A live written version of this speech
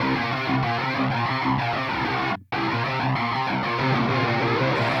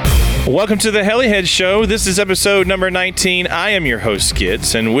Welcome to the Helihead Show. This is episode number 19. I am your host,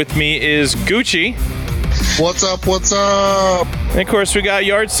 Skids, and with me is Gucci. What's up? What's up? And of course, we got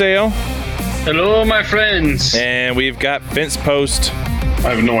Yard Sale. Hello, my friends. And we've got Fence Post.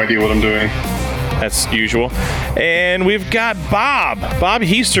 I have no idea what I'm doing. That's usual. And we've got Bob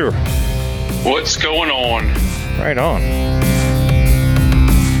Heister. What's going on? Right on.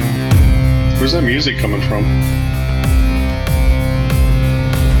 Where's that music coming from?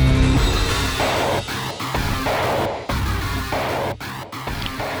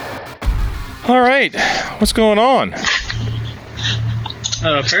 All right. What's going on?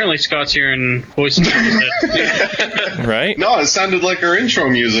 Apparently Scott's hearing voices. Right? No, it sounded like our intro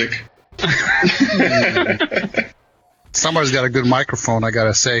music. Somebody's got a good microphone, I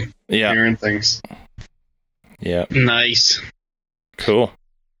gotta say. Yeah. Hearing things. Yeah. Nice. Cool.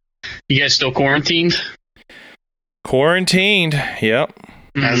 You guys still quarantined? Quarantined. Yep.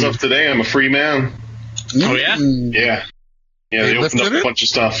 As of today, I'm a free man. Oh, yeah? Yeah. Yeah, they opened up a bunch of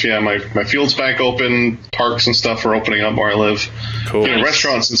stuff. Yeah, my field's back open. Parks and stuff are opening up where I live. Cool. You know,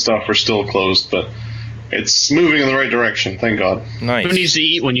 restaurants and stuff are still closed, but it's moving in the right direction. Thank God. Nice. Who needs to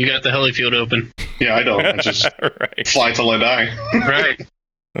eat when you got the helifield open? Yeah, I don't. I just Right. fly till I die. Right.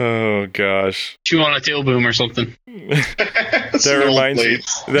 Oh gosh. Chew on a tail boom or something. That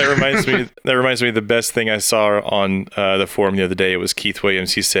reminds me of the best thing I saw on the forum the other day. It was Keith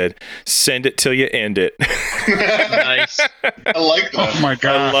Williams. He said, "Send it till you end it." Nice. I like that. Oh my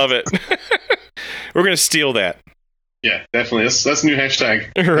god. I love it. We're gonna steal that. Yeah, definitely. That's a new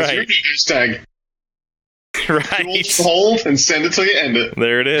hashtag. That's Right. your new hashtag. Right. Hold and send it till you end it.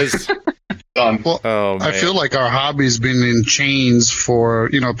 There it is. Done. Well, Oh man. I feel like our hobby's been in chains for,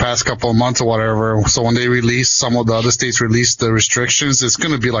 past couple of months or whatever. So when they release, some of the other states release the restrictions, it's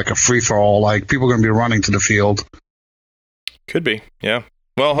going to be like a free-for-all. Like, people are going to be running to the field. Could be. Yeah.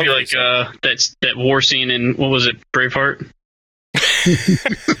 Well, Be hopefully like so. that war scene in, what was it, Braveheart?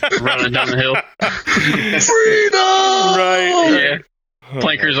 Running down the hill. Freedom! Right. Yeah.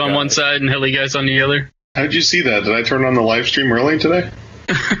 Plankers on one side and heli guys on the other. How did you see that? Did I turn on the live stream early today?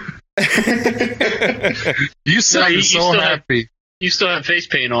 You sound you so still happy. You still have face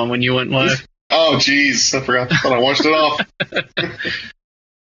paint on when you went live. Oh, jeez. I forgot. I thought I washed it off.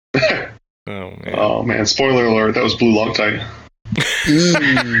 Oh man. Oh, man. Spoiler alert. That was blue Loctite.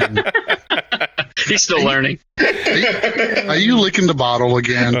 He's still learning. Are you licking the bottle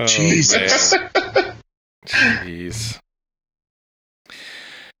again? Oh, Jesus. man. Jeez.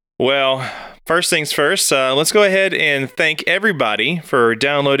 Well, first things first, let's go ahead and thank everybody for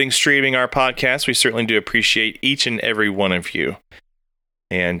downloading, streaming our podcast. We certainly do appreciate each and every one of you.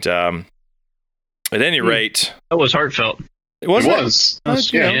 And at any rate... That was heartfelt. It was.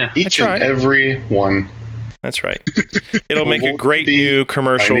 Yeah. Each and every one. That's right. It'll make a great new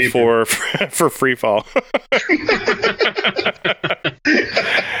commercial for Freefall.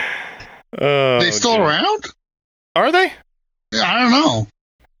 They still around? Are they? Yeah, I don't know.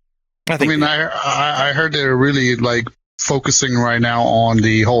 I I heard they're really focusing right now on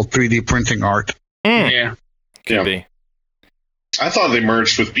the whole 3D printing art. Yeah. Could be. I thought they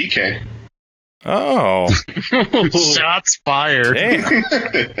merged with BK. Oh. Shots fired. Damn.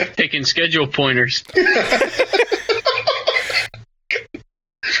 Taking schedule pointers.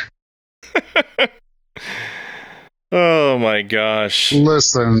 Oh my gosh.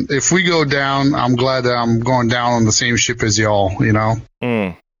 Listen, if we go down, I'm glad that I'm going down on the same ship as y'all,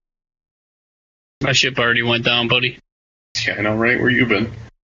 Mm. My ship already went down, buddy. Yeah, I know, right? Where you been?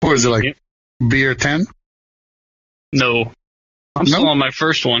 What is it, Yep. beer 10? No. I'm still on my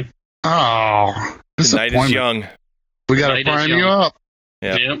first one. Oh, The night is young. We got to Night is prime young. you up.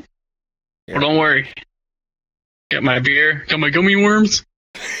 Yeah. Yep. Well, don't worry. Got my beer. Got my gummy worms.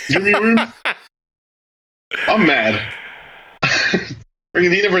 Jimmy Room? I'm mad.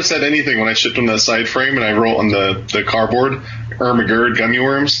 He never said anything when I shipped him that side frame and I wrote on the cardboard, Ermagerd gummy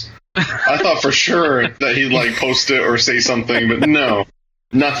worms. I thought for sure that he'd post it or say something, but no.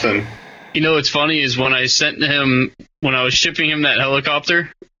 Nothing. You know what's funny is when I sent him, when I was shipping him that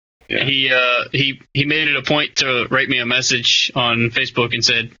helicopter, Yeah. he made it a point to write me a message on Facebook and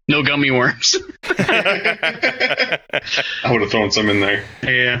said, "No gummy worms." I would have thrown some in there.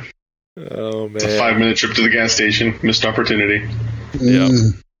 Yeah. Oh man. It's a 5-minute trip to the gas station. Missed opportunity. Yeah.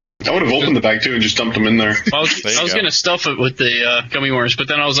 I would have opened the bag too and just dumped them in there. I was going to stuff it with the gummy worms, but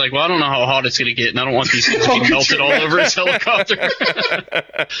then I was like, well, I don't know how hot it's going to get, and I don't want these things to be melted all over his helicopter.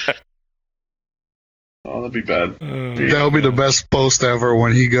 Oh, that'd be bad. That'll be the best post ever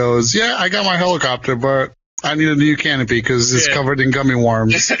when he goes, yeah, I got my helicopter, but I need a new canopy because it's covered in gummy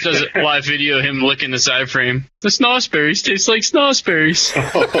worms. Does it live video him licking the side frame? The snozzberries taste like snozzberries.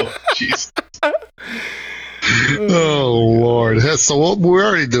 Oh, jeez. Oh, Lord. So we're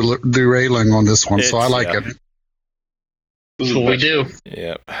already derailing on this one, so I like it. That's what we do.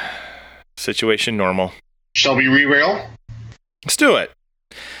 Yep. Situation normal. Shall we re-rail? Let's do it.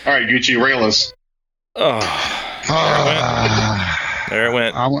 All right, Gucci, rail us. Oh. There it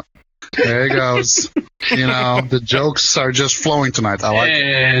went. There it goes. The jokes are just flowing tonight. I like it.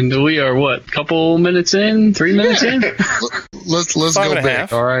 And we are, couple minutes in? 3 minutes in? Let's go big,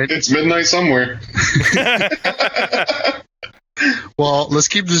 half. all right? It's midnight somewhere. Well, let's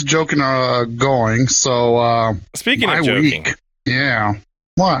keep this joking going. So, speaking of joking. Yeah.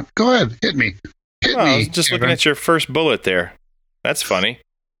 What? Go ahead. Hit me. I was just looking at your first bullet there. That's funny.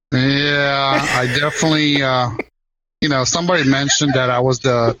 Yeah, I definitely... somebody mentioned that I was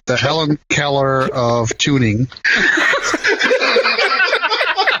the Helen Keller of tuning.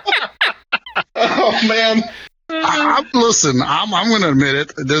 Oh, man. Listen, I'm going to admit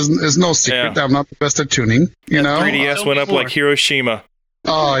it. There's no secret that I'm not the best at tuning. 3DS went up like Hiroshima.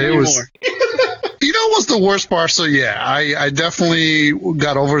 Oh, it was... what's the worst part? So, I definitely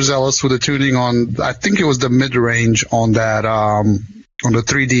got overzealous with the tuning on... I think it was the mid-range on that... on the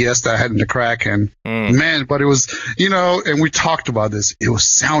 3DS that I had in the Kraken. Man, but it was, and we talked about this. It was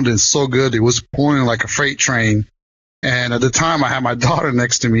sounding so good. It was pulling like a freight train. And at the time, I had my daughter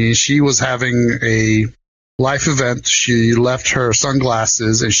next to me. She was having a life event. She left her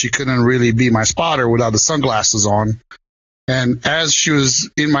sunglasses, and she couldn't really be my spotter without the sunglasses on. And as she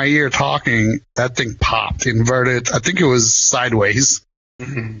was in my ear talking, that thing popped, inverted. I think it was sideways.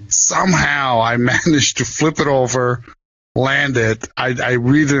 Somehow, I managed to flip it over, land it. I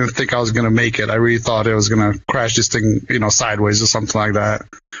really didn't think I was going to make it. I really thought it was going to crash this thing, sideways or something like that.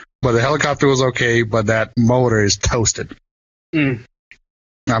 But the helicopter was okay, but that motor is toasted. I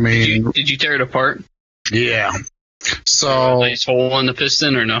mean... Did you tear it apart? Yeah. So... Nice hole in the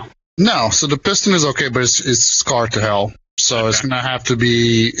piston or no? No. So the piston is okay, but it's scarred to hell. So it's going to have to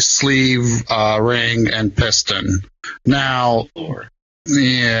be sleeve, ring, and piston. Now...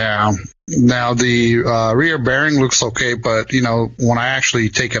 Yeah. Now the rear bearing looks okay, but when I actually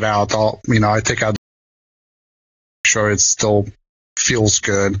take it out, I take out, sure it still feels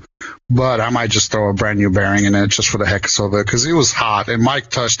good, but I might just throw a brand new bearing in it just for the heck of it because it was hot. And Mike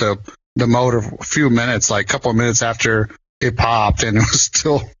touched the motor a few minutes, like a couple of minutes after it popped, and it was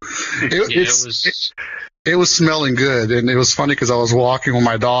still it was smelling good. And it was funny because I was walking with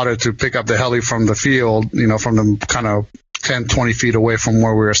my daughter to pick up the heli from the field, from the kind of 10, 20 feet away from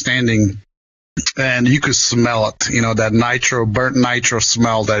where we were standing, and you could smell it, that burnt nitro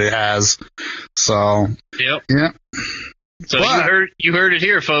smell that it has. So, yep. Yeah. So you heard it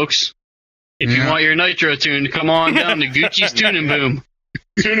here, folks. If you want your nitro tuned, come on down to Gucci's Tune and Boom.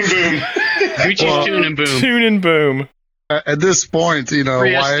 Tune and Boom. Gucci's Tune and Boom. Tune and Boom. At this point,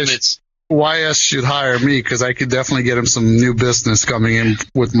 YS should hire me because I could definitely get him some new business coming in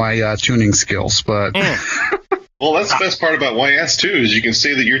with my tuning skills. But well, that's the best part about YS too, is you can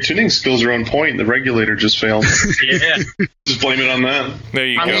say that your tuning skills are on point and the regulator just failed. Yeah. Just blame it on that. There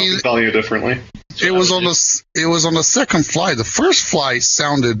you go. I tell you differently. It was on the second flight. The first flight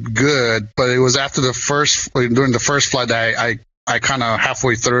sounded good, but it was after during the first flight that I kind of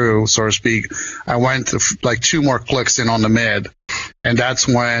halfway through, so to speak, I went to like 2 more clicks in on the mid, and that's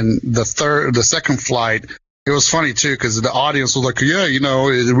when the second flight. It was funny too because the audience was like, "Yeah,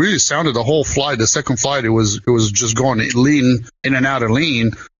 it really sounded the whole flight. The second flight, it was just going lean in and out of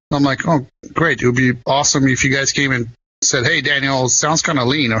lean." I'm like, "Oh, great! It would be awesome if you guys came and said, hey, Daniel, it sounds kind of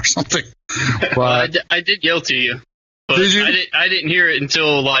lean or something." But I did yell to you, but did you? I didn't hear it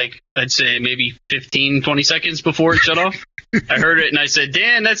until I'd say maybe 15, 20 seconds before it shut off. I heard it and I said,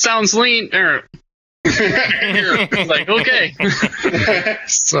 "Dan, that sounds lean." Like, okay.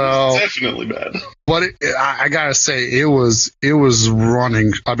 So definitely bad. But I gotta say, it was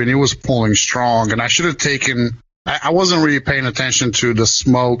running. I mean, it was pulling strong, and I should have taken. I wasn't really paying attention to the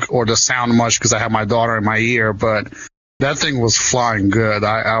smoke or the sound much because I had my daughter in my ear, but that thing was flying good.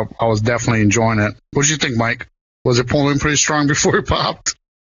 I was definitely enjoying it. What did you think, Mike? Was it pulling pretty strong before it popped?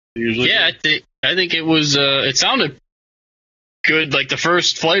 Usually, yeah, I think it was. It sounded good, like the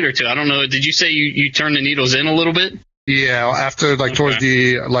first flight or two. I don't know. Did you say you turned the needles in a little bit? Yeah, after towards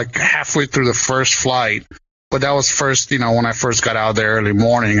the halfway through the first flight. But that was first, when I first got out there early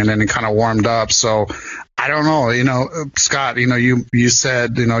morning, and then it kind of warmed up. So I don't know, Scott, you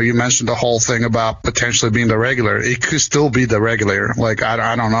said, you mentioned the whole thing about potentially being the regular. It could still be the regular. Like,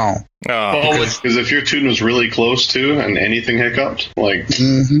 I don't know. Because if your tune was really close to and anything hiccuped,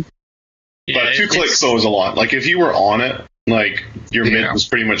 Mm-hmm. But 2 clicks though is a lot. Like if you were on it, like your mid was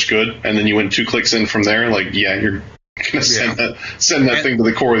pretty much good, and then you went 2 clicks in from there, like you're gonna send that thing to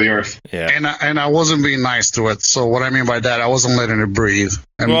the core of the earth. Yeah. And I wasn't being nice to it. So what I mean by that, I wasn't letting it breathe.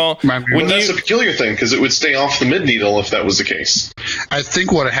 And that's a peculiar thing, because it would stay off the mid needle if that was the case. I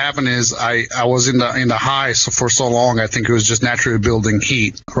think what happened is I was in the high for so long. I think it was just naturally building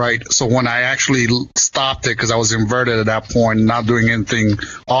heat, right? So when I actually stopped it, because I was inverted at that point, not doing anything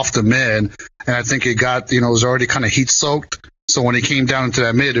off the mid, and I think it got it was already kind of heat soaked. So when it came down into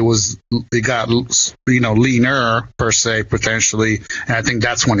that mid, it got leaner per se potentially, and I think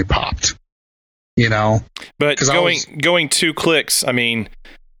that's when it popped. But going 2 clicks, I mean,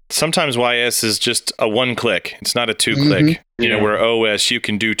 sometimes YS is just a 1 click. It's not a 2 click. Where OS you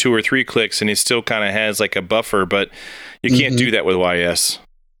can do 2 or 3 clicks and it still kind of has like a buffer, but you can't do that with YS.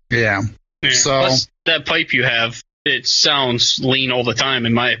 Yeah. So plus that pipe you have, it sounds lean all the time,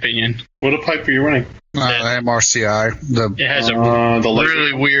 in my opinion. What pipe are you running? MRCI. It has a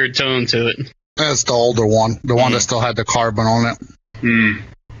really weird tone to it. That's the older one, the one that still had the carbon on it.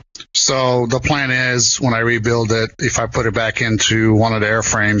 So the plan is, when I rebuild it, if I put it back into one of the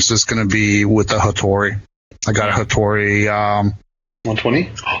airframes, it's going to be with the Hattori. I got a Hattori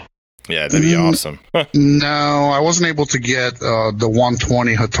 120. Yeah, that'd be awesome. No, I wasn't able to get the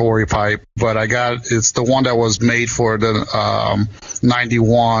 120 Hattori pipe, but it's the one that was made for the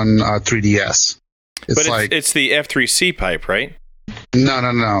 91 3DS. It's the F3C pipe, right?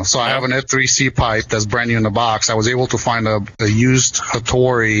 No. So I have an F3C pipe that's brand new in the box. I was able to find a used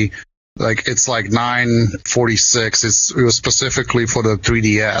Hattori, it's like 946. It was specifically for the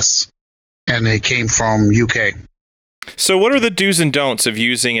 3DS, and it came from UK. So what are the do's and don'ts of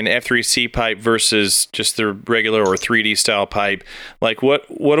using an F3C pipe versus just the regular or 3D style pipe? Like what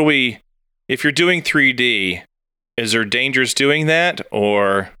do we, if you're doing 3D, is there dangers doing that,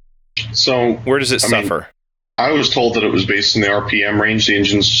 or where does it suffer? I was told that it was based on the RPM range the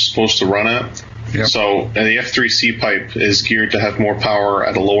engine's supposed to run at. Yep. So the F3C pipe is geared to have more power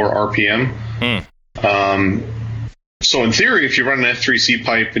at a lower RPM. So in theory, if you run an F3C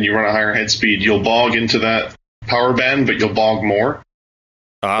pipe and you run a higher head speed, you'll bog into that power band, but you'll bog more.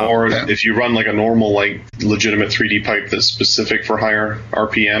 If you run like a normal, legitimate 3D pipe that's specific for higher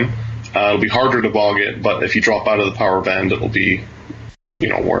RPM, it'll be harder to bog it, but if you drop out of the power band, it'll be,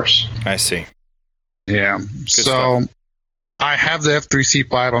 worse. I see. Yeah. So I have the F3C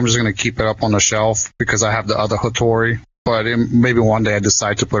pipe. I'm just going to keep it up on the shelf because I have the other Hattori, but maybe one day I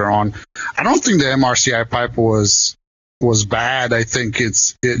decide to put it on. I don't think the MRCI pipe was bad. I think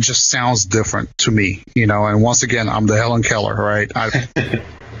it just sounds different to me, and once again, I'm the Helen Keller, right?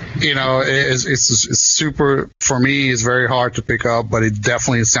 It's super, for me, it's very hard to pick up, but it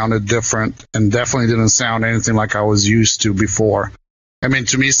definitely sounded different and definitely didn't sound anything like I was used to before. I mean,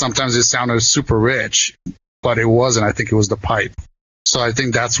 to me, sometimes it sounded super rich, but it wasn't. I think it was the pipe. So I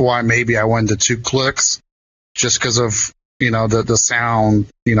think that's why maybe I went to 2 clicks, just because of, the sound.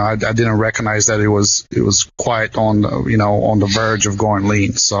 I didn't recognize that it was quite on the verge of going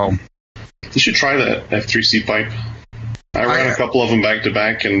lean. So you should try that F3C pipe. I ran a couple of them back to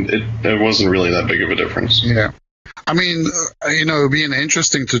back, and it wasn't really that big of a difference. Yeah. I mean, it'd be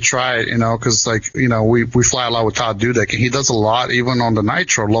interesting to try it, because we fly a lot with Todd Dudek, and he does a lot even on the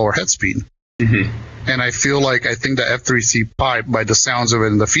nitro lower head speed. Mm-hmm. And I feel like the F3C pipe, by the sounds of it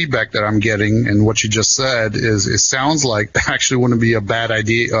and the feedback that I'm getting and what you just said, it sounds like actually wouldn't be a bad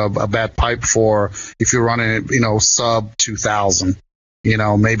idea, a bad pipe for if you're running it, sub 2000.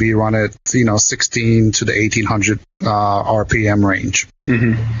 Maybe you run it, 16 to the 1800 RPM range.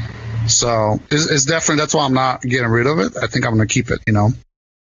 Mm-hmm. So it's definitely, that's why I'm not getting rid of it. I think I'm going to keep it,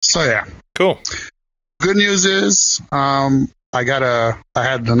 So yeah. Cool. Good news is, I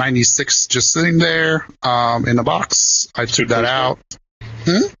had the 96 just sitting there, in the box. I took that out.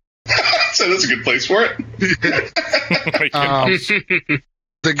 So that's a good place for it.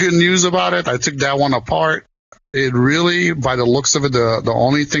 The good news about it, I took that one apart. It really, by the looks of it, the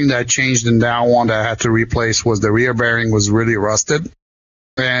only thing that changed in that one that I had to replace was the rear bearing was really rusted.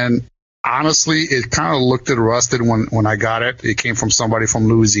 And honestly, it kind of looked rusted when I got it. It came from somebody from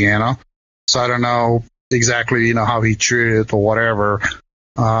Louisiana. So I don't know exactly, how he treated it or whatever.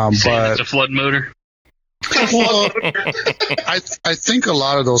 But it's a flood motor. Well, I think a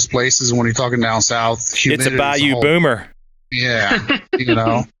lot of those places, when you're talking down south, it's a Bayou Boomer. Yeah.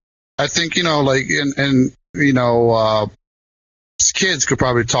 I think, kids could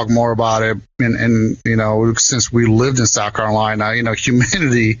probably talk more about it, and since we lived in South Carolina,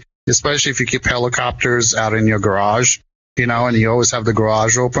 humidity, especially if you keep helicopters out in your garage, and you always have the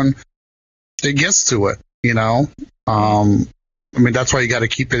garage open, it gets to it, I mean, that's why you got to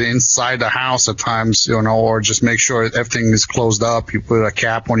keep it inside the house at times, or just make sure everything is closed up. You put a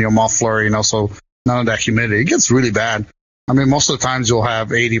cap on your muffler, so none of that humidity. It gets really bad. I mean, most of the times you'll have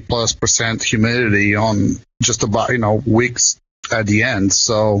 80+% humidity on just about, weeks at the end.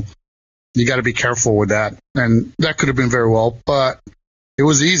 So you got to be careful with that. And that could have been very well, but it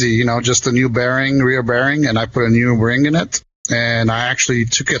was easy, just a new rear bearing, and I put a new ring in it. And I actually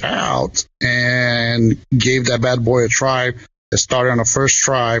took it out and gave that bad boy a try. I started on the first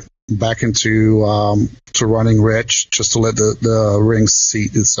try back into to running rich, just to let the ring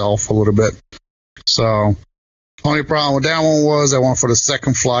seat itself a little bit. So only problem with that one was I went for the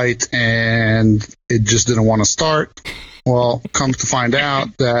second flight and it just didn't want to start. Well, come to find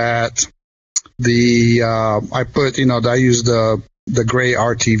out that I put, I used the gray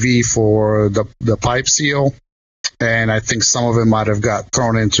RTV for the pipe seal. And I think some of it might have got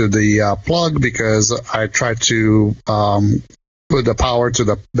thrown into the plug because I tried to put the power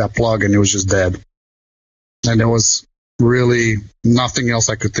to that plug and it was just dead. And there was really nothing else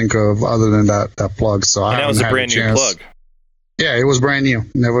I could think of other than that plug. So and that was a brand new plug. Yeah, it was brand new.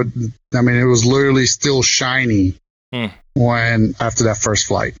 It was literally still shiny after that first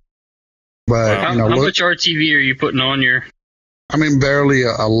flight. But how much RTV are you putting on your? Barely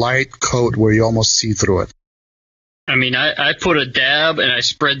a light coat where you almost see through it. I put a dab and I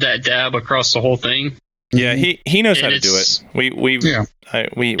spread that dab across the whole thing. Yeah, he knows how to do it.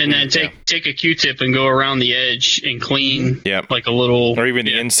 Then take a Q-tip and go around the edge and clean like a little, or even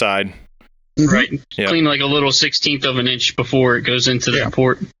the inside. Right, clean like a little 1/16 of an inch before it goes into the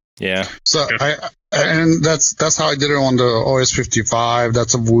port. Yeah. So and that's how I did it on the OS 55.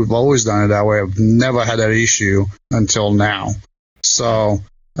 We've always done it that way. I've never had that issue until now. So.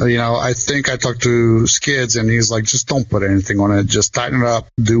 I think I talked to Skids and he's like, just don't put anything on it. Just tighten it up,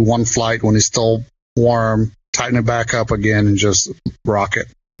 do one flight when it's still warm, tighten it back up again and just rock it.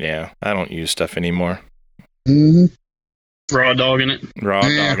 Yeah, I don't use stuff anymore. Mm-hmm. Raw dogging it. Raw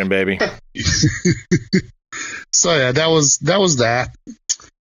dogging, baby. So yeah, that was that.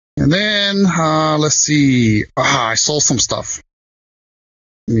 And then, let's see. I sold some stuff.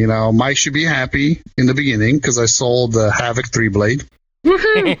 Mike should be happy in the beginning because I sold the Havoc 3-blade.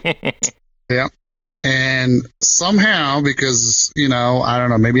 Woohoo! Yeah. And somehow, because, I don't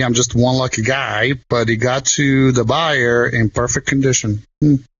know, maybe I'm just one lucky guy, but it got to the buyer in perfect condition.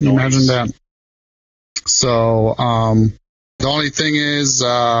 Imagine that. So, the only thing is,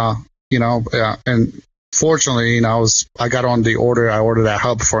 and fortunately, I got on the order. I ordered that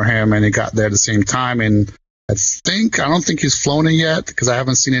hub for him and it got there at the same time. And I don't think he's flown it yet because I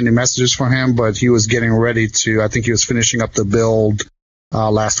haven't seen any messages from him, but he was getting ready to, I think he was finishing up the build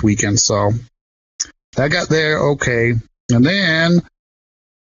last weekend. So that got there okay. And then,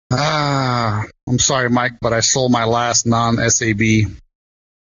 I'm sorry, Mike, but I sold my last non-SAB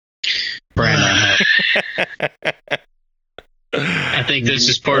brand I had. I think this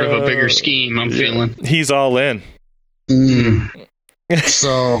is part of a bigger scheme, I'm feeling. He's all in.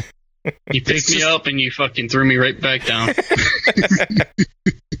 So... You picked me up and you fucking threw me right back down.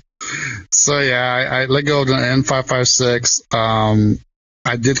 So yeah, I let go of the N556.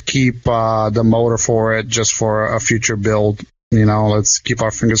 I did keep the motor for it just for a future build. Let's keep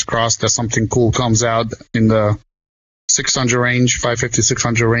our fingers crossed that something cool comes out in the 600 range, 550,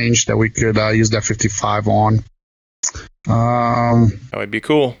 600 range that we could use that 55 on. That would be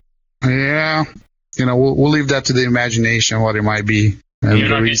cool. Yeah, we'll leave that to the imagination what it might be.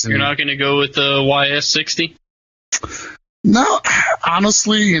 You're not going to go with the YS60? No,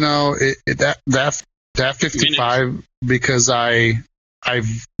 honestly, that 55 because I've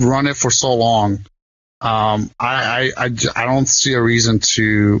run it for so long. I don't see a reason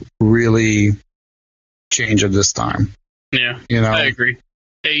to really change it this time. Yeah, I agree.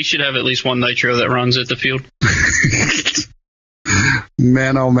 Hey, you should have at least one nitro that runs at the field.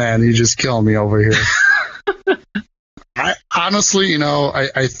 Man, oh man, you just killing me over here. I honestly,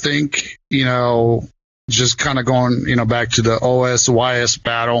 I think, just kind of going, back to the OS YS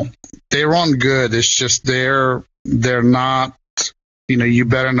battle, they run good. It's just they're not, you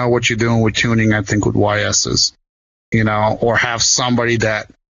better know what you're doing with tuning, I think, with YSs, or have somebody that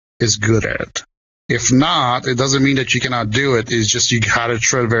is good at it. If not, it doesn't mean that you cannot do it. It's just you got to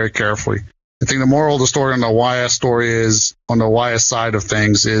tread very carefully. I think the moral of the story on the YS story is, on the YS side of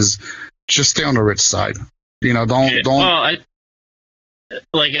things, is just stay on the rich side. Don't. Well, I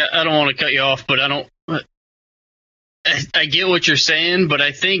don't want to cut you off, but I get what you're saying, but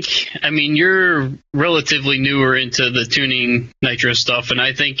I think, you're relatively newer into the tuning nitro stuff, and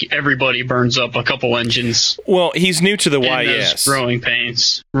I think everybody burns up a couple engines. Well, he's new to the YS. Growing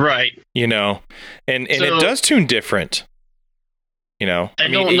pains, right? And so, it does tune different. You know, I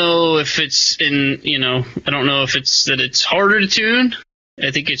don't know if it's I don't know if it's that it's harder to tune.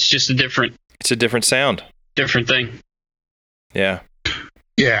 I think it's just it's a different sound. Different thing. Yeah.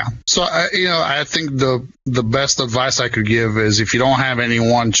 Yeah. So, I think the best advice I could give is if you don't have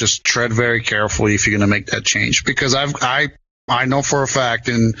anyone, just tread very carefully if you're going to make that change. Because I know for a fact,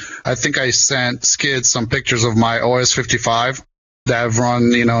 and I think I sent Skid some pictures of my OS 55 that I've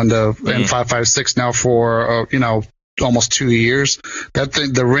run, in the M556 now for, almost 2 years. That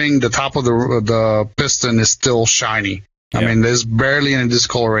thing, the ring, the top of the piston is still shiny. Yeah. I mean, there's barely any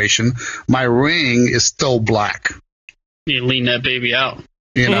discoloration. My ring is still black. You lean that baby out.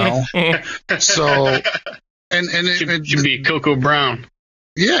 So, and it should be cocoa brown.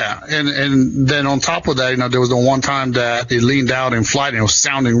 Yeah, and then on top of that, there was the one time that it leaned out in flight and it was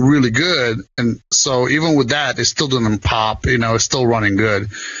sounding really good, and so even with that, it still didn't pop. It's still running good.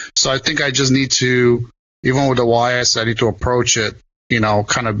 So I think I just need to, even with the YS, I need to approach it,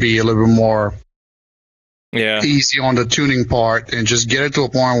 kind of be a little bit more easy on the tuning part and just get it to a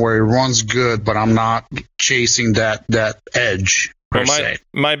point where it runs good, but I'm not chasing that edge. Well,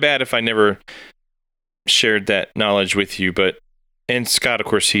 my bad if I never shared that knowledge with you, and Scott, of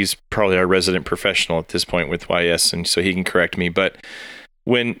course, he's probably our resident professional at this point with YS, and so he can correct me. But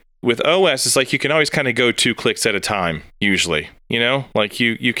with OS, it's like you can always kind of go 2 clicks at a time, usually. Like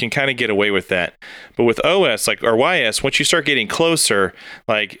you can kind of get away with that. But with OS, or YS, once you start getting closer,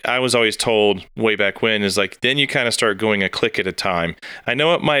 like I was always told way back when, is like then you kind of start going a click at a time. I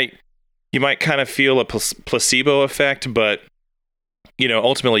know you might kind of feel a placebo effect, but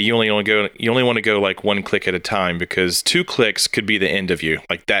ultimately you only want to go like 1 click at a time, because 2 clicks could be the end of you,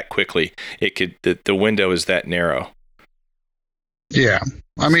 like that quickly. It could, the window is that narrow. Yeah.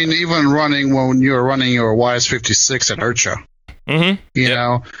 I mean, even when you're running your YS56 at Urcha,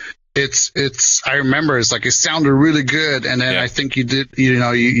 I remember it's like it sounded really good, and then I think you did,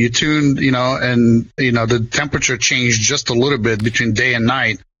 you tuned, and the temperature changed just a little bit between day and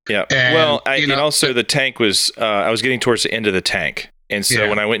night. Yeah. And, and also the tank was, I was getting towards the end of the tank. And so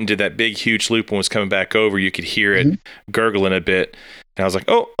when I went and did that big, huge loop and was coming back over, you could hear it gurgling a bit. And I was like,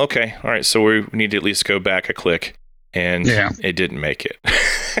 oh, okay. All right. So we need to at least go back a click. And it didn't make it.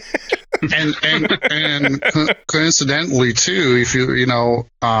 and coincidentally, too, if when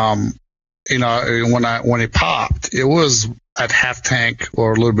it popped, it was at half tank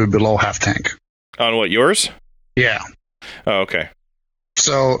or a little bit below half tank. On what, yours? Yeah. Oh, okay.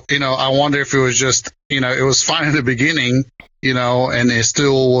 So, I wonder if it was just, it was fine in the beginning, and it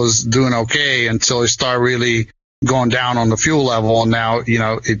still was doing okay until it started really going down on the fuel level. And now,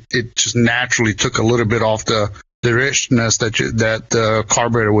 it just naturally took a little bit off the richness that the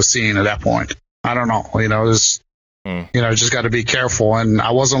carburetor was seeing at that point. I don't know, just got to be careful. And I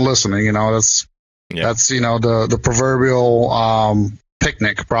wasn't listening, that's the proverbial,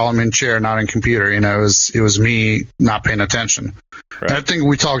 picnic, problem in chair, not in computer. It was me not paying attention. Right. I think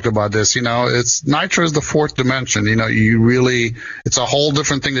we talked about this. It's nitro is the fourth dimension. It's a whole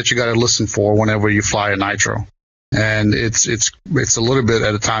different thing that you got to listen for whenever you fly a nitro, and it's a little bit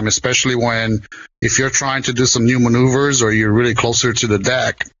at a time, especially if you're trying to do some new maneuvers or you're really closer to the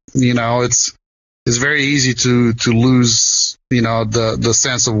deck. It's very easy to lose the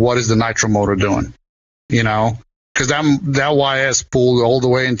sense of what is the nitro motor doing. Because that YS pulled all the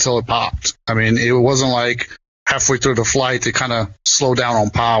way until it popped. I mean, it wasn't like halfway through the flight it kind of slowed down on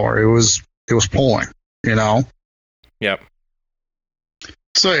power. It was pulling. Yep.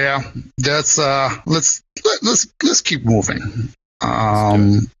 So that's let's keep moving.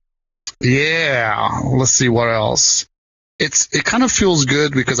 Let's see what else. It kind of feels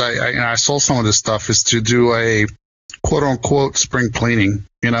good because I saw some of this stuff is to do a quote unquote spring cleaning.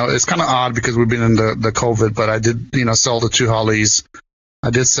 It's kind of odd because we've been in the COVID, but I did, sell the 2 Hollies. I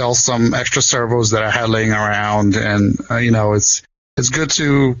did sell some extra servos that I had laying around, and it's good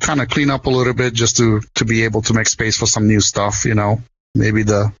to kind of clean up a little bit just to be able to make space for some new stuff. Maybe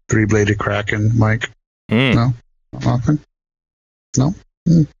the 3-bladed Kraken, Mike. No, nothing. No.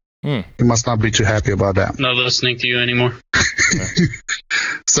 You must not be too happy about that. Not listening to you anymore.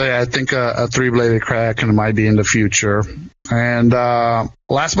 So I think a 3-bladed Kraken might be in the future. And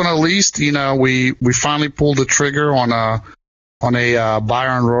last but not least, we finally pulled the trigger on a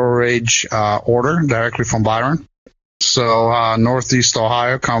Byron Road Rage order directly from Byron. So Northeast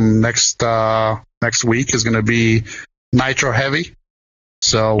Ohio come next week is going to be nitro heavy.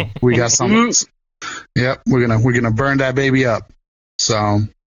 So we got some. Yep, we're gonna burn that baby up. So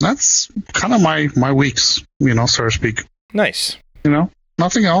that's kind of my weeks, so to speak. Nice.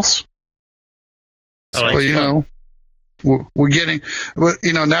 Nothing else. I like we're getting, well,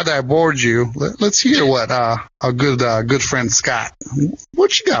 now that I bored you, let's hear what our good friend Scott,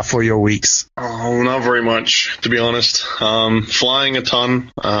 what you got for your weeks? Oh, not very much, to be honest. Flying a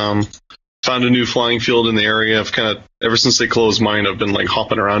ton. Found a new flying field in the area. I've kind of, ever since they closed mine, I've been like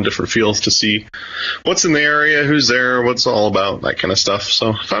hopping around different fields to see what's in the area, who's there, what's it all about, that kind of stuff.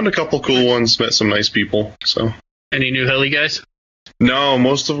 So found a couple cool ones, met some nice people. So any new heli guys? No,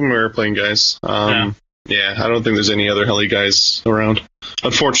 most of them are airplane guys. Yeah, I don't think there's any other heli guys around.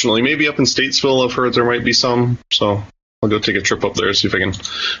 Unfortunately, maybe up in Statesville, I've heard there might be some. So I'll go take a trip up there, see if I can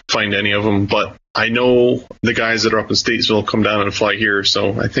find any of them. But I know the guys that are up in Statesville come down and fly here,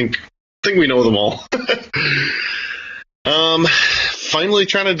 so I think we know them all. Finally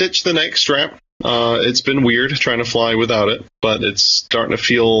trying to ditch the neck strap. It's been weird trying to fly without it, but it's starting to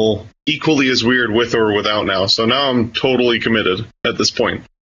feel equally as weird with or without now. So now I'm totally committed at this point.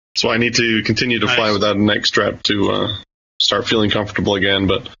 So I need to continue to fly without a neck strap to start feeling comfortable again.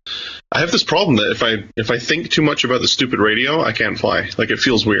 But I have this problem that if I think too much about the stupid radio, I can't fly. Like, it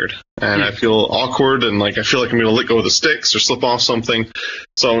feels weird, and I feel awkward, and like I feel like I'm going to let go of the sticks or slip off something.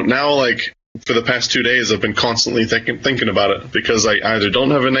 So now, like, for the past 2 days, I've been constantly thinking about it because I either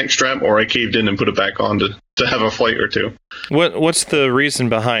don't have a neck strap or I caved in and put it back on to have a flight or two. What's the reason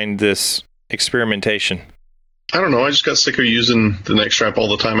behind this experimentation? I don't know. I just got sick of using the neck strap all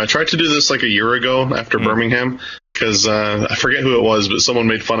the time. I tried to do this like a year ago after Birmingham because I forget who it was, but someone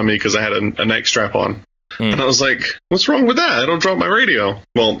made fun of me because I had a neck strap on. And I was like, what's wrong with that? I don't drop my radio.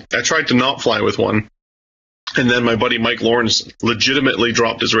 Well, I tried to not fly with one. And then my buddy Mike Lawrence legitimately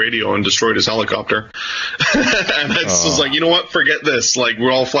dropped his radio and destroyed his helicopter. And I just was like, you know what? Forget this. Like,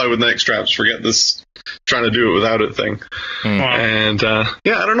 we'll all fly with neck straps. Forget this trying to do it without it thing. And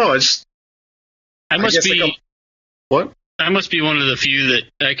yeah, I don't know. I must be what? I must be one of the few that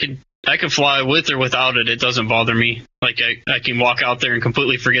I could fly with or without it. It doesn't bother me. Like, I can walk out there and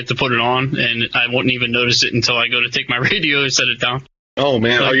completely forget to put it on, and I won't even notice it until I go to take my radio and set it down. Oh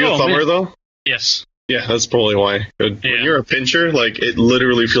man, like, are you a thumber though? Yes. Yeah, that's probably why. When you're a pincher, like, it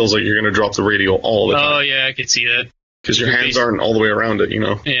literally feels like you're going to drop the radio all the time. Oh yeah, I could see that. Because your hands aren't all the way around it, you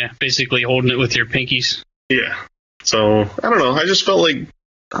know? Yeah, basically holding it with your pinkies. Yeah. So, I don't know. I just felt like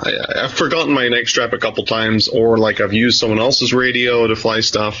I've forgotten my neck strap a couple times, or like I've used someone else's radio to fly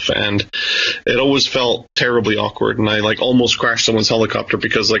stuff, and it always felt terribly awkward. And I like almost crashed someone's helicopter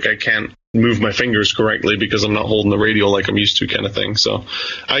because like I can't move my fingers correctly because I'm not holding the radio like I'm used to, kind of thing. So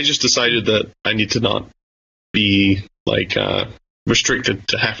I just decided that I need to not be like restricted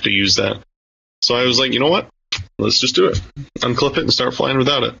to have to use that. So I was like, you know what? Let's just do it. Unclip it and start flying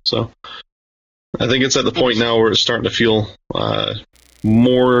without it. So I think it's at the point now where it's starting to feel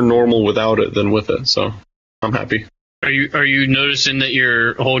more normal without it than with it. So I'm happy. Are you noticing that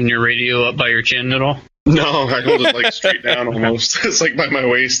you're holding your radio up by your chin at all? No, I hold it like straight down almost. It's like by my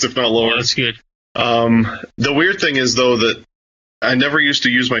waist, if not lower. Oh, that's good. The weird thing is though that I never used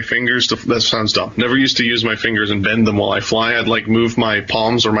to use my fingers that sounds dumb. Never used to use my fingers and bend them while I fly. I'd like move my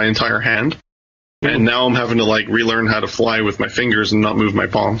palms or my entire hand. And now I'm having to like relearn how to fly with my fingers and not move my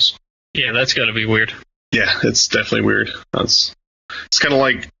palms. Yeah, that's got to be weird. Yeah, it's definitely weird. It's kind of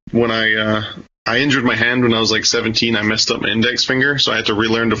like when I injured my hand when I was like 17. I messed up my index finger, so I had to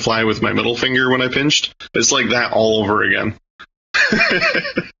relearn to fly with my middle finger when I pinched. It's like that all over again.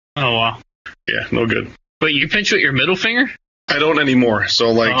 Oh, wow. Yeah, no good. But you pinch with your middle finger? I don't anymore.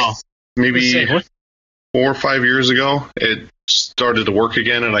 So like maybe 4 or 5 years ago, it started to work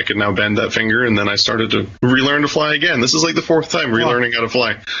again, and I could now bend that finger, and then I started to relearn to fly again. This is like the 4th time relearning how to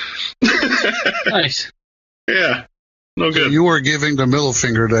fly. Nice. Yeah. No good. So you were giving the middle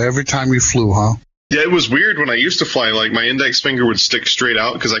finger to every time you flew, huh? Yeah, it was weird when I used to fly. Like, my index finger would stick straight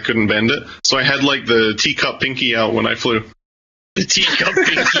out because I couldn't bend it. So I had, like, the teacup pinky out when I flew. The teacup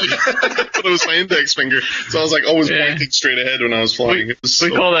pinky? But it was my index finger. So I was, like, always pointing straight ahead when I was flying. We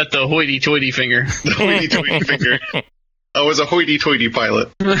call that the hoity-toity finger. The hoity-toity finger. I was a hoity-toity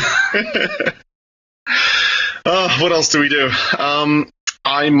pilot. What else do we do?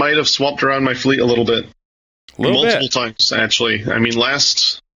 I might have swapped around my fleet a little bit. Multiple times, actually. I mean,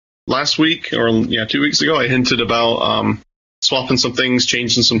 last week, or 2 weeks ago, I hinted about swapping some things,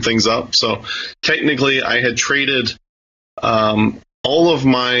 changing some things up. So technically, I had traded all of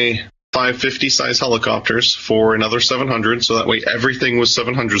my 550 size helicopters for another 700, so that way everything was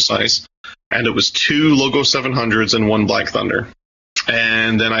 700 size. And it was 2 Logo 700s and 1 Black Thunder.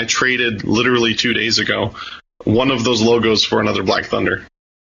 And then I traded literally 2 days ago one of those logos for another Black Thunder.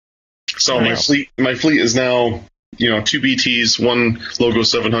 So my fleet is now, 2 BTs, 1 Logo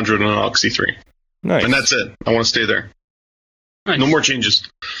 700, and an Oxy 3. Nice. And that's it. I want to stay there. Nice. No more changes.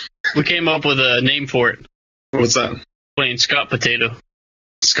 We came up with a name for it. What's that? Playing Scott Potato.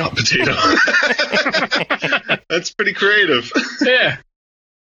 Scott Potato. That's pretty creative. Yeah.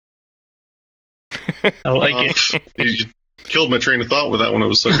 I like it. You killed my train of thought with that one. It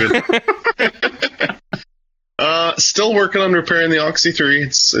was so good. Still working on repairing the Oxy 3.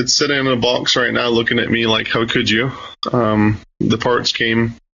 It's sitting in a box right now looking at me like, how could you? The parts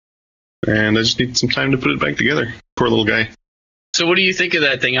came, and I just need some time to put it back together. Poor little guy. So what do you think of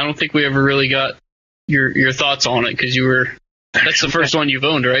that thing? I don't think we ever really got your thoughts on it, because that's the first one you've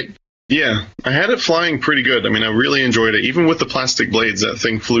owned, right? Yeah, I had it flying pretty good. I mean, I really enjoyed it. Even with the plastic blades, that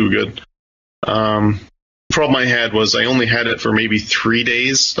thing flew good. Problem I had was I only had it for maybe 3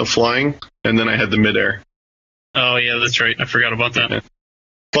 days of flying, and then I had the midair. Oh, yeah, that's right. I forgot about that. Yeah.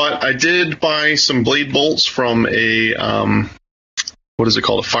 But I did buy some blade bolts from a, what is it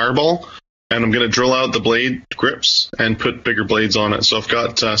called, a Fireball, and I'm going to drill out the blade grips and put bigger blades on it. So I've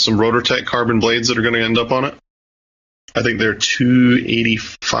got some Rotortech carbon blades that are going to end up on it. I think they're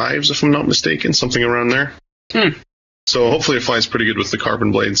 285s, if I'm not mistaken, something around there. So hopefully it flies pretty good with the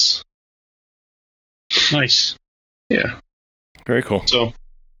carbon blades. Nice. Yeah. Very cool. So,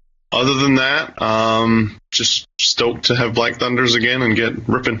 other than that, just stoked to have Black Thunders again and get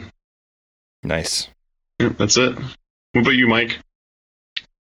ripping. Nice. Yeah, that's it. What about you, Mike?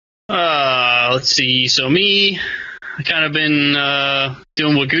 Let's see. So me, I kind of been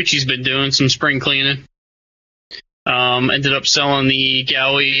doing what Gucci's been doing, some spring cleaning. Ended up selling the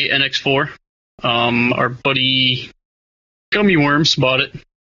Gowie NX4. Our buddy Gummy Worms bought it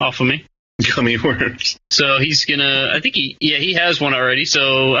off of me. Gummy Worms. So he's gonna, I think he has one already,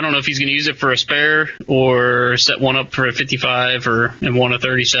 so I don't know if he's gonna use it for a spare or set one up for a 55 and one a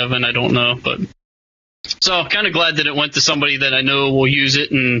 37, I don't know, but so kind of glad that it went to somebody that I know will use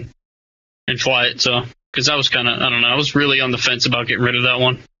it and fly it, so, because I was kind of, I don't know, I was really on the fence about getting rid of that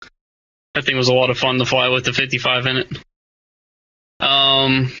one. That thing was a lot of fun to fly with the 55 in it.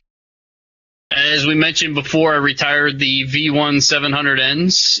 As we mentioned before, I retired the V1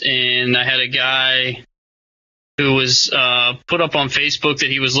 700Ns, and I had a guy who was put up on Facebook that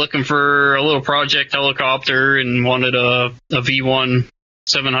he was looking for a little project helicopter and wanted a V1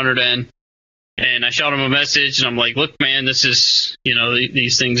 700N. And I shot him a message, and I'm like, look, man, this is,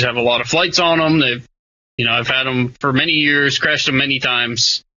 these things have a lot of flights on them. They've, I've had them for many years, crashed them many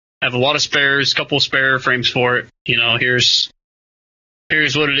times. I have a lot of spares, couple spare frames for it. Here's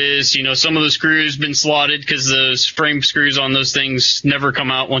what it is. Some of the screws been slotted because those frame screws on those things never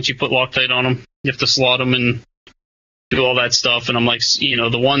come out once you put Loctite on them. You have to slot them and do all that stuff. And I'm like,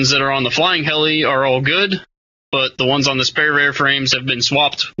 the ones that are on the flying heli are all good, but the ones on the spare airframes have been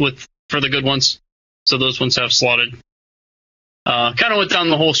swapped for the good ones. So those ones have slotted. Kind of went down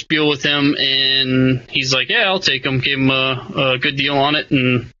the whole spiel with him, and he's like, yeah, I'll take them. Gave him a good deal on it,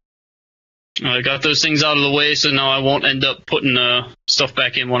 and I got those things out of the way, so now I won't end up putting stuff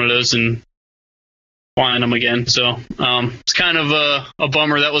back in one of those and flying them again. So it's kind of a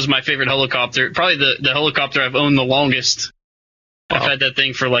bummer. That was my favorite helicopter. Probably the helicopter I've owned the longest. Wow. I've had that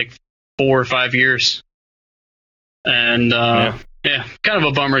thing for like 4 or 5 years. And yeah, kind of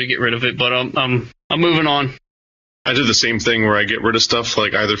a bummer to get rid of it, but I'm moving on. I do the same thing where I get rid of stuff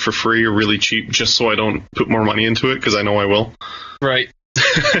like either for free or really cheap just so I don't put more money into it because I know I will. Right.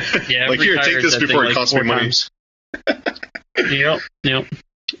 Yeah, like, here, take this before it costs me money. Yep.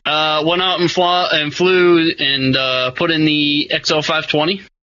 Went out and flew and put in the XL520.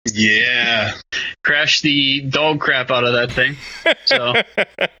 Yeah. Crashed the dog crap out of that thing. So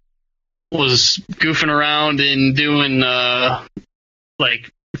was goofing around and doing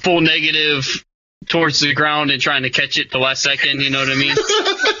like full negative towards the ground and trying to catch it the last second, you know what I mean?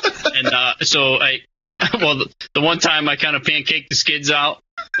 And so the one time I kind of pancaked the skids out,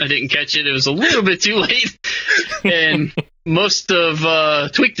 I didn't catch it. It was a little bit too late, and most of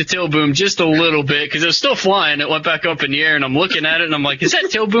tweaked the tail boom just a little bit because it was still flying. It went back up in the air, and I'm looking at it, and I'm like, is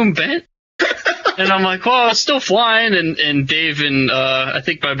that tail boom bent? And I'm like, well, it's still flying. And Dave and I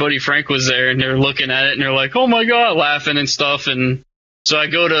think my buddy Frank was there, and they're looking at it, and they're like, oh my god, laughing and stuff. And so I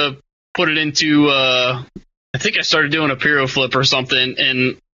go to put it into, I think I started doing a pyro flip or something,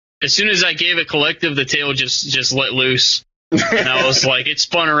 and as soon as I gave it collective, the tail just let loose. And I was like, it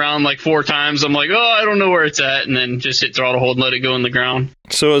spun around like 4 times. I'm like, oh, I don't know where it's at, and then just hit throttle hold and let it go in the ground.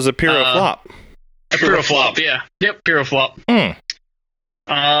 So it was a pyro flop. A pyro flop, yeah. Yep, pyro flop. And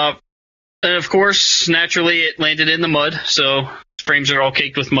of course, naturally, it landed in the mud, so frames are all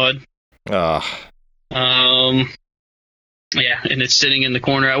caked with mud. Yeah, and it's sitting in the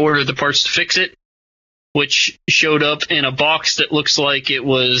corner. I ordered the parts to fix it, which showed up in a box that looks like it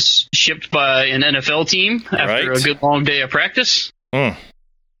was shipped by an NFL team after a good long day of practice.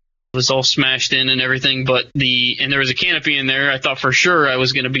 was all smashed in and everything. But and there was a canopy in there. I thought for sure I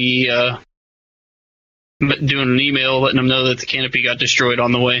was going to be doing an email letting them know that the canopy got destroyed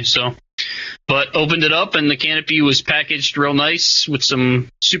on the way. So, but opened it up and the canopy was packaged real nice with some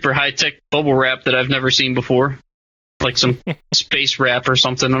super high tech bubble wrap that I've never seen before, like some space wrap or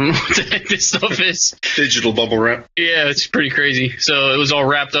something. I don't know what the heck this stuff is. Digital bubble wrap. Yeah, it's pretty crazy. So it was all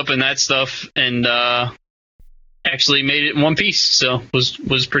wrapped up in that stuff and actually made it in one piece. So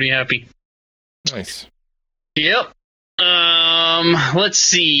was pretty happy. Nice. Yep. Let's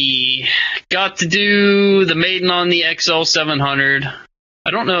see. Got to do the Maiden on the XL 700. I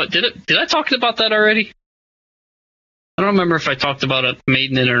don't know. Did I talk about that already? I don't remember if I talked about it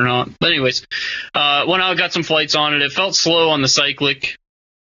Maiden it or not. But anyways, went out, got some flights on it. It felt slow on the cyclic.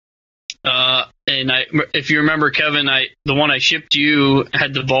 And if you remember, Kevin, the one I shipped you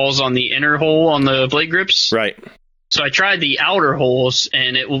had the balls on the inner hole on the blade grips. Right. So I tried the outer holes,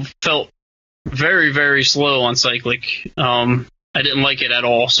 and it felt very, very slow on cyclic. I didn't like it at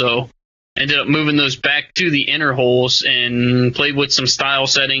all, so ended up moving those back to the inner holes and played with some style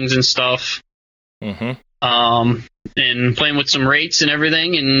settings and stuff. Mm-hmm. And playing with some rates and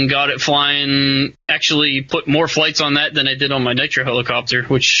everything, and got it flying. Actually put more flights on that than I did on my Nitro helicopter,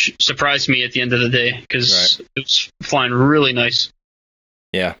 which surprised me at the end of the day because it was flying really nice.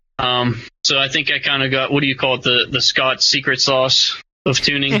 Yeah. So I think I kind of got, what do you call it, the Scott secret sauce of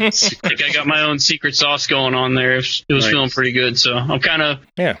tuning. I think I got my own secret sauce going on there. It was feeling pretty good. So I'm kind of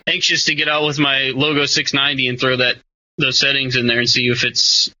anxious to get out with my Logo 690 and throw those settings in there and see if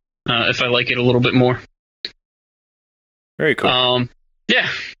it's if I like it a little bit more. Very cool. Yeah.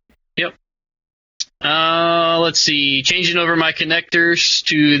 Yep. Let's see. Changing over my connectors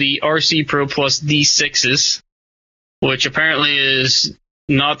to the RC Pro Plus D6s, which apparently is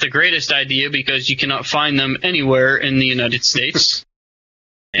not the greatest idea because you cannot find them anywhere in the United States.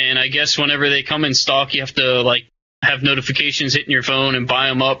 And I guess whenever they come in stock, you have to have notifications hitting your phone and buy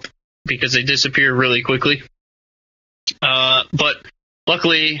them up because they disappear really quickly. But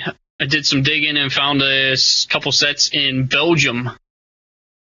luckily, I did some digging and found a couple sets in Belgium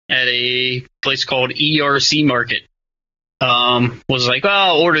at a place called ERC Market. Was like,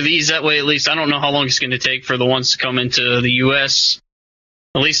 well, I'll order these that way. At least I don't know how long it's going to take for the ones to come into the U.S.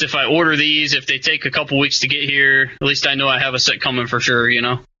 At least if I order these, if they take a couple weeks to get here, at least I know I have a set coming for sure, you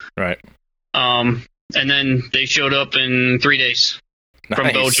know? Right. And then they showed up in 3 days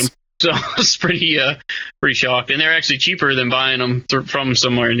from Belgium. So I was pretty shocked. And they're actually cheaper than buying them from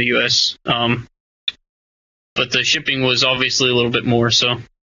somewhere in the U.S. But the shipping was obviously a little bit more, so.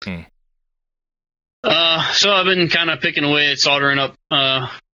 So I've been kind of picking away at soldering up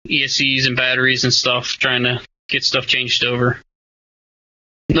ESCs and batteries and stuff, trying to get stuff changed over.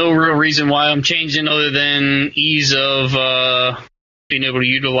 No real reason why I'm changing other than ease of being able to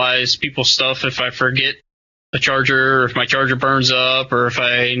utilize people's stuff if I forget a charger, or if my charger burns up, or if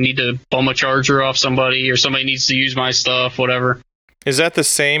I need to bum a charger off somebody, or somebody needs to use my stuff, whatever. Is that the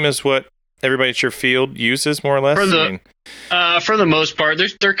same as what everybody at your field uses, more or less? For the most part,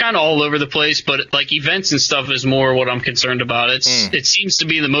 they're kind of all over the place, but like events and stuff is more what I'm concerned about. It seems to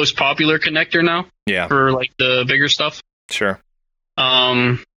be the most popular connector now. Yeah. For like the bigger stuff. Sure.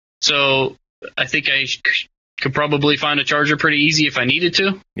 So I think I could probably find a charger pretty easy if I needed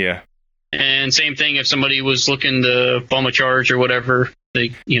to. Yeah. And same thing if somebody was looking to bum a charge or whatever,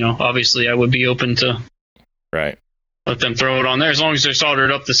 obviously I would be open to let them throw it on there as long as they're soldered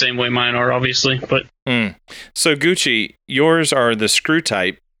up the same way mine are, obviously. But So Gucci, yours are the screw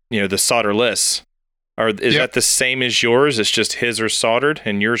type, the solderless. Is that the same as yours? It's just his are soldered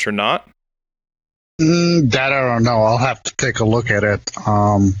and yours are not? That I don't know. I'll have to take a look at it.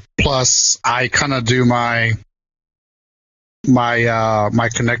 Plus, I kind of do my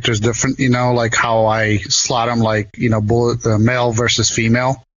connectors different. Like how I slot them, male versus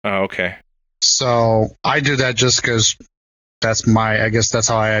female. Oh, okay. So I do that just because I guess that's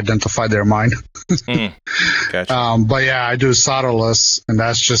how I identify their mine. Gotcha. But yeah, I do solderless, and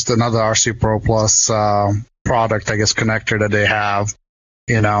that's just another RC Pro Plus product, I guess, connector that they have.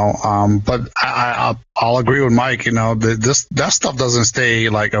 But I'll agree with Mike. That stuff doesn't stay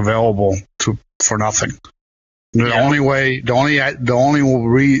available for nothing. The only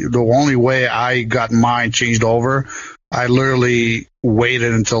way I got mine changed over, I literally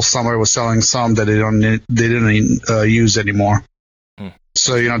waited until somebody was selling some that they didn't use anymore.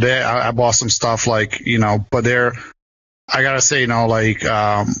 So I bought some stuff but I gotta say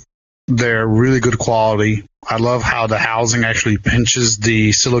they're really good quality. I love how the housing actually pinches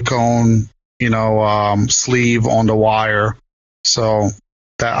the silicone, sleeve on the wire. So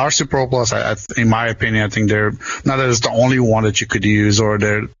that RC Pro Plus, in my opinion, I think they're not that it's the only one that you could use, or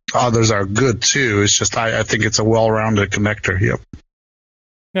they're others are good too. It's just I think it's a well-rounded connector. Yep.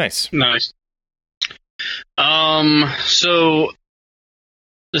 Nice. So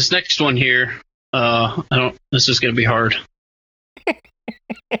this next one here, this is gonna be hard.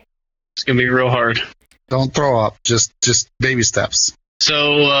 It's gonna be real hard. Don't throw up. Just baby steps.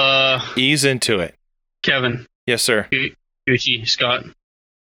 So Ease into it. Kevin, Yes, sir. Gucci, Scott.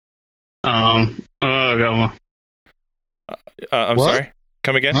 I got one. I'm What? sorry.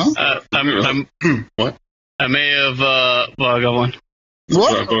 Come again? Huh? What? I may have. I got one.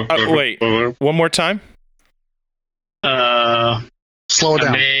 What? Wait. One more time? Slow it I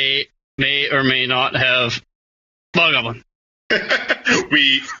down. may or may not have. I got one.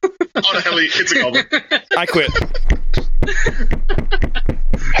 We automatically it's a goblin. I quit.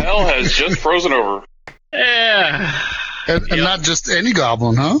 Hell has just frozen over. Yeah. And not just any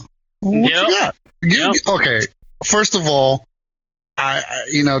goblin, huh? What Yep. you got? Okay. First of all, I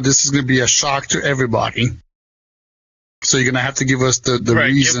this is going to be a shock to everybody. So you're going to have to give us the Right,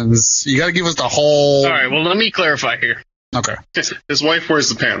 reasons. You got to give us the whole. All right. Well, let me clarify here. Okay. His wife wears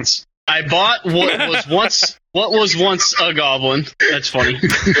the pants. I bought what was once a goblin. That's funny.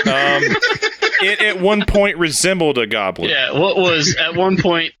 It at one point resembled a goblin. Yeah, what was at one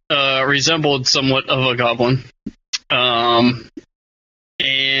point resembled somewhat of a goblin.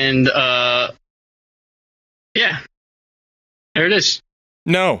 Yeah, there it is.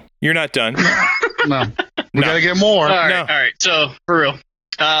 No, you're not done. No. We No. got to get more. All right, No. all right. So for real.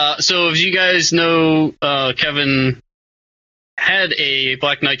 So if you guys know, Kevin had a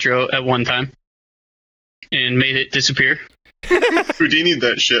Black Nitro at one time and made it disappear. Houdini'd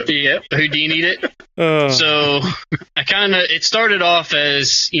that shit. Yep, Houdini'd it. Uh, So it started off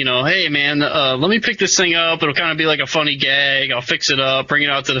as, hey man, let me pick this thing up. It'll kind of be like a funny gag. I'll fix it up, bring it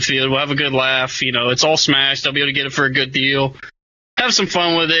out to the field. We'll have a good laugh. It's all smashed. I'll be able to get it for a good deal. Have some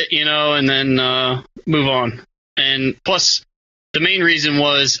fun with it, and then move on. And plus, the main reason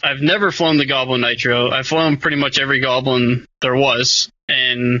was I've never flown the Goblin Nitro. I've flown pretty much every Goblin there was,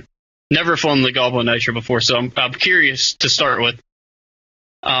 and never flown the Goblin Nitro before, so I'm curious to start with.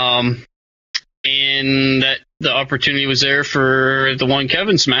 And that the opportunity was there for the one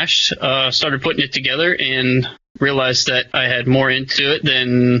Kevin smashed. Started putting it together and realized that I had more into it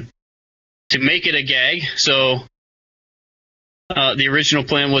than to make it a gag. So the original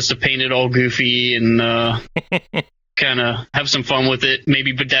plan was to paint it all goofy and kind of have some fun with it,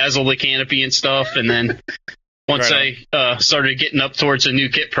 maybe bedazzle the canopy and stuff. And then once I started getting up towards a new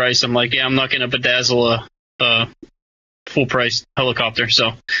kit price, I'm like, yeah, I'm not going to bedazzle a full price helicopter.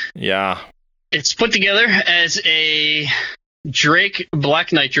 So yeah. it's put together as a Drake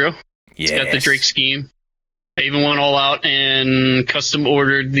Black Nitro. It's got the Drake scheme. I even went all out and custom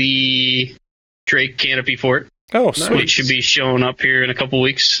ordered the Drake canopy for it. Oh, Which sweet. should be showing up here in a couple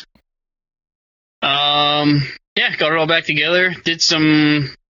weeks. Yeah, got it all back together.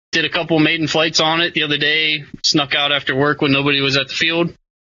 Did a couple maiden flights on it the other day. Snuck out after work when nobody was at the field.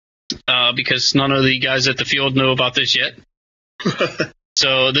 Because none of the guys at the field know about this yet.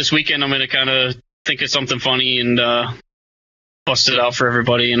 So this weekend I'm going to kind of think of something funny and bust it out for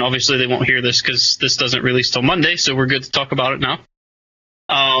everybody. And obviously they won't hear this because this doesn't release till Monday, so we're good to talk about it now.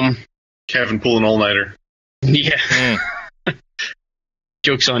 Kevin pulling all-nighter. Yeah.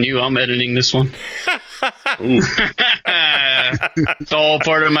 Joke's on you. I'm editing this one. It's all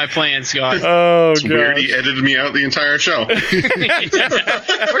part of my plan, Scott. Oh, It's weird. God. He edited me out the entire show.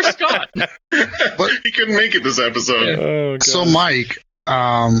 Where's Scott? He couldn't make it this episode. Oh, God. So, Mike,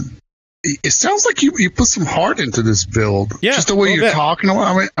 it sounds like you put some heart into this build. Yeah, just the way a you're little bit. talking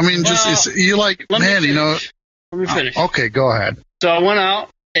about it. I mean, you're like, Let me man, finish. Let me finish. Okay, go ahead. So I went out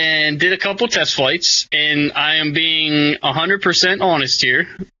and did a couple test flights, and I am being 100% honest here.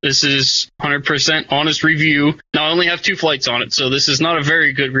 This is 100% honest review. Now, I only have 2 flights on it, so this is not a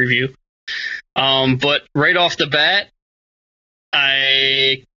very good review. But right off the bat,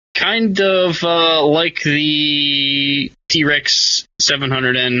 I kind of like the T-Rex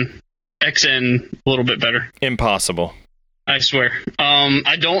 700N XN a little bit better. Impossible. I swear.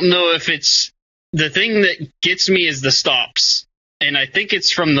 I don't know if it's... The thing that gets me is the stops. And I think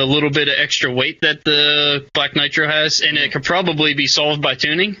it's from the little bit of extra weight that the Black Nitro has, and it could probably be solved by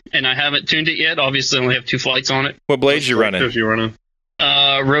tuning, and I haven't tuned it yet. Obviously, I only have 2 flights on it. What blades you running? If you're running.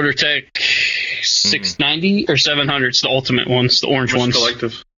 Rotortech 690 or 700. It's the ultimate ones, the orange What's ones.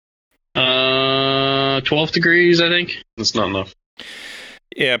 collective? 12 degrees, I think. That's not enough.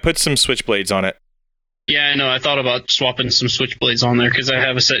 Yeah, put some switchblades on it. Yeah, I know. I thought about swapping some switchblades on there because I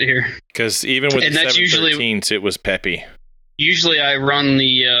have a set here. Because even with And the that's usually- 713s, it was peppy. Usually, I run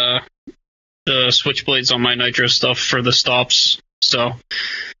the switchblades on my nitro stuff for the stops. So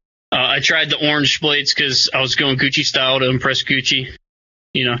I tried the orange blades because I was going Gucci style to impress Gucci.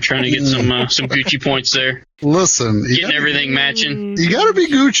 Trying to get some Gucci points there. Listen, Getting everything matching. You got to be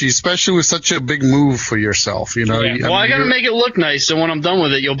Gucci, especially with such a big move for yourself. Yeah. I got to make it look nice, so when I'm done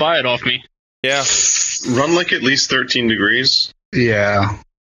with it, you'll buy it off me. Yeah. Run like at least 13 degrees. Yeah.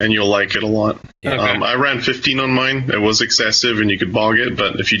 And you'll like it a lot. Okay. I ran 15 on mine. It was excessive, and you could bog it,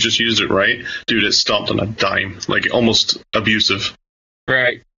 but if you just used it right, dude, it stopped on a dime. Like, almost abusive.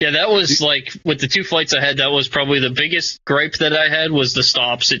 Right. Yeah, that was like, with the 2 flights I had, that was probably the biggest gripe that I had was the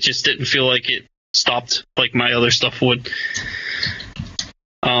stops. It just didn't feel like it stopped like my other stuff would.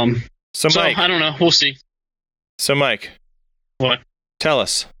 So Mike, I don't know. We'll see. So, Mike. What? Tell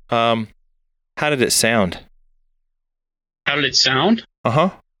us. How did it sound? How did it sound? Uh-huh.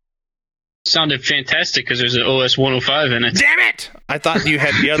 Sounded fantastic because there's an OS 105 in it. Damn it! I thought you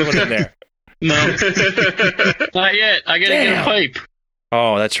had the other one in there. No. Not yet. I gotta get a pipe.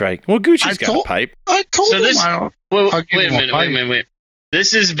 Oh, that's right. Well, Gucci's got a pipe. I told him wait a minute.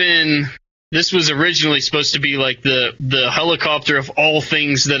 This was originally supposed to be like the helicopter of all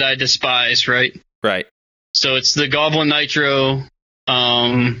things that I despise, right? Right. So it's the Goblin Nitro.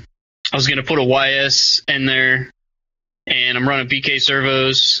 I was going to put a YS in there, and I'm running BK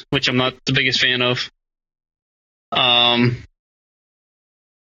servos, which I'm not the biggest fan of.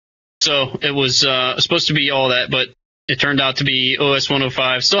 So it was supposed to be all that, but it turned out to be OS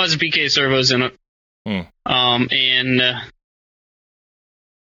 105. Still has a BK servos in it.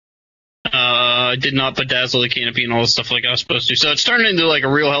 I did not bedazzle the canopy and all the stuff like I was supposed to. So it's turned into like a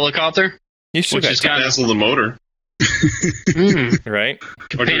real helicopter. You should have bedazzle the motor. Right?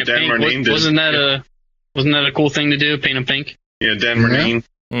 Or paint Dan pink. Marnine did. Wasn't that a cool thing to do? Paint them pink? Yeah, Dan Marnine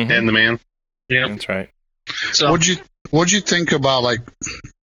and the man. Yeah, that's right. So what'd you think about, like,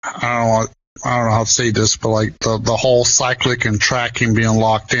 I don't know how to say this, but like the whole cyclic and tracking being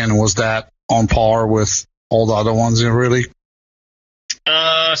locked in, was that on par with all the other ones, really?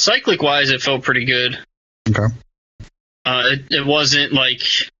 Cyclic wise, it felt pretty good. Okay. It wasn't like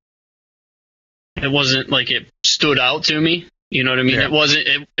it stood out to me. You know what I mean? Yeah.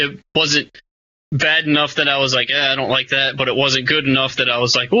 It wasn't bad enough that I was like, I don't like that, but it wasn't good enough that I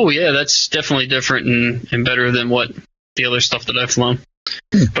was like, oh yeah, that's definitely different and better than what the other stuff that I've flown.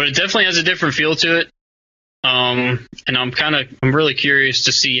 But it definitely has a different feel to it. And I'm really curious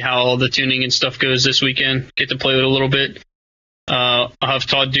to see how the tuning and stuff goes this weekend. Get to play with it a little bit. I'll have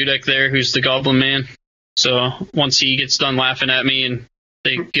Todd Dudek there, who's the Goblin Man. So once he gets done laughing at me and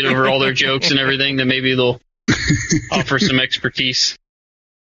they get over all their jokes and everything, then maybe they'll offer some expertise.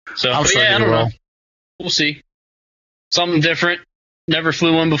 So, I don't know. We'll see. Something different. Never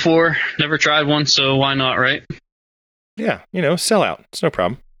flew one before. Never tried one, so why not, right? Yeah, sell out. It's no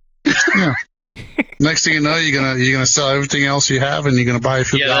problem. Yeah. Next thing you know, you're gonna sell everything else you have, and you're gonna buy a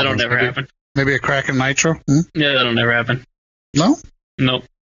few. Yeah, that'll never happen. Maybe a Kraken Nitro. Yeah, that'll never happen. No. Nope.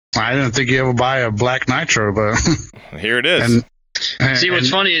 I didn't think you ever buy a black Nitro, but here it is. See, what's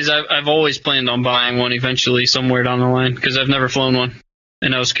funny is I've always planned on buying one eventually somewhere down the line because I've never flown one,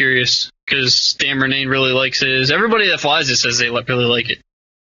 and I was curious because Dan Renane really likes his. Everybody that flies it says they really like it.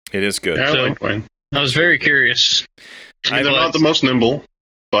 It is good. Yeah, I like mine. I was very curious. They're not the most nimble,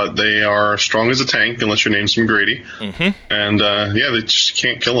 but they are strong as a tank unless your name's McGrady. And they just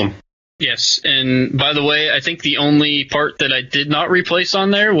can't kill them. Yes, and by the way, I think the only part that I did not replace on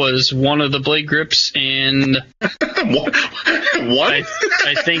there was one of the blade grips and what? I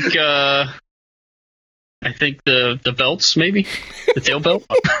think the belts, maybe the tail belt.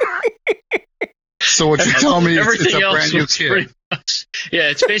 So what you tell me? It's a brand new kit. Yeah,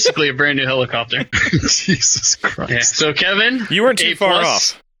 it's basically a brand new helicopter. Jesus Christ! Yeah. So Kevin, you weren't too far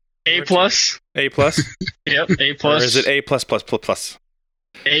off. A plus. A plus. Yep. A plus. Or is it A plus plus plus plus?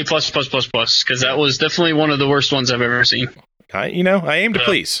 A plus plus plus plus, because that was definitely one of the worst ones I've ever seen. I aim to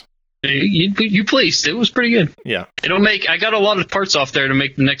please. You pleased. It was pretty good. Yeah. I got a lot of parts off there to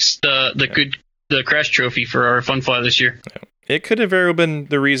make the next the crash trophy for our fun fly this year. Yeah. It could have very been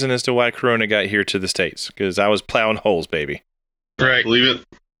the reason as to why Corona got here to the States, because I was plowing holes, baby. Right. Believe it.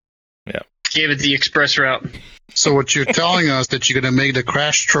 Yeah. Gave it the express route. So what you're telling us that you're going to make the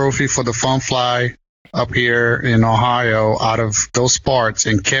crash trophy for the fun fly up here in Ohio out of those parts,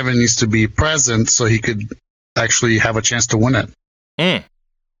 and Kevin needs to be present so he could actually have a chance to win it.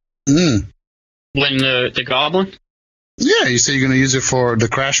 Win the Goblin? Yeah, you say you're going to use it for the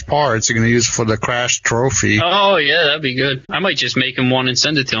crash parts. You're going to use it for the crash trophy. Oh, yeah, that'd be good. I might just make him one and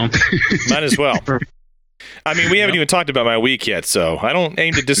send it to him. Might as well. I mean, we haven't even talked about my week yet, so I don't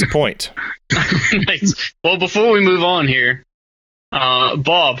aim to disappoint. Nice. Well, before we move on here,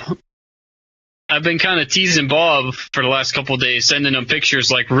 Bob, I've been kind of teasing Bob for the last couple of days, sending him pictures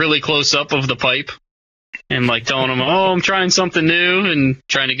like really close up of the pipe, and like telling him, "Oh, I'm trying something new," and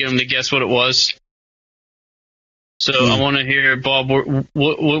trying to get him to guess what it was. So I want to hear, Bob, what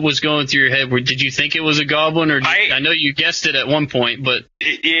was going through your head? Did you think it was a goblin, or I know you guessed it at one point, but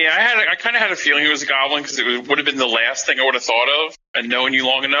I kind of had a feeling it was a goblin because it would have been the last thing I would have thought of. And knowing you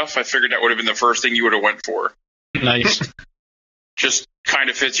long enough, I figured that would have been the first thing you would have went for. Nice. Just kind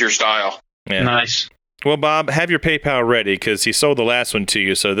of fits your style. Yeah. Nice. Well, Bob, have your PayPal ready because he sold the last one to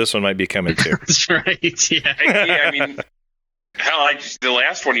you, so this one might be coming too. That's right. Yeah. I mean, hell, the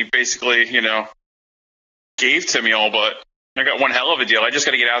last one he basically, gave to me all, but I got one hell of a deal. I just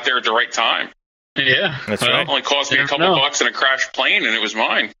got to get out there at the right time. Yeah. That's right. It only cost me a couple bucks and a crashed plane, and it was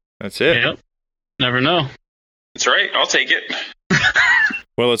mine. That's it. Yep. Never know. That's right. I'll take it.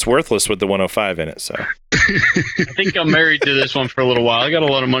 Well, it's worthless with the 105 in it, so. I think I'm married to this one for a little while. I got a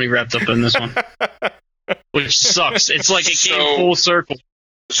lot of money wrapped up in this one, which sucks. It's like it came full circle.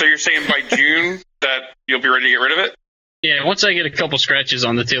 So you're saying by June that you'll be ready to get rid of it? Yeah, once I get a couple scratches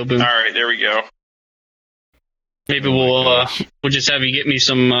on the tail boom. All right, there we go. Maybe we'll just have you get me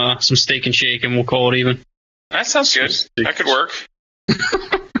some steak and shake, and we'll call it even. That sounds good. That could work.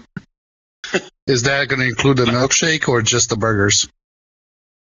 Is that going to include the milkshake or just the burgers?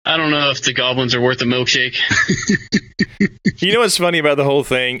 I don't know if the goblins are worth a milkshake. You know what's funny about the whole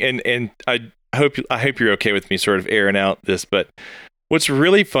thing, and I hope you're okay with me sort of airing out this, but what's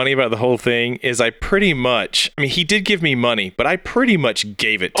really funny about the whole thing is he did give me money, but I pretty much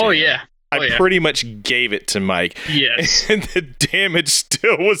gave it to him. Yeah. I pretty much gave it to Mike. Yes. And the damage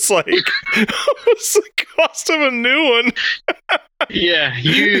still was like was the cost of a new one. Yeah,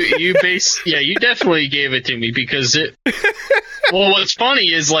 you definitely gave it to me because what's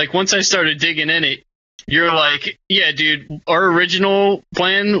funny is like once I started digging in it, you're like, yeah, dude, our original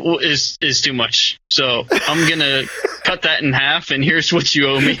plan is too much. So I'm going to cut that in half and here's what you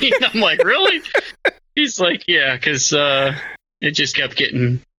owe me. And I'm like, really? He's like, yeah, because it just kept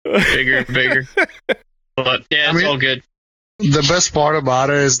getting bigger and bigger. But yeah, it's all good. The best part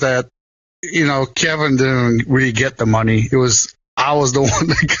about it is that, Kevin didn't really get the money. I was the one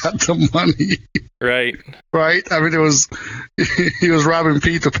that got the money. Right. Right? I mean, he was robbing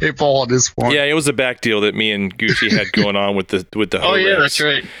Pete to pay Paul at this point. Yeah, it was a back deal that me and Gucci had going on with the Oh, yeah, that's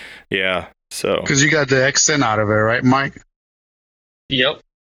right. Yeah, so. Because you got the accent out of it, right, Mike? Yep.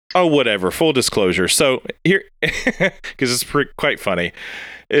 Oh, whatever. Full disclosure. So here, because it's quite funny,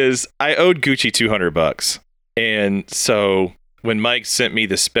 is I owed Gucci $200, and so when Mike sent me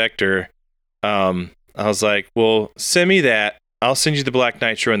the Spectre, I was like, "Well, send me that. I'll send you the Black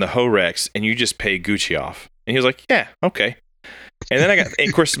Nitro and the Horex, and you just pay Gucci off." And he was like, "Yeah, okay." And then and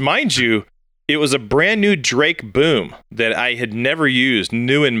of course, mind you, it was a brand new Drake boom that I had never used,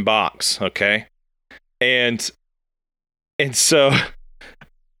 new in box. Okay, and so.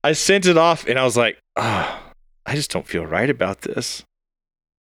 I sent it off, and I was like, I just don't feel right about this.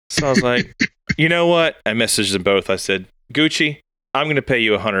 So I was like, you know what? I messaged them both. I said, Gucci, I'm going to pay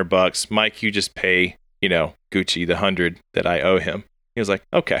you $100. Mike, you just pay, Gucci the 100 that I owe him. He was like,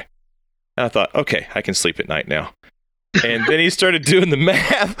 okay. And I thought, okay, I can sleep at night now. And then he started doing the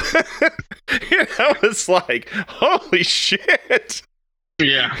math. And I was like, holy shit.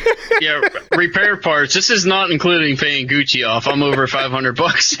 Yeah. Repair parts. This is not including paying Gucci off. I'm over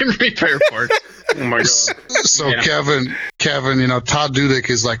 $500 in repair parts. Oh my god. So yeah. Kevin, Todd Dudek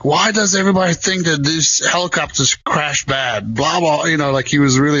is like, why does everybody think that these helicopters crash bad? Blah blah. Like he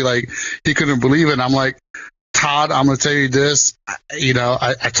was really like he couldn't believe it. And I'm like, Todd, I'm gonna tell you this.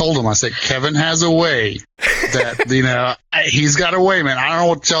 I told him, I said, Kevin has a way that he's got a way, man. I don't know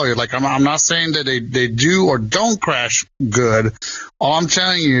what to tell you. Like I'm not saying that they do or don't crash good. All I'm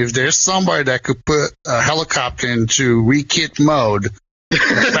telling you is there's somebody that could put a helicopter into rekit mode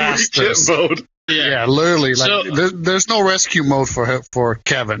fastest. Rekit mode. Yeah, literally. Like there's no rescue mode for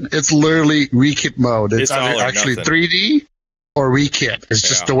Kevin. It's literally rekit mode. It's actually 3D. Or rekit. It's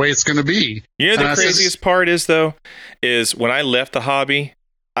just the way it's going to be. The craziest part is when I left the hobby,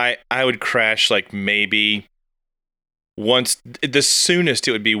 I would crash like maybe once. The soonest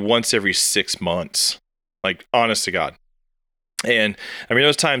it would be once every 6 months. Like, honest to God. And I mean,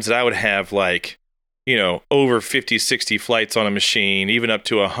 those times that I would have like, over 50, 60 flights on a machine, even up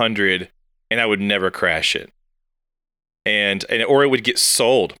to 100, and I would never crash it. Or it would get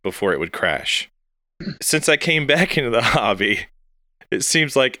sold before it would crash. Since I came back into the hobby, it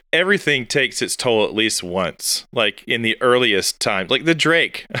seems like everything takes its toll at least once. Like in the earliest times, like the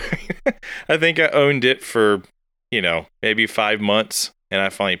Drake. I think I owned it for, maybe 5 months, and I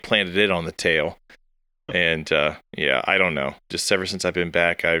finally planted it on the tail. And I don't know. Just ever since I've been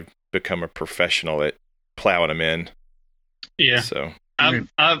back, become a professional at plowing them in. Yeah. So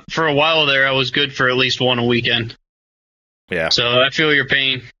for a while there, I was good for at least one a weekend. yeah. So I feel your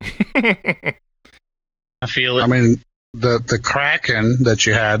pain. I feel it. I mean, the Kraken that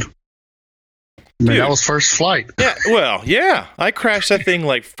you had, I mean, Dude. that was first flight. Yeah, well, yeah. I crashed that thing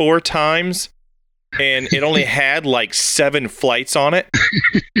like 4 times, and it only had like 7 flights on it.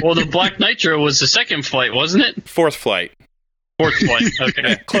 Well, the Black Nitro was the second flight, wasn't it? 4th flight. 4th flight.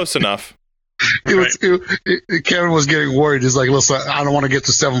 Okay. Close enough. Kevin was getting worried. He's like, listen, I don't want to get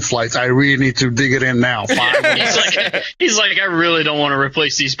to 7 flights. I really need to dig it in now. 5. he's like, I really don't want to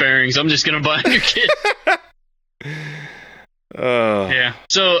replace these bearings. I'm just going to buy a new kit. Yeah.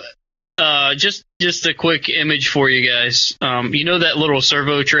 So, just a quick image for you guys. You know that little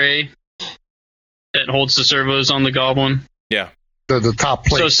servo tray that holds the servos on the Goblin? Yeah. The top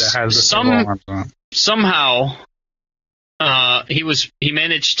plate So that has the servo arms on it. Somehow, he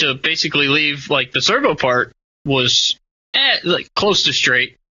managed to basically leave, like, the servo part was like close to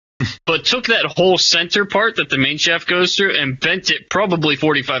straight, but took that whole center part that the main shaft goes through and bent it probably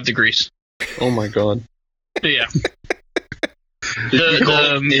 45 degrees. Oh my god. Yeah. Did you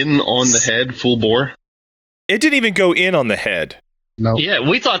go in on the head full bore? It didn't even go in on the head. No. Yeah,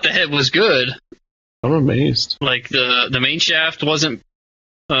 we thought the head was good. I'm amazed. Like the main shaft wasn't.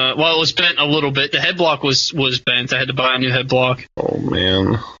 Well, it was bent a little bit. The head block was bent. I had to buy a new head block. Oh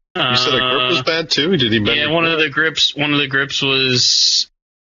man. You said a grip was bad too? Did he bend? Yeah, one of the grips was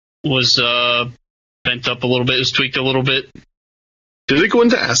bent up a little bit. It was tweaked a little bit. Did it go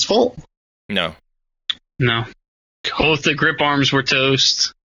into asphalt? No. No. Both the grip arms were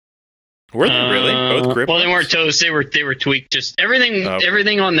toast. Were they really? Both grip Well, they arms? weren't toast. They were tweaked. Just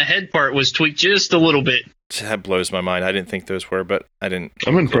everything on the head part was tweaked just a little bit. That blows my mind. I didn't think those were, but I didn't.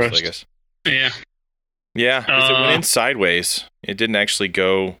 I'm impressed. I guess. Yeah. Yeah, 'cause it went in sideways. It didn't actually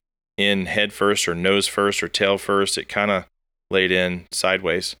go in head first or nose first or tail first. It kind of laid in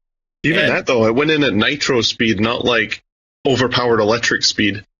sideways. Even that though, it went in at nitro speed, not like overpowered electric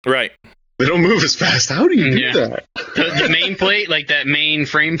speed. Right. They don't move as fast. How do you do that? The main plate, like that main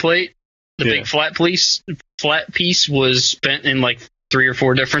frame plate, the big flat piece was bent in like 3 or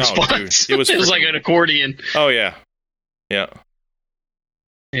 4 different spots. Dude, it was like an accordion. Oh yeah. Yeah.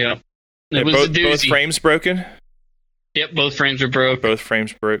 Yeah. It was a doozy. Both frames broken? Yep, both frames were broke. Both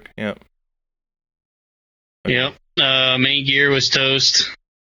frames broke, yep. Yep. Main gear was toast.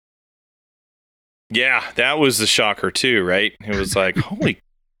 Yeah, that was the shocker too, right? It was like, holy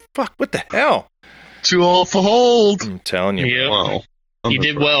fuck, what the hell? Too old for hold. I'm telling you. Yep. Wow. You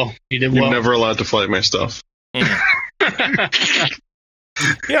did well. You're never allowed to flight my stuff. Yeah,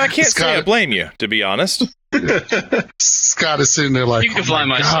 I can't say I blame you, to be honest. Scott is sitting there like, you can fly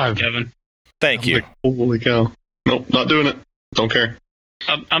my stuff, Kevin. Thank you. Like, holy cow. Nope, not doing it. Don't care.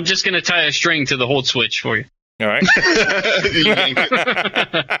 I'm just going to tie a string to the hold switch for you. All right.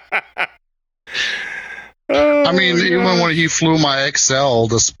 I mean, even when he flew my XL,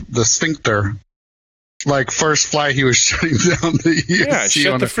 the sphincter, like first flight, he was shutting down the ESC. Yeah,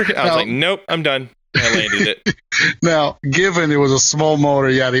 shut the freaking. I was like, nope, I'm done. I landed it. Now, given it was a small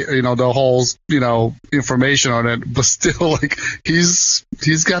motor, the whole, information on it, but still, like, he's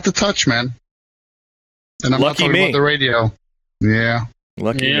got the touch, man. And I'm not talking about the radio. Yeah.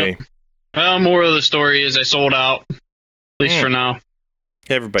 Lucky me. Well, more of the story is I sold out, at least for now.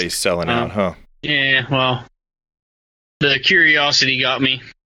 Everybody's selling out, huh? Yeah, well, the curiosity got me.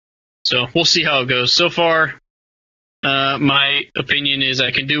 So we'll see how it goes. So far, my opinion is I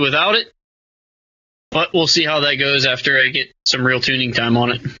can do without it. But we'll see how that goes after I get some real tuning time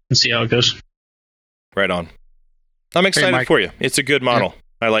on it and see how it goes. Right on. I'm excited for you. It's a good model.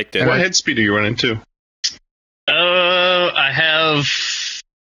 Yeah. I liked it. What head speed are you running to? I have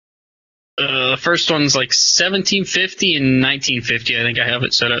the first one's like 1750 and 1950. I think I have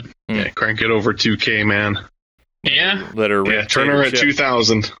it set up. Yeah, crank it over 2K, man. Yeah. Let her rip. Turn her at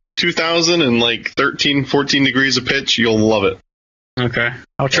 2000. 2000 and like 13, 14 degrees of pitch. You'll love it. Okay.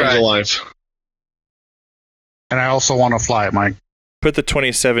 I'll try. Alive. And I also want to fly it, Mike. Put the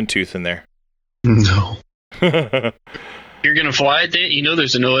 27 tooth in there. No. You're going to fly it, Dan? You know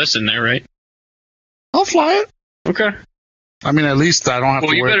there's an OS in there, right? I'll fly it. Okay. I mean, at least I don't have to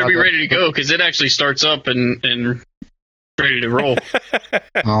worry about Well, you better be ready to go, because it actually starts up and ready to roll.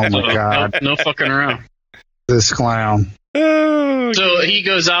 Oh, my God. No fucking around. This clown. So he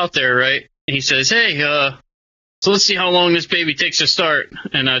goes out there, right? He says, hey, so let's see how long this baby takes to start.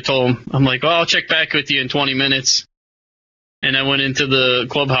 And I told him, I'm like, well, I'll check back with you in 20 minutes. And I went into the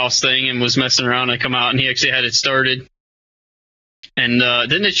clubhouse thing and was messing around. I come out and he actually had it started. And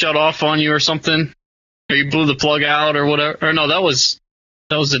didn't it shut off on you or something? Or you blew the plug out or whatever? Or no, that was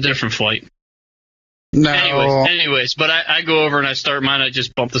That was a different flight. No. Anyways, but I go over and I start mine. I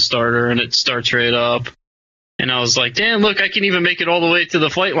just bump the starter and it starts right up. And I was like, damn, look, I can even make it all the way to the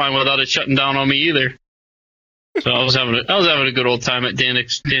flight line without it shutting down on me either. So I was having a good old time at Dan's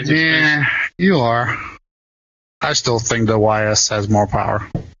expense. Yeah, you are. I still think the YS has more power.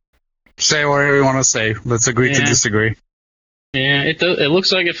 Say whatever you want to say. Let's agree to disagree. Yeah, it does. It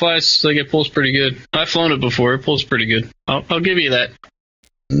looks like it flies, like it pulls pretty good. I've flown it before. It pulls pretty good. I'll give you that.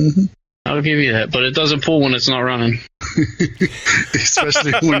 Mm-hmm. I'll give you that. But it doesn't pull when it's not running.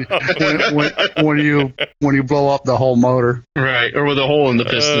 Especially when you blow up the whole motor. Right, or with a hole in the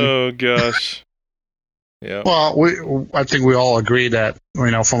piston. Oh gosh. Yeah. Well, I think we all agree that,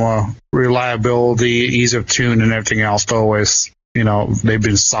 from a reliability, ease of tune, and everything else, they always, they've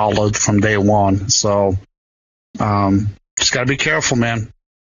been solid from day one. So, just gotta be careful, man.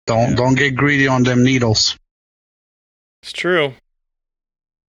 Don't get greedy on them needles. It's true.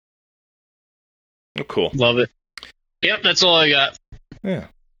 Oh, cool. Love it. Yep, that's all I got. Yeah.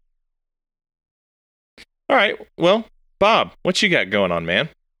 All right. Well, Bob, what you got going on, man?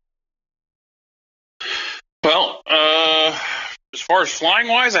 Well, as far as flying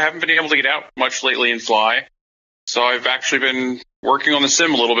wise, I haven't been able to get out much lately and fly. So I've actually been working on the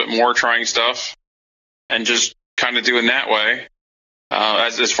sim a little bit more, trying stuff, and just kind of doing that way,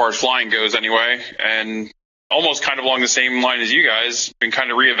 as far as flying goes anyway. And almost kind of along the same line as you guys, been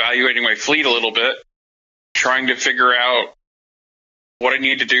kind of reevaluating my fleet a little bit, trying to figure out what I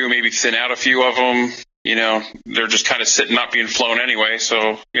need to do, maybe thin out a few of them. They're just kind of sitting, not being flown anyway,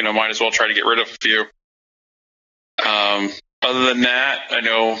 so, might as well try to get rid of a few. Other than that, I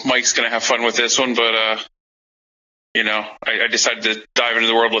know Mike's going to have fun with this one, but, I decided to dive into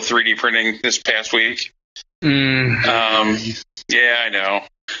the world of 3D printing this past week. Yeah, I know.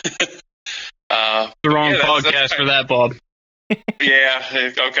 The wrong podcast for that, Bob. Yeah,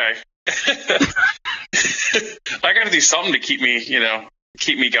 okay. I got to do something to keep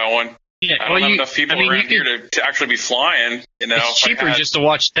me going. Yeah, I don't have enough people around here to actually be flying. It's cheaper just to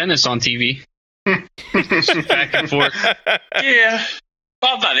watch tennis on TV. Back and forth. Yeah.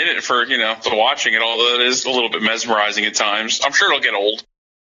 Well, I'm not in it for watching it, although it is a little bit mesmerizing at times. I'm sure it'll get old.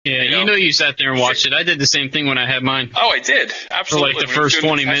 Yeah, you sat there and watched it. I did the same thing when I had mine. Oh, I did. Absolutely. For like the first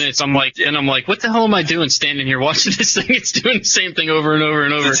 20 minutes, I'm like, what the hell am I doing standing here watching this thing? It's doing the same thing over and over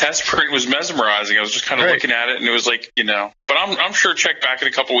and over. The test print was mesmerizing. I was just kind of looking at it, and it was like, But I'm sure check back in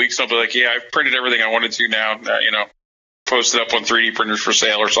a couple weeks, and I'll be like, yeah, I've printed everything I wanted to now. Post it up on 3D printers for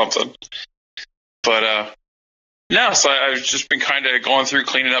sale or something. But no, so I've just been kind of going through,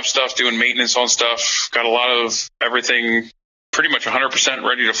 cleaning up stuff, doing maintenance on stuff. Got a lot of everything pretty much 100%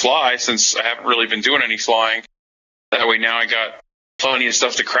 ready to fly, since I haven't really been doing any flying. That way now I got plenty of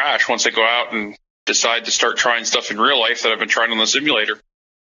stuff to crash once I go out and decide to start trying stuff in real life that I've been trying on the simulator.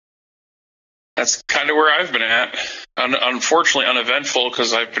 That's kind of where I've been at. Unfortunately uneventful,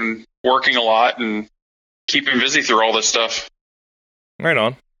 because I've been working a lot and keeping busy through all this stuff. Right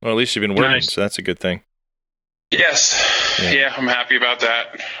on. Well, at least you've been working, Nice. so that's a good thing. Yes. Yeah, I'm happy about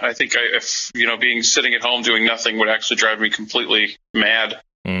that. I think if being sitting at home doing nothing would actually drive me completely mad.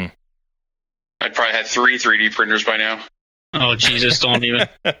 Mm. I'd probably had 3 3D printers by now. Oh, Jesus, don't even.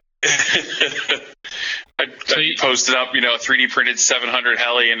 I'd posted up, a 3D printed 700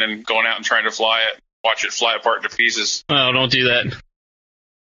 heli and then going out and trying to fly it, watch it fly apart into pieces. Oh, don't do that.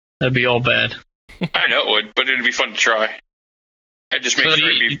 That'd be all bad. I know it would, but it'd be fun to try. I'd just make sure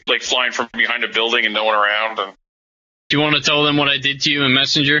it'd be like flying from behind a building and no one around. And Do you want to tell them what I did to you in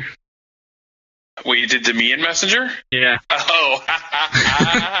Messenger? what you did to me in Messenger? Yeah. Oh.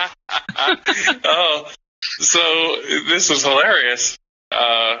 Oh. So this was hilarious.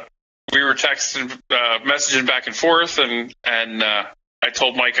 We were texting, messaging back and forth, and I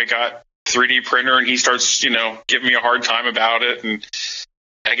told Mike I got 3D printer, and he starts, giving me a hard time about it, and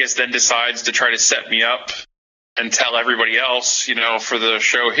I guess then decides to try to set me up and tell everybody else, for the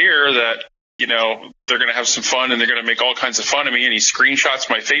show here that, they're going to have some fun and they're going to make all kinds of fun of me. And he screenshots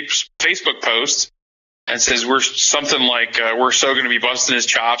my Facebook post and says, we're something like, we're so going to be busting his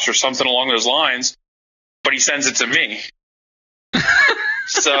chops or something along those lines. But he sends it to me.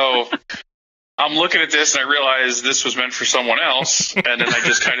 So I'm looking at this and I realize this was meant for someone else. And then I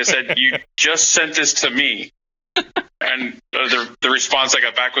just kind of said, you just sent this to me. And the response I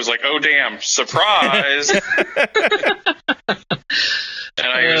got back was like, oh, damn, surprise. And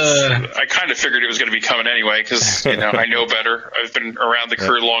I kind of figured it was going to be coming anyway, because, I know better. I've been around the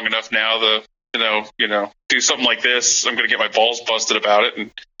crew long enough now to, do something like this. I'm going to get my balls busted about it.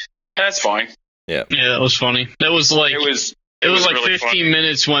 And that's fine. Yeah. Yeah, that was funny. That was like, it was like really 15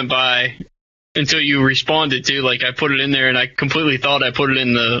 minutes went by, until you responded to. Like, I put it in there, and I completely thought I put it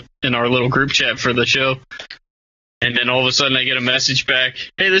in our little group chat for the show. And then all of a sudden, I get a message back.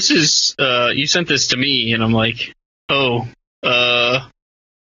 Hey, this is you sent this to me, and I'm like, oh,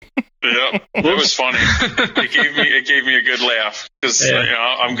 Yeah, it was funny. It gave me a good laugh because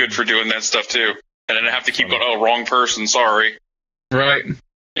I'm good for doing that stuff too, and then I have to keep going. Oh, wrong person. Sorry. Right.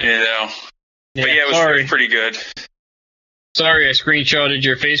 But yeah, it was pretty good. Sorry, I screenshotted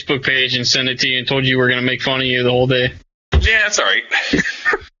your Facebook page and sent it to you and told you we were going to make fun of you the whole day. Yeah, that's all right.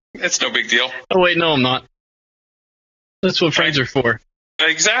 It's no big deal. Oh, wait, no, I'm not. That's what friends are for.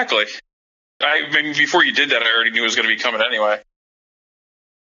 Exactly. I mean, before you did that, I already knew it was going to be coming anyway.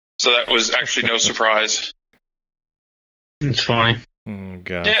 So that was actually no surprise. It's fine. Oh,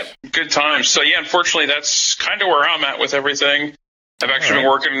 gosh. Yeah, good times. So, yeah, unfortunately, that's kind of where I'm at with everything. I've actually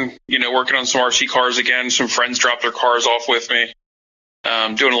been working on some RC cars again. Some friends dropped their cars off with me.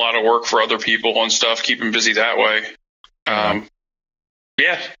 Doing a lot of work for other people and stuff, keeping busy that way.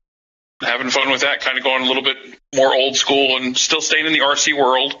 Yeah, having fun with that, kind of going a little bit more old school and still staying in the RC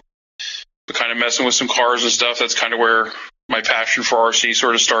world, but kind of messing with some cars and stuff. That's kind of where my passion for RC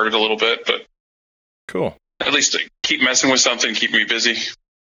sort of started a little bit, but cool. At least keep messing with something, keep me busy.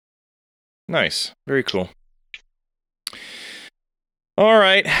 Nice. Very cool. All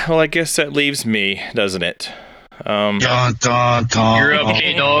right. Well, I guess that leaves me, doesn't it? You're up,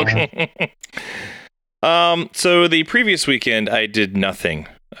 K-Dog. So the previous weekend, I did nothing.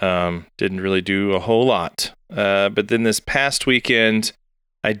 Didn't really do a whole lot. But then this past weekend,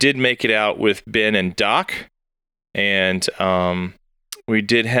 I did make it out with Ben and Doc. And we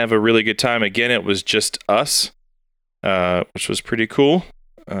did have a really good time. Again, it was just us, which was pretty cool.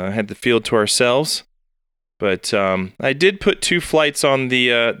 Had the field to ourselves. But I did put 2 flights on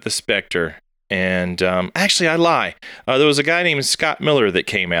the Spectre. And actually, I lie. There was a guy named Scott Miller that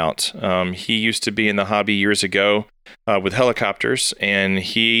came out. He used to be in the hobby years ago with helicopters, and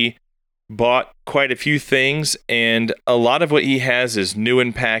he bought quite a few things. And a lot of what he has is new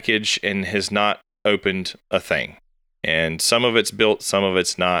in package and has not opened a thing. And some of it's built, some of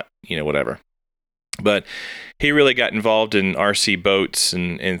it's not, whatever. But he really got involved in RC boats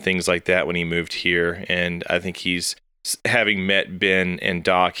and things like that when he moved here. And I think he's, having met Ben and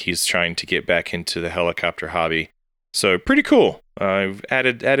Doc, he's trying to get back into the helicopter hobby. So pretty cool. I've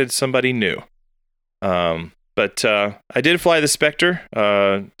added somebody new. But I did fly the Spectre,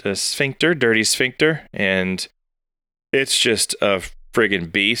 the Sphincter, Dirty Sphincter, and it's just a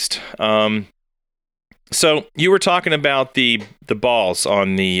friggin' beast. So you were talking about the balls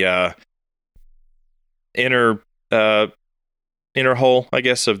on the inner hole, I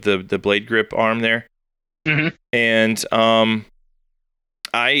guess, of the blade grip arm there. Mm-hmm. And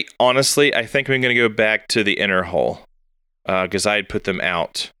I think I'm going to go back to the inner hole because I had put them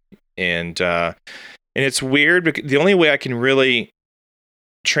out, and it's weird because the only way I can really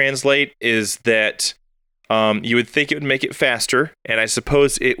translate is that you would think it would make it faster, and I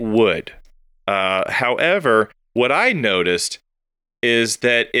suppose it would. However, what I noticed is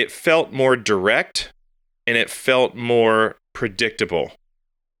that it felt more direct and it felt more predictable.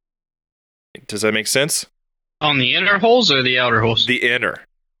 Does that make sense? On the inner holes or the outer holes? The inner.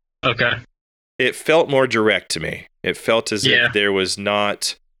 Okay. It felt more direct to me. It felt as if there was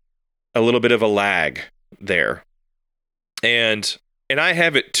not a little bit of a lag there. And I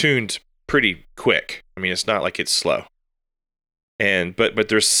have it tuned pretty quick. I mean, it's not like it's slow. But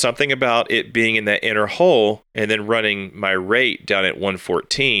there's something about it being in that inner hole and then running my rate down at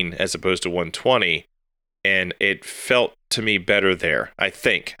 114 as opposed to 120, and it felt to me better there, I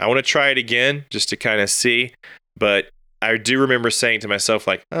think. I want to try it again just to kind of see, but I do remember saying to myself,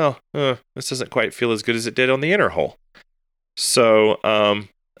 like, this doesn't quite feel as good as it did on the inner hole. So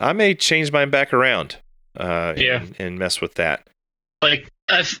I may change mine back around and mess with that. Like,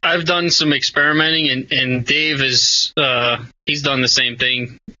 I've done some experimenting, and Dave is he's done the same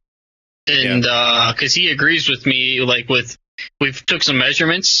thing, and because he agrees with me, like we've took some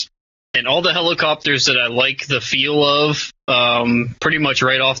measurements, and all the helicopters that I like the feel of, pretty much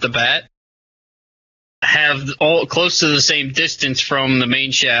right off the bat, have all close to the same distance from the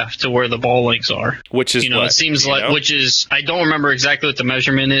main shaft to where the ball links are. Which is what? It seems like, which is, I don't remember exactly what the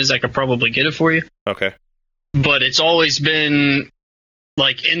measurement is. I could probably get it for you. Okay. But it's always been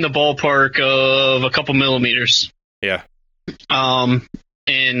like in the ballpark of a couple millimeters. Yeah. And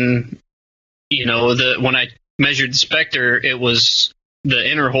when I measured the Spectre, it was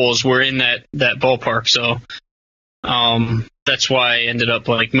the inner holes were in that ballpark. So that's why I ended up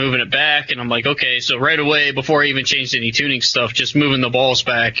like moving it back, and I'm like, okay, so right away before I even changed any tuning stuff, just moving the balls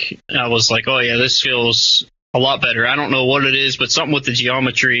back, I was like, oh yeah, this feels a lot better. I don't know what it is, but something with the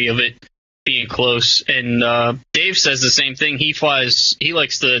geometry of it being close. And Dave says the same thing. He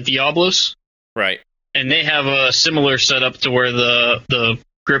likes the Diablos, Right. and they have a similar setup to where the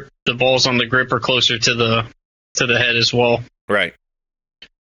balls on the grip are closer to the head as well. Right.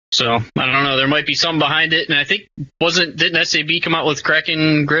 So I don't know. There might be some behind it, and I think didn't SAB come out with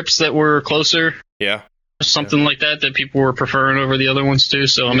Kraken grips that were closer? Yeah. Something like that people were preferring over the other ones too.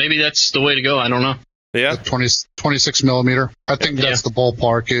 So maybe that's the way to go. I don't know. Yeah. 26 millimeter. I think that's the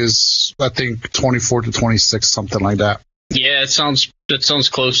ballpark. Is I think 24 to 26, something like that. Yeah, that sounds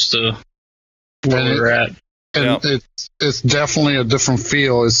close to where we're at. And it's definitely a different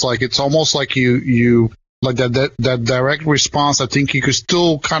feel. It's almost like you like that direct response. I think you could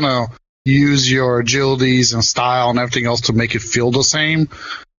still kind of use your agilities and style and everything else to make it feel the same,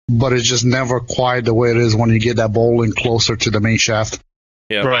 but it's just never quite the way it is when you get that bowling closer to the main shaft.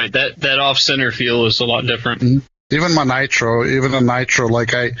 Yeah. Right. That off center feel is a lot different. Mm-hmm. Even the nitro,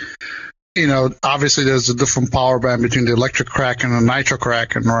 like obviously there's a different power band between the electric Kraken and the nitro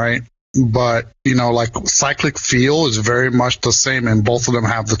Kraken, right? But like cyclic feel is very much the same, and both of them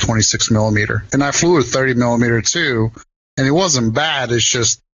have the 26 millimeter. And I flew with 30 millimeter too, and it wasn't bad.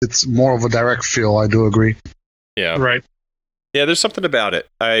 It's more of a direct feel. I do agree. Yeah. Right. Yeah. There's something about it.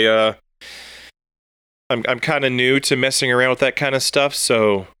 I'm kind of new to messing around with that kind of stuff,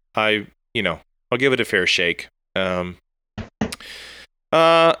 so I'll give it a fair shake. So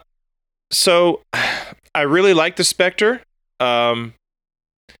I really like the Spectre.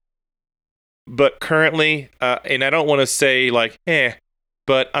 But currently, and I don't want to say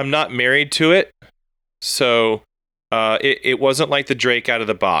but I'm not married to it. So it wasn't like the Drake out of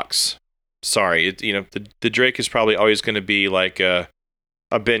the box. Sorry, the Drake is probably always going to be like a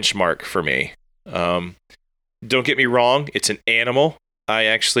benchmark for me. Don't get me wrong, it's an animal. I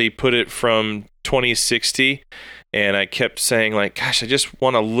actually put it from 2060, and I kept saying gosh, I just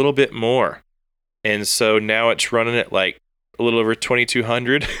want a little bit more. And so now it's running at like a little over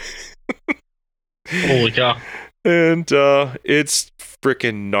 2200. Holy cow. And it's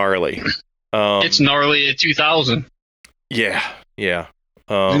freaking gnarly. It's gnarly at 2000. Yeah.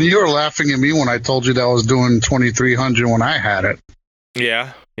 And you were laughing at me when I told you that I was doing 2300 when I had it.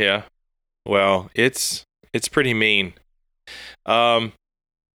 Yeah. Well, it's pretty mean.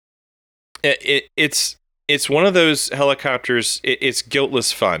 It's one of those helicopters. It's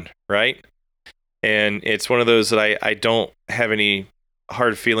guiltless fun, right? And it's one of those that I don't have any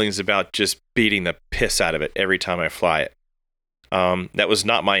hard feelings about just beating the piss out of it every time I fly it. That was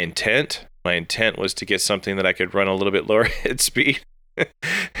not my intent. My intent was to get something that I could run a little bit lower head speed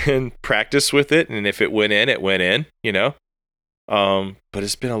and practice with it. And if it went in, it went in, but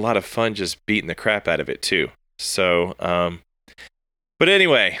it's been a lot of fun just beating the crap out of it too. So, but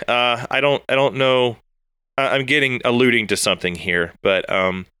anyway, I don't know. I'm alluding to something here, but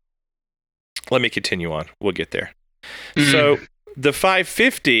let me continue on. We'll get there. So the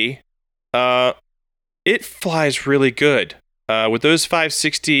 550, it flies really good. With those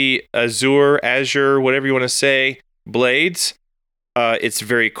 560 Azure, whatever you want to say, blades, it's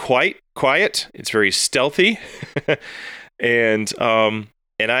very quiet. It's very stealthy. and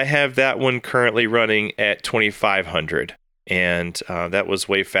I have that one currently running at 2500. And that was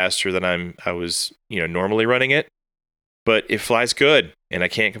way faster than I was normally running it. But it flies good, and I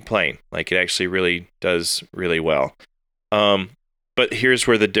can't complain. It actually really does really well. But here's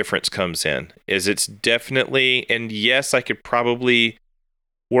where the difference comes in, is it's definitely, and yes, I could probably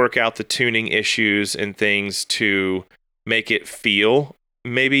work out the tuning issues and things to make it feel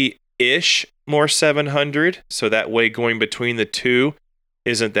maybe-ish more 700, so that way going between the two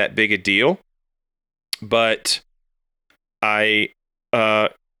isn't that big a deal. But I,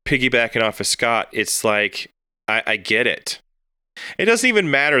 piggybacking off of Scott, it's like, I get it. It doesn't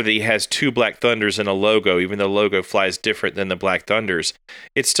even matter that he has two Black Thunders and a logo, even though the logo flies different than the Black Thunders.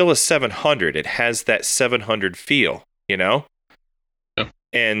 It's still a 700. It has that 700 feel, Yeah.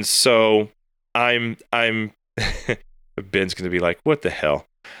 And so I'm Ben's going to be like, what the hell?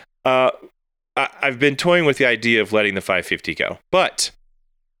 I've been toying with the idea of letting the 550 go, but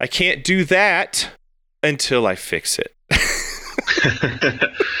I can't do that until I fix it.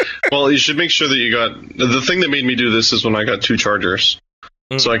 Well, you should make sure that you got... The thing that made me do this is when I got two chargers.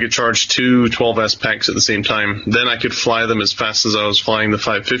 So I could charge two 12S packs at the same time. Then I could fly them as fast as I was flying the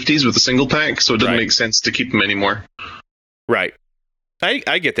 550s with a single pack, so it doesn't make sense to keep them anymore. Right.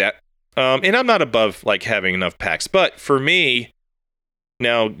 I get that. And I'm not above having enough packs. But for me,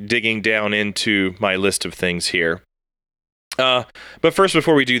 now digging down into my list of things here. But first,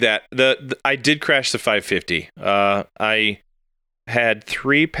 before we do that, I did crash the 550. I had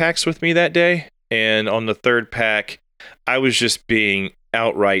 3 packs with me that day, and on the third pack, I was just being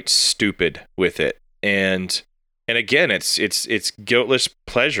outright stupid with it. And again, it's guiltless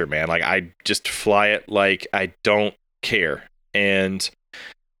pleasure, man. Like, I just fly it like I don't care. And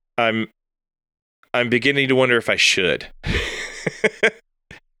I'm beginning to wonder if I should.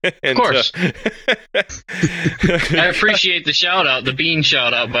 Of course. I appreciate the shout out, the bean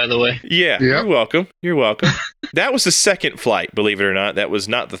shout out, by the way. Yeah, yep. You're welcome. You're welcome. That was the second flight, believe it or not. That was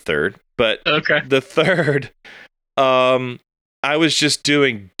not the third. But okay. The third, I was just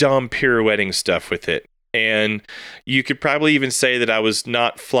doing dumb pirouetting stuff with it. And you could probably even say that I was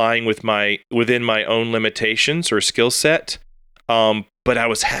not flying within my own limitations or skill set. But I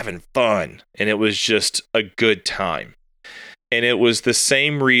was having fun, and it was just a good time. And it was the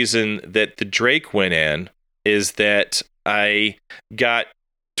same reason that the Drake went in, is that I got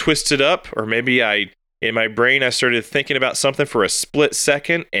twisted up, or maybe in my brain, I started thinking about something for a split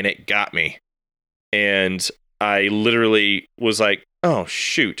second, and it got me. And I literally was like, oh,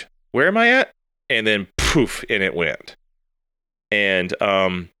 shoot, where am I at? And then poof, and it went. And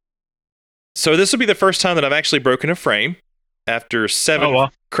so this will be the first time that I've actually broken a frame. After 7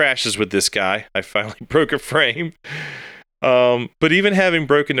 crashes with this guy, I finally broke a frame. But even having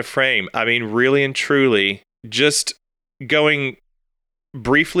broken the frame, I mean, really and truly, just going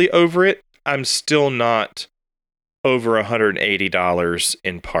briefly over it, I'm still not over $180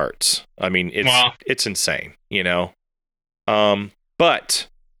 in parts. I mean, it's insane, you know. But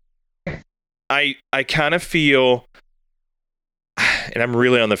I kind of feel, and I'm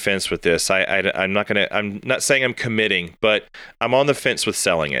really on the fence with this. I'm not saying I'm committing, but I'm on the fence with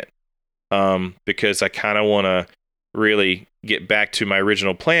selling it. Because I kind of want to really get back to my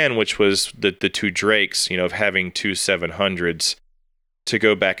original plan, which was the two Drakes, you know, of having two 700s to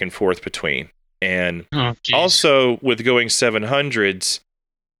go back and forth between. And also with going 700s,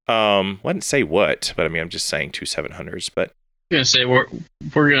 I didn't say what, but I mean, I'm just saying two 700s, but I'm gonna say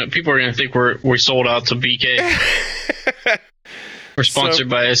people are gonna think we're sold out to BK. We're sponsored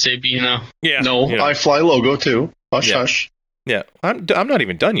by SAB now. Yeah. No, you know. I fly logo too. Hush, hush. Yeah, I'm not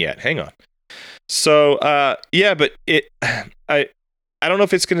even done yet. Hang on. So, but I don't know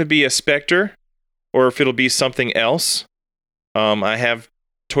if it's going to be a Spectre or if it'll be something else. I have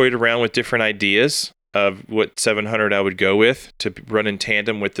toyed around with different ideas of what 700 I would go with to run in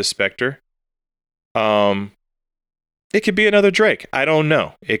tandem with the Spectre. It could be another Drake. I don't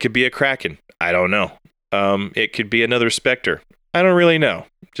know. It could be a Kraken. I don't know. It could be another Spectre. I don't really know.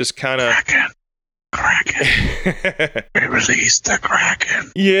 Just kind of Kraken. We released the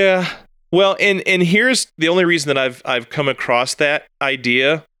Kraken. Yeah. Well, and here's the only reason that I've come across that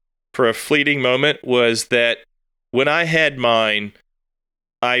idea for a fleeting moment was that when I had mine,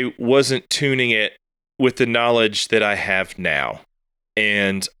 I wasn't tuning it with the knowledge that I have now.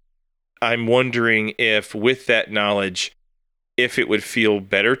 And I'm wondering if with that knowledge, if it would feel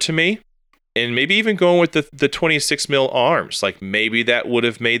better to me. And maybe even going with the 26 mil arms, like maybe that would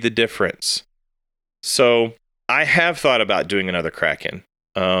have made the difference. So I have thought about doing another Kraken.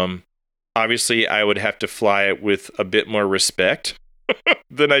 Obviously, I would have to fly it with a bit more respect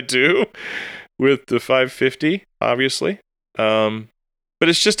than I do with the 550, obviously. But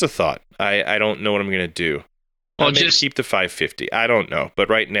it's just a thought. I don't know what I'm going to do. Well, I may keep the 550. I don't know. But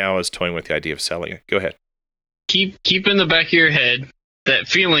right now, I was toying with the idea of selling it. Go ahead. Keep in the back of your head that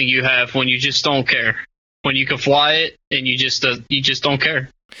feeling you have when you just don't care. When you can fly it and you just don't care.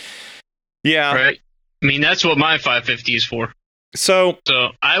 Yeah. Right? I mean, that's what my 550 is for. So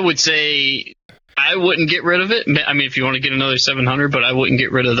I would say I wouldn't get rid of it. I mean, if you want to get another 700, but I wouldn't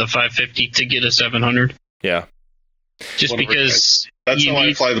get rid of the 550 to get a 700. Yeah. Just because that's how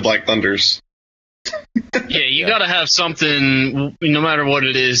I fly the Black Thunders. Yeah, you got to have something, no matter what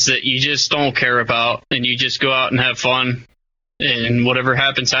it is, that you just don't care about, and you just go out and have fun, and whatever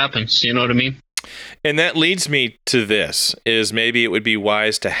happens, happens. You know what I mean? And that leads me to this, is maybe it would be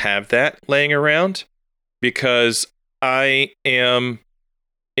wise to have that laying around, because I am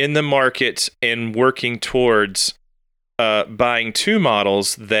in the market and working towards buying two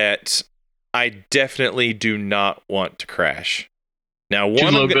models that I definitely do not want to crash. Now,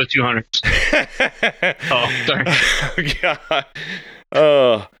 one logo 200. Oh, sorry. Oh,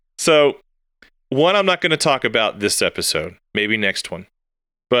 God. So, one I'm not going to talk about this episode. Maybe next one.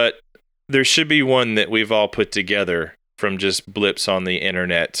 But there should be one that we've all put together from just blips on the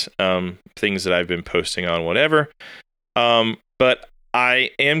internet, things that I've been posting on, whatever. But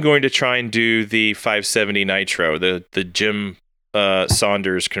I am going to try and do the 570 Nitro, the Jim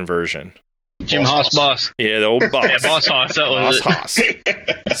Saunders conversion. Jim Haas boss. Yeah, the old boss. Yeah, Boss Haas. That was Boss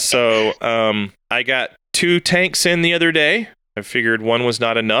Haas. So I got 2 tanks in the other day. I figured one was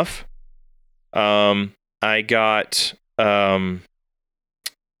not enough. I got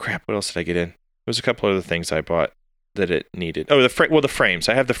crap, what else did I get in? There was a couple other things I bought that it needed. Oh, the frames.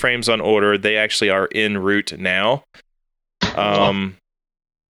 I have the frames on order. They actually are en route now. And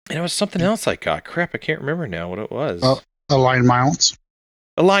it was something else I got. Crap, I can't remember now what it was. Aligned mounts.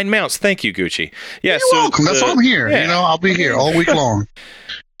 Aligned mounts. Thank you, Gucci. Yeah, You're welcome. That's why I'm here. Yeah. I'll be here all week long.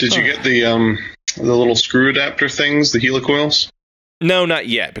 Did you get the little screw adapter things, the helicoils? No, not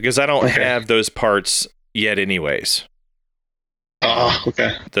yet, because I don't have those parts yet anyways.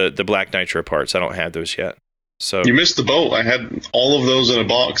 Okay. The Black Nitro parts, I don't have those yet. So you missed the boat. I had all of those in a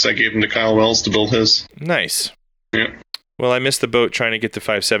box. I gave them to Kyle Wells to build his. Nice. Yeah. Well, I missed the boat trying to get the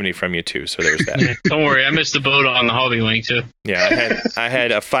 570 from you too, so there's that. Yeah, don't worry, I missed the boat on the Hobby Wing too. Yeah, I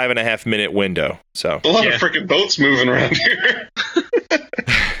had a 5.5 minute window. So A lot of freaking boats moving around here.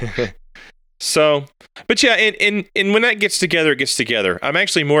 So, but yeah, and when that gets together, it gets together. I'm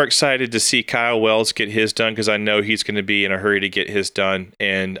actually more excited to see Kyle Wells get his done because I know he's going to be in a hurry to get his done,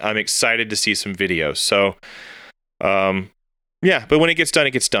 and I'm excited to see some videos. So, yeah, but when it gets done,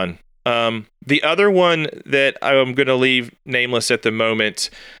 it gets done. The other one that I'm going to leave nameless at the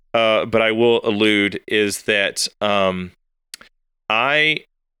moment, but I will allude, is that I've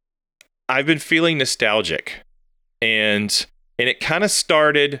been feeling nostalgic, and it kind of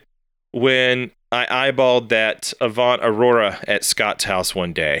started when I eyeballed that Avant Aurora at Scott's house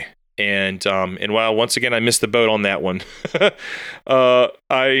one day. And while once again I missed the boat on that one,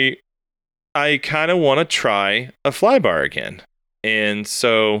 I kind of want to try a flybar again. And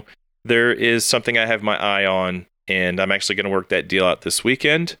so there is something I have my eye on, and I'm actually going to work that deal out this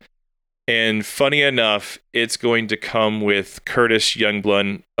weekend. And funny enough, it's going to come with Curtis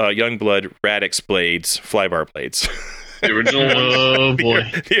Youngblood Radix blades, flybar blades. The original one? Oh boy.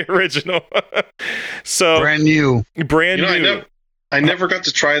 The original. So Brand new. New. I never got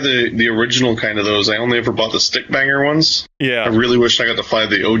to try the original kind of those. I only ever bought the stick banger ones. Yeah. I really wish I got to fly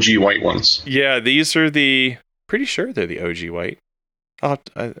the OG white ones. Yeah, these are pretty sure they're the OG white. I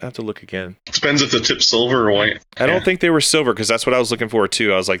have to look again. Depends if the tip's silver or white. I don't think they were silver, because that's what I was looking for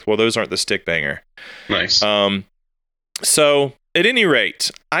too. I was like, well, those aren't the stick banger. Nice. So at any rate,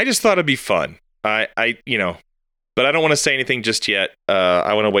 I just thought it'd be fun. But I don't want to say anything just yet.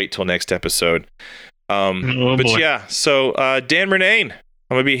 I want to wait till next episode. Yeah, so Dan Renane,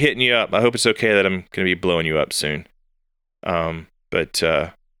 I'm going to be hitting you up. I hope it's okay that I'm going to be blowing you up soon. So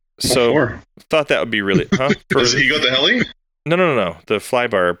thought that would be really... Huh? He got the heli? No. The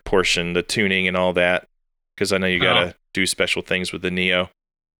flybar portion, the tuning and all that, because I know you got to do special things with the Neo.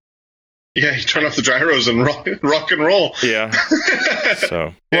 Yeah, you turn off the gyros and rock and roll. Yeah.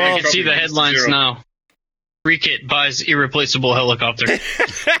 So... Well, you can see the headlines now. Rekit buys irreplaceable helicopter. By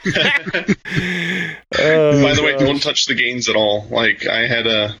the way, don't touch the gains at all. Like, I had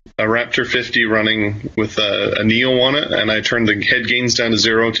a Raptor 50 running with a Neo on it, and I turned the head gains down to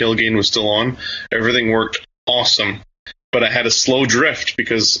 0, tail gain was still on. Everything worked awesome. But I had a slow drift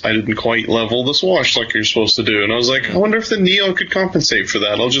because I didn't quite level the swash like you're supposed to do. And I was like, I wonder if the Neo could compensate for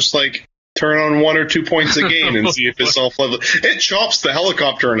that. I'll just, turn on 1 or 2 points a gain and see if it's self-level. It chops the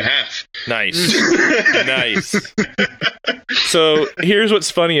helicopter in half. Nice. Nice. So here's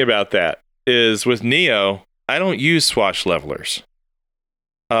what's funny about that is with Neo, I don't use swash levelers.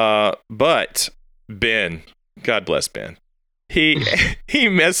 But Ben, God bless Ben, he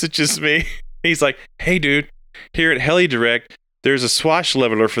messages me. He's like, hey dude, here at Heli Direct, there's a swash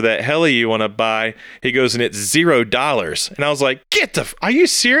leveler for that heli you want to buy. He goes, and it's $0. And I was like, are you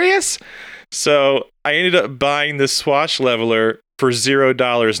serious? So I ended up buying this swash leveler for $0,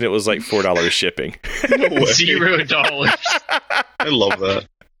 and it was like $4 shipping. No way. $0. I love that.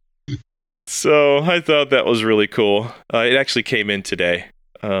 So I thought that was really cool. It actually came in today.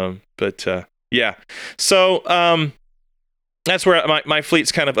 Yeah. So that's where my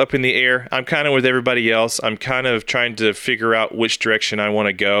fleet's kind of up in the air. I'm kind of with everybody else. I'm kind of trying to figure out which direction I want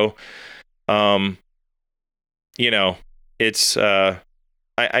to go. It's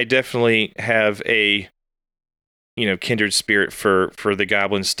I definitely have a kindred spirit for the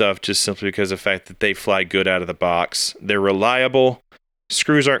Goblin stuff, just simply because of the fact that they fly good out of the box. They're reliable.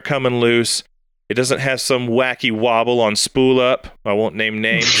 Screws aren't coming loose. It doesn't have some wacky wobble on spool up. I won't name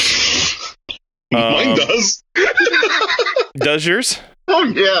names. Mine does. Does yours? Oh,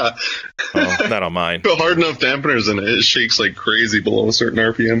 yeah. Oh, not on mine. Put hard enough dampeners in it, it shakes like crazy below a certain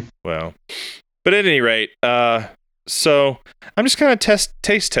RPM. Well, but at any rate, so I'm just kind of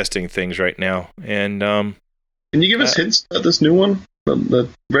taste testing things right now. And can you give us hints about this new one? The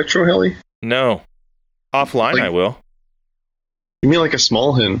retro heli? No. Offline, I will. You mean like a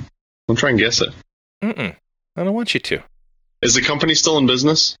small hint? I'll try and guess it. I don't want you to. Is the company still in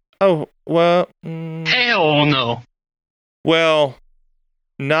business? Oh, well... Hell no. Well,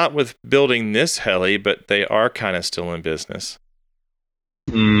 not with building this heli, but they are kind of still in business.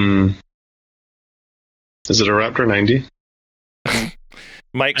 Is it a Raptor 90?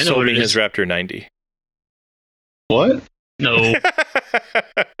 Mike sold me his Raptor 90. What? No.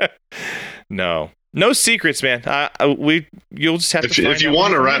 No secrets, man. You'll just have to find out. If you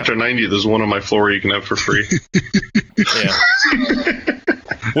want a Raptor 90, there's one on my floor you can have for free. Yeah.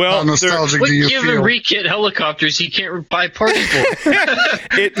 Well, how nostalgic do you give feel? him rekit helicopters he can't buy parts for.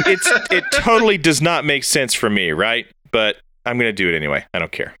 it totally does not make sense for me, right? But I'm going to do it anyway. I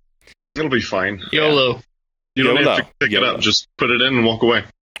don't care. It'll be fine. YOLO. You don't have to pick it up. Just put it in and walk away.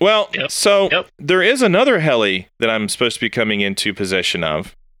 Well, there is another heli that I'm supposed to be coming into possession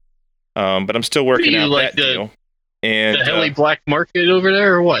of. But I'm still working out that deal. And the heli black market over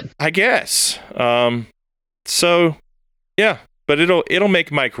there, or what? I guess. So, yeah. But it'll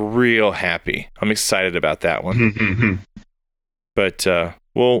make Mike real happy. I'm excited about that one. But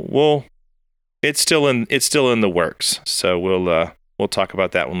it's still in the works. So we'll talk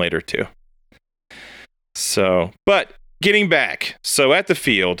about that one later too. So, but getting back. So at the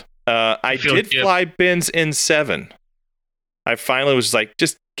field, I did fly Ben's N7. I finally was like,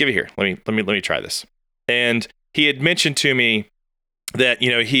 just give it here. Let me try this. And he had mentioned to me that,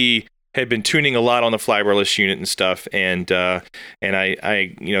 he had been tuning a lot on the flybarless unit and stuff, and I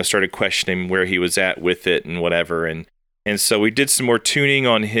started questioning where he was at with it and whatever, and so we did some more tuning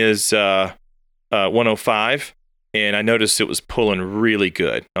on his 105, and I noticed it was pulling really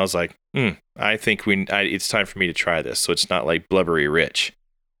good. I was like, I think it's time for me to try this, so it's not like blubbery rich,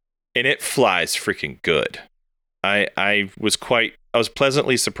 and it flies freaking good. I was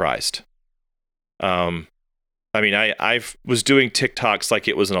pleasantly surprised. I was doing TikToks like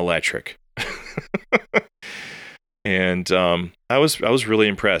it was an electric, and I was really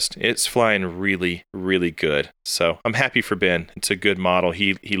impressed. It's flying really, really good. So I'm happy for Ben. It's a good model.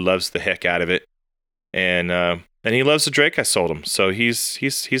 He loves the heck out of it, and he loves the Drake I sold him. So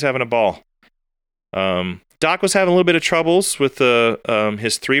he's having a ball. Doc was having a little bit of troubles with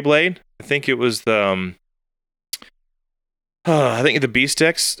his 3-blade. I think it was the I think the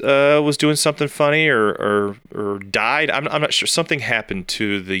B-Stex was doing something funny or died. I'm not sure. Something happened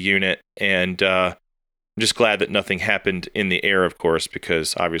to the unit, and I'm just glad that nothing happened in the air, of course,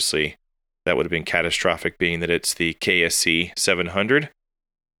 because obviously that would have been catastrophic, being that it's the KSC 700.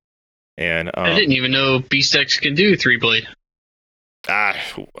 And I didn't even know B-Stex can do 3-blade. I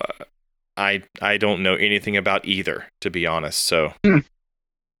don't know anything about either, to be honest. So,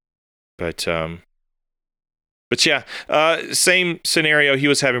 But yeah, same scenario. He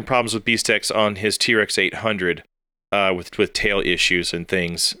was having problems with B-Stex on his T-Rex 800 with tail issues and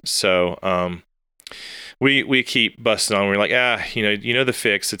things. So we keep busting on. We're like, you know the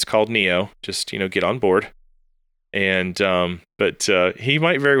fix. It's called Neo. Just get on board. And but he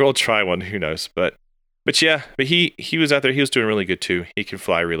might very well try one. Who knows? But he was out there. He was doing really good too. He can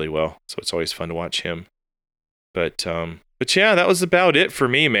fly really well. So it's always fun to watch him. But yeah, that was about it for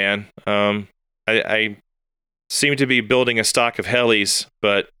me, man. I seem to be building a stock of helis,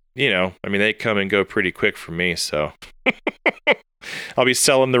 but they come and go pretty quick for me, so I'll be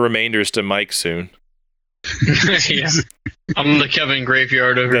selling the remainders to Mike soon. Yeah. I'm the Kevin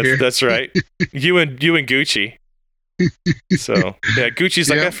Graveyard over here. That's right. You and Gucci. So yeah, Gucci's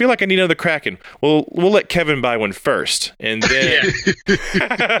like, I feel like I need another Kraken. Well, we'll let Kevin buy one first, and then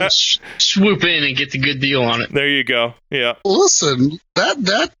swoop in and get the good deal on it. There you go. Yeah. Listen,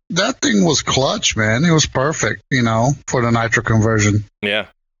 that thing was clutch, man. It was perfect, for the nitro conversion. Yeah,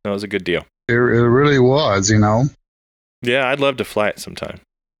 that was a good deal. It really was, Yeah, I'd love to fly it sometime.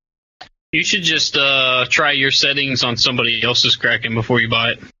 You should just try your settings on somebody else's Kraken before you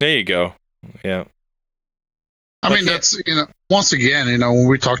buy it. There you go. Yeah. I mean, that's, once again, when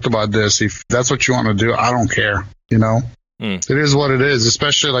we talked about this, if that's what you want to do, I don't care, It is what it is,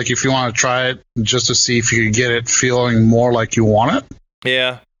 especially like if you want to try it just to see if you can get it feeling more like you want it.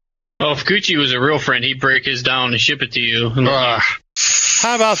 Yeah. Well, if Gucci was a real friend, he'd break his down and ship it to you.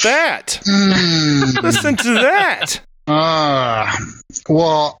 How about that? Listen to that.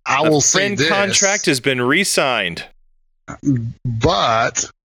 Well, I will say this. The friend contract has been re-signed. But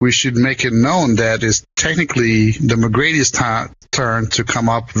we should make it known that it's technically the McGrady's turn to come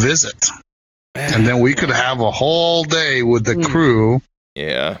up visit. And then we could have a whole day with the crew.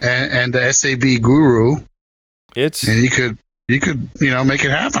 Yeah. And the SAB guru. And you could make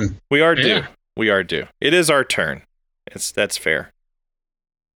it happen. We are due. Yeah. We are due. It is our turn. That's fair.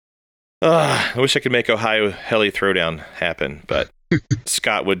 I wish I could make Ohio Heli Throwdown happen, but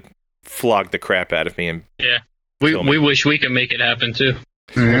Scott would flog the crap out of me. And we wish we could make it happen too.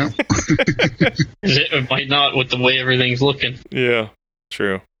 Yeah. It might not with the way everything's looking. Yeah.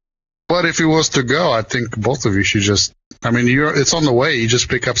 True. But if he was to go, I think both of you should just. I mean, it's on the way. You just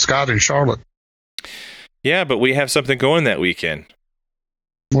pick up Scott in Charlotte. Yeah, but we have something going that weekend.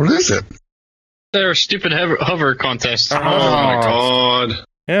 What is it? Their stupid hover contest. Oh my god.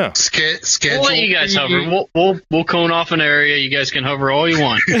 Yeah. Schedule. We'll let you guys hover. We'll cone off an area. You guys can hover all you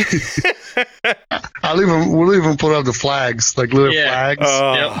want. We'll even put up the flags, like little flags.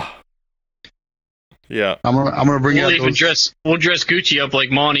 Yep. Yeah. I'm gonna bring We'll out even dress Gucci up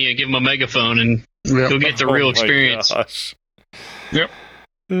like Monty and give him a megaphone, and you'll get the real experience. Gosh. Yep.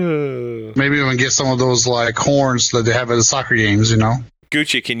 Maybe even get some of those like horns that they have at the soccer games.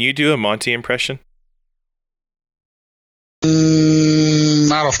 Gucci, can you do a Monty impression?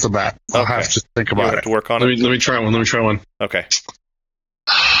 Not off the bat. I'll have to think about it. To work on it. Let me try one. Okay.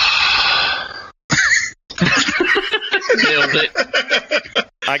 Nailed it.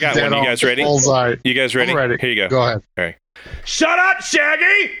 I got one. You guys ready? Bullseye. You guys ready? I'm ready. Here you go. Go ahead. All right. Shut up,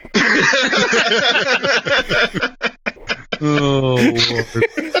 Shaggy! Oh, Lord.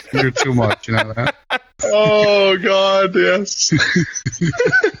 You're too much, you know that? Oh god, yes.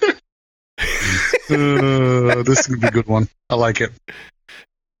 This is going to be a good one. I like it.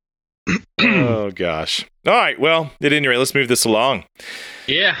 Oh, gosh. All right. Well, at any rate, let's move this along.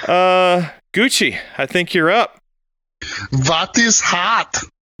 Yeah. Gucci, I think you're up. What is hot?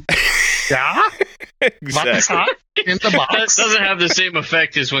 Yeah? Exactly. What is hot in the That box? doesn't have the same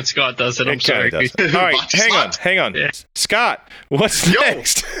effect as when Scott does it. I'm sorry. Does. All right. Hang on. Yeah. Scott, what's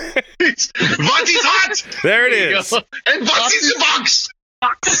next? What is hot? There it is. And what is the box?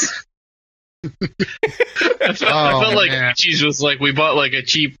 I felt like Gucci's was like we bought like a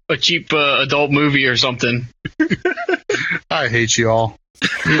cheap adult movie or something. I hate you all.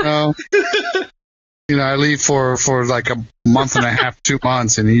 I leave for like a month and a half, 2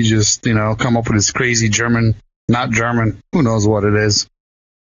 months, and you just, come up with this crazy German, not German, who knows what it is.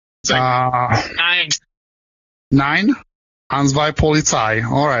 9. 9? Zwei Polizei.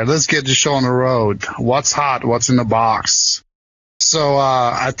 All right, let's get the show on the road. What's hot? What's in the box? So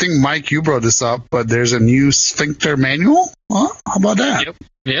I think, Mike, you brought this up, but there's a new sphincter manual? Huh? How about that?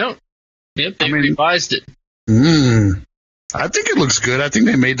 Yep. They revised it. I think it looks good. I think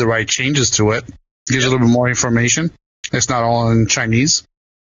they made the right changes to it. Gives a little bit more information. It's not all in Chinese.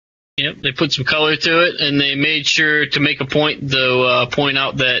 Yep, they put some color to it, and they made sure to make a point, though, point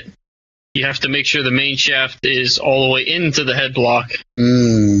out that you have to make sure the main shaft is all the way into the head block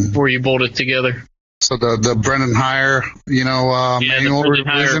before you bolt it together. So the Brennan Hire, manual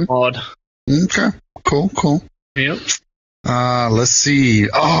revision. Mod. Okay, cool. Yep. Let's see.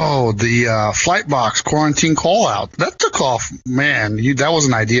 Oh, the flight box quarantine call out. That took off, man. That was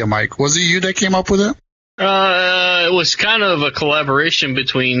an idea, Mike. Was it you that came up with it? It was kind of a collaboration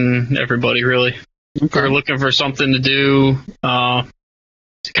between everybody, really. Okay. We were looking for something to do to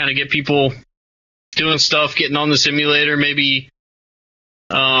kind of get people doing stuff, getting on the simulator, maybe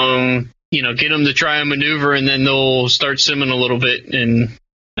get them to try a maneuver, and then they'll start simming a little bit and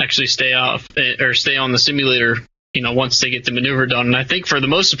actually stay on the simulator. Once they get the maneuver done. And I think for the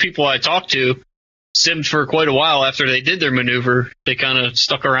most of the people I talked to, simmed for quite a while after they did their maneuver. They kind of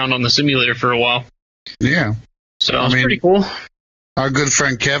stuck around on the simulator for a while. Yeah. So it's pretty cool. Our good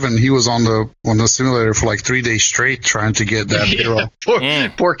friend Kevin, he was on the simulator for like 3 days straight trying to get that hero.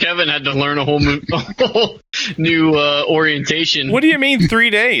 Poor Kevin had to learn a whole new orientation. What do you mean 3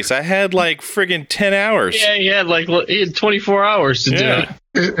 days? I had like friggin' 10 hours. Yeah, he had 24 hours to do it.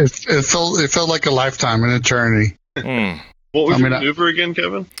 It felt like a lifetime, an eternity. What was your maneuver again,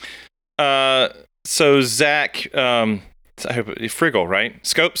 Kevin? So Zach, Friggle, right?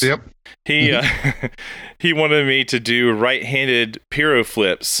 Scopes? Yep. He he wanted me to do right-handed pyro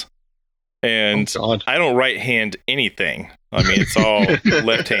flips, and I don't right-hand anything. I mean, it's all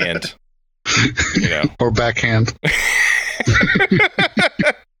left hand. Or backhand.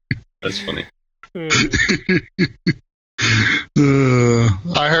 That's funny.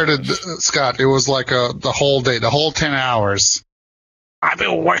 I heard it, Scott. It was like the whole day, the whole 10 hours. I've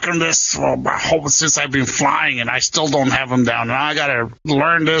been working this since I've been flying, and I still don't have them down. And I got to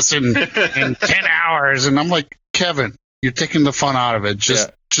learn this in 10 hours. And I'm like, Kevin, you're taking the fun out of it.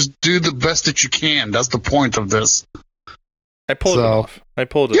 Just do the best that you can. That's the point of this. I pulled it off.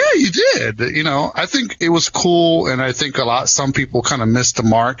 Yeah, you did. I think it was cool, and I think some people kind of missed the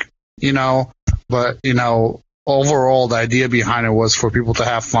mark, But, overall, the idea behind it was for people to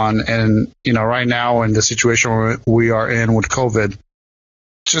have fun. And, right now in the situation we are in with COVID,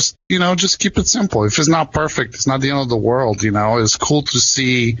 just keep it simple. If it's not perfect, it's not the end of the world, It's cool to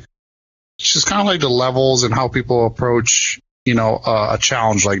see just kind of like the levels and how people approach, a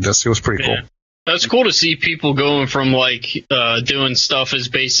challenge like this. It was pretty cool. That's cool to see people going from like doing stuff as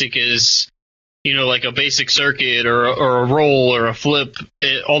basic as, like a basic circuit or a roll or a flip,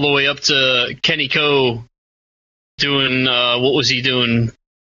 all the way up to Kenny Ko doing what was he doing?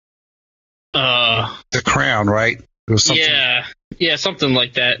 The Crown, right? It was something. Yeah, something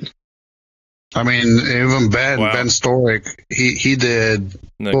like that. I mean, even Ben Storick, he did.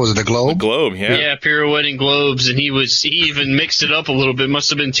 What was it? The Globe. The Globe, yeah. Yeah, pirouetting globes, and he even mixed it up a little bit. Must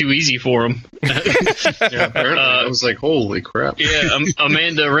have been too easy for him. Yeah, apparently. I was like, holy crap. Yeah,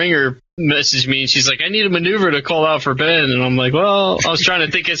 Amanda Ringer messaged me, and she's like, I need a maneuver to call out for Ben. And I'm like, well, I was trying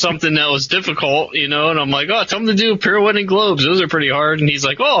to think of something that was difficult, and I'm like, tell him to do pirouetting globes. Those are pretty hard. And he's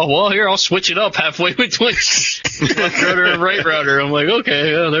like, well, here, I'll switch it up halfway between left rudder and right rudder. I'm like,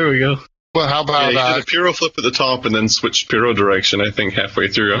 okay, there we go. Well, how about he did a Piro flip at the top and then switched Piro direction, I think, halfway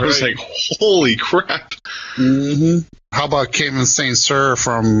through. I was like, holy crap. Mm-hmm. How about Kevin St. Cyr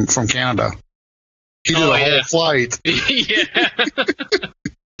from Canada? He did a whole flight. Yeah.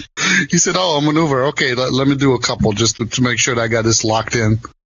 He said, a maneuver. Okay, let me do a couple just to make sure that I got this locked in.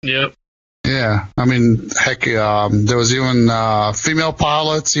 Yep. Yeah. I mean, heck, there was even female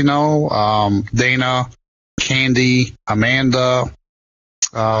pilots, Dana, Candy, Amanda.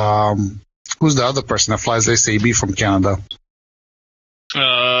 Who's the other person that flies the SAB from Canada?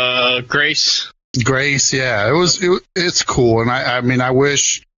 Grace. Grace, yeah. It's cool, and I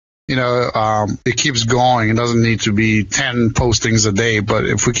wish it keeps going. It doesn't need to be 10 postings a day, but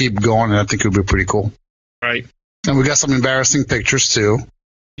if we keep going, I think it would be pretty cool. Right. And we got some embarrassing pictures too.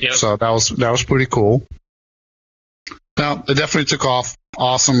 Yeah. So that was pretty cool. Now, it definitely took off.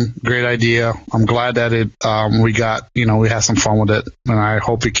 Awesome, great idea. I'm glad that we had some fun with it, and I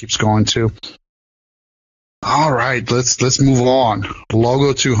hope it keeps going too. All right, let's move on.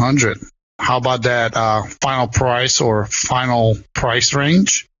 Logo 200. How about that final price or final price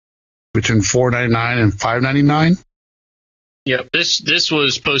range between $4.99 and $5.99? Yep. This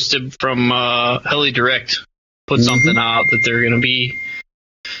was posted from Heli Direct. Put something out that they're going to be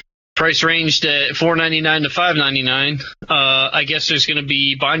price ranged at $4.99 to $5.99. I guess there's going to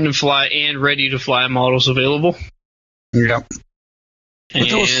be bind and fly and ready to fly models available. Yep.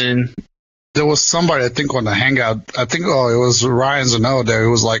 And there was somebody, I think, on the Hangout. I think, it was Ryan Zano there.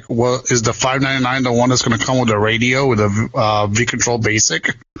 It was like, well, is the $5.99 the one that's going to come with a radio with a V Control Basic?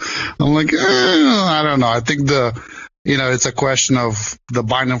 I'm like, I don't know. I think it's a question of the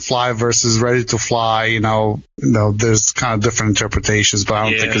bind and fly versus ready to fly. There's kind of different interpretations, but I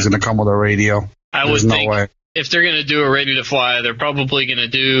don't think it's going to come with a radio. There's no way. If they're going to do a ready to fly, they're probably going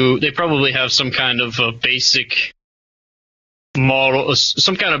to they probably have some kind of a basic model,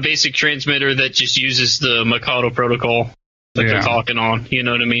 some kind of basic transmitter that just uses the Mikado protocol that they're talking on. You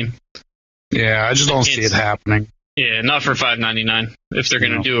know what I mean? Yeah, I just don't see it happening. Yeah, not for $5.99 if they're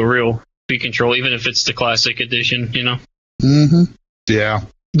going to do a real V Control, even if it's the classic edition, Mm-hmm. Yeah,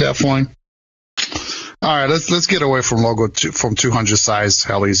 definitely. All right, let's get away from from 200 size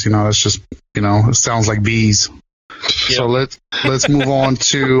helis. It's just it sounds like bees. Yep. So let's move on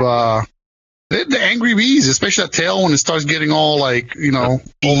to the angry bees, especially that tail when it starts getting all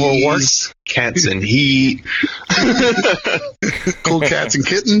overworked. Cats and heat. Cool cats and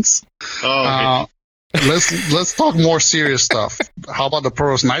kittens. Oh. Okay. Let's talk more serious stuff. How about the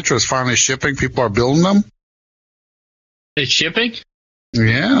Protos Nitro is finally shipping? People are building them. It's shipping?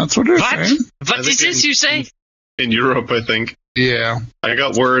 Yeah, that's what they're saying. What is this you say? In Europe, I think. Yeah. I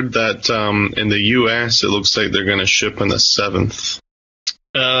got word that in the US, it looks like they're going to ship on the 7th.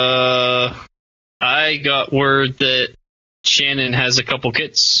 I got word that Shannon has a couple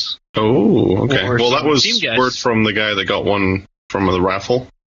kits. Oh, okay. Well, that was team guys. Word from the guy that got one from the raffle.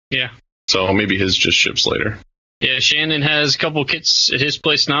 Yeah. So maybe his just ships later. Yeah, Shannon has a couple kits at his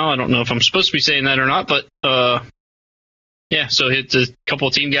place now. I don't know if I'm supposed to be saying that or not, but yeah, so it's a couple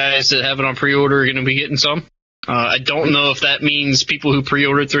of team guys that have it on pre-order are going to be getting some. I don't know if that means people who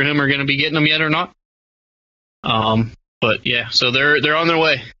pre-ordered through him are going to be getting them yet or not. But yeah, so they're on their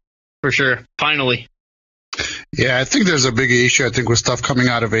way for sure. Finally. Yeah, I think there's a big issue. I think with stuff coming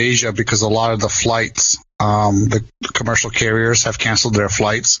out of Asia because a lot of the flights, the commercial carriers have canceled their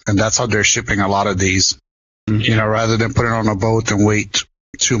flights, and that's how they're shipping a lot of these. Yeah. Rather than put it on a boat and wait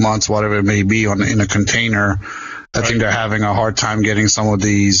 2 months, whatever it may be, in a container. I think they're having a hard time getting some of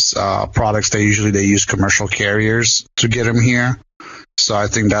these products. They use commercial carriers to get them here. So I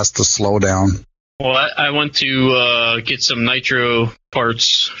think that's the slowdown. Well, I went to get some nitro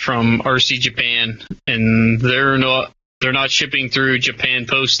parts from RC Japan, and they're not shipping through Japan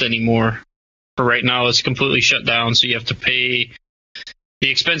Post anymore. For right now, it's completely shut down. So you have to pay the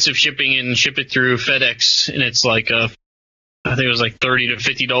expensive shipping and ship it through FedEx, and it's like I think it was like $30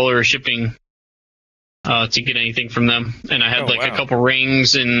 to $50 shipping to get anything from them. And I had Oh, a wow. couple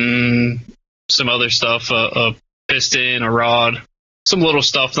rings and some other stuff, a piston, a rod, some little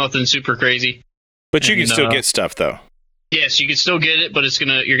stuff, nothing super crazy. But you can And, still get stuff, though. Yes, you can still get it, but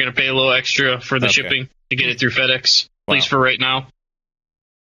you're gonna pay a little extra for the shipping to get it through FedEx, at least for right now.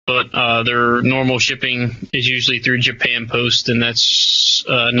 But their normal shipping is usually through Japan Post, and that's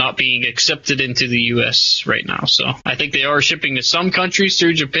not being accepted into the U.S. right now. So I think they are shipping to some countries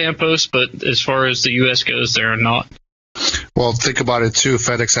through Japan Post, but as far as the U.S. goes, they're not. Well, think about it too.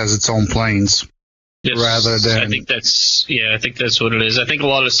 FedEx has its own planes. Yes, rather than. I think that's what it is. I think a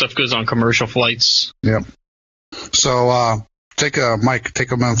lot of stuff goes on commercial flights. Yep. So take a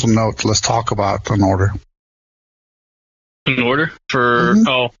mental note. Let's talk about an order. An order for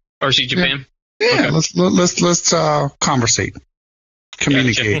RC Japan. Yeah. Okay. Let's conversate,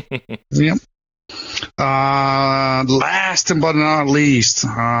 communicate. Gotcha. Yep. Last but not least,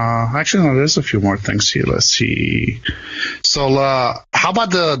 actually, no, there's a few more things here. Let's see. So, how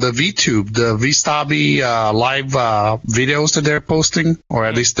about the VTube, the VStabi live videos that they're posting, or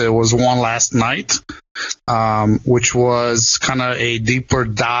at least there was one last night, which was kind of a deeper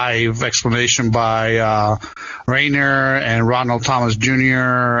dive explanation by Rainer and Ronald Thomas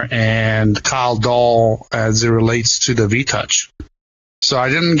Jr. and Kyle Dahl as it relates to the VTouch. So I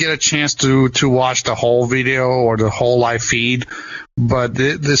didn't get a chance to watch the whole video or the whole live feed, but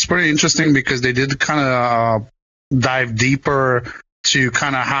it's pretty interesting because they did kind of dive deeper to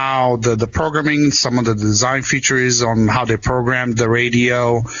kind of how the programming, some of the design features on how they programmed the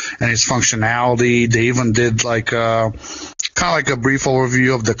radio and its functionality. They even did kind of like a brief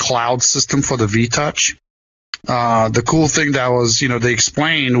overview of the cloud system for the VTouch. The cool thing that was, they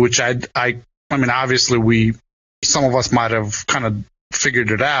explained, which I mean, obviously some of us might have kind of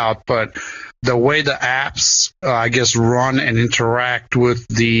figured it out, but the way the apps, I guess, run and interact with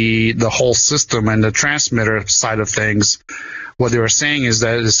the whole system and the transmitter side of things, what they were saying is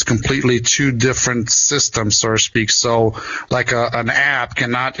that it's completely two different systems, so to speak. So like an app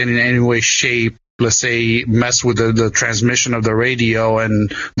cannot in any way, shape, let's say, mess with the transmission of the radio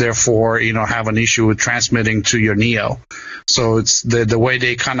and therefore, have an issue with transmitting to your Neo. So it's the way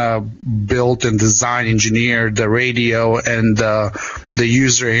they kind of built and designed, engineered the radio and the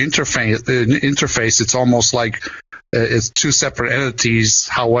user interface. It's almost like it's two separate entities.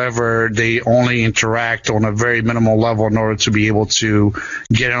 However, they only interact on a very minimal level in order to be able to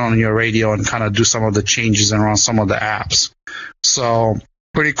get on your radio and kind of do some of the changes around some of the apps. So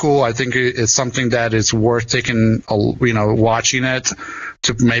pretty cool. I think it's something that is worth taking, watching it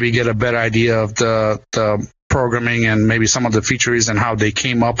to maybe get a better idea of the programming and maybe some of the features and how they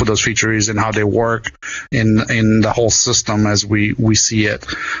came up with those features and how they work in the whole system as we see it.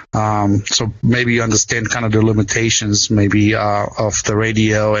 So maybe you understand kind of the limitations maybe of the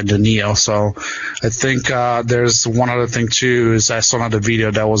radio and the Neo. So I think there's one other thing too is I saw another video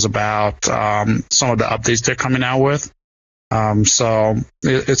that was about some of the updates they're coming out with. So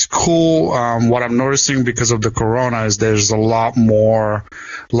it's cool. What I'm noticing because of the corona is there's a lot more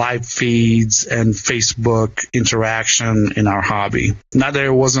live feeds and Facebook interaction in our hobby. Not that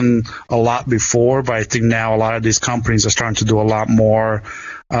it wasn't a lot before, but I think now a lot of these companies are starting to do a lot more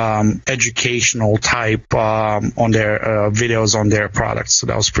educational type on their videos on their products. So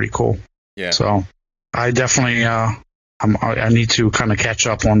that was pretty cool. Yeah. So I definitely I need to kind of catch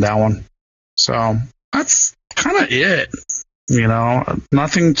up on that one. So that's kind of it.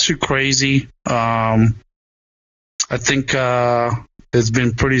 Nothing too crazy. I think it's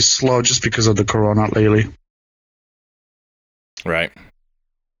been pretty slow just because of the corona lately. Right.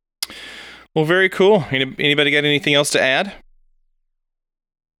 Well, very cool. Anybody got anything else to add?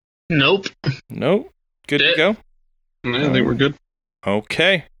 Nope. Good to go? Yeah, I think we're good.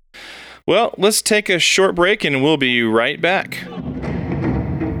 Okay. Well, let's take a short break and we'll be right back.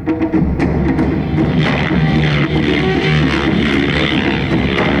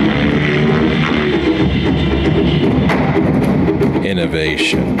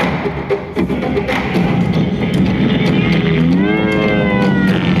 Innovation.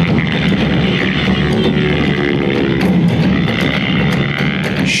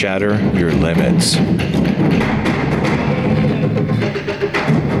 Shatter your limits.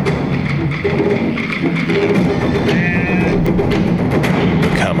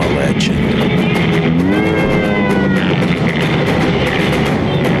 Become a legend.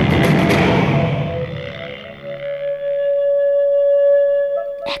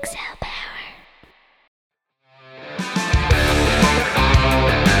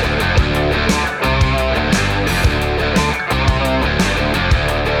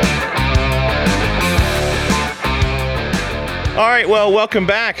 All right, well, welcome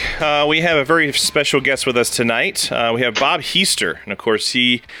back. We have a very special guest with us tonight. We have Bob Heister, and of course,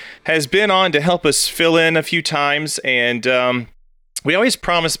 he has been on to help us fill in a few times, and we always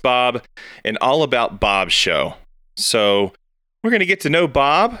promise Bob an All About Bob show. So we're going to get to know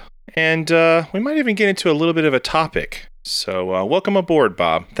Bob, and we might even get into a little bit of a topic. So welcome aboard,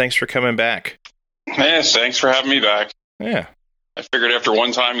 Bob. Thanks for coming back. Yes, thanks for having me back. Yeah. I figured after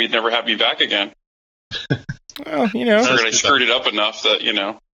one time you'd never have me back again. Well, you know. I figured I screwed it up enough that,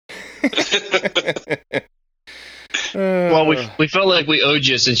 Well, we felt like we owed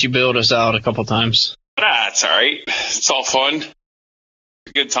you since you bailed us out a couple times. It's all right. It's all fun.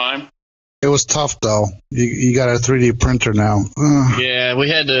 A good time. It was tough, though. You got a 3D printer now. Yeah, we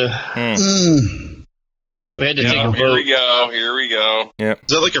had to. We had to take a Here vote. Here we go. Yeah. Is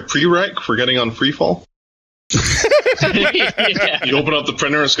that like a prereq for getting on Freefall? Yeah. You open up the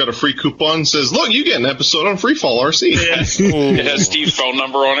printer, it's got a free coupon, says, look, you get an episode on Freefall RC. Yeah. It has Steve's phone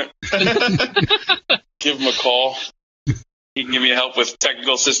number on it. Give him a call. He can give me help with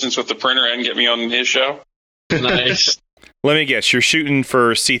technical assistance with the printer and get me on his show. Nice. Let me guess. You're shooting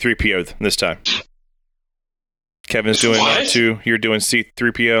for C-3PO this time. Kevin's doing What? R2. You're doing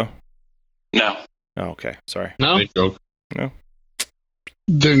C-3PO? No. Oh, okay. Sorry. No? Great joke.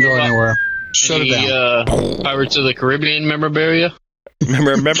 Didn't go anywhere. Shut it Any, down. Pirates of the Caribbean memorabilia?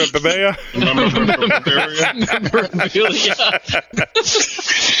 Remember Babea? Memorabilia.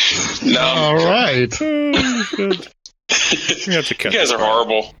 No. All right. You have to cut You guys this are part.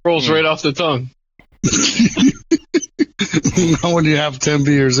 horrible. Rolls right off the tongue. Not when you have 10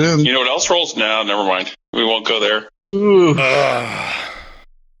 beers in. You know what else rolls? No, never mind. We won't go there. Ooh.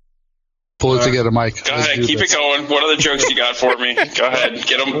 Pull it together, Mike. Go Let's ahead, do keep this. it going. What other jokes you got for me? Go ahead,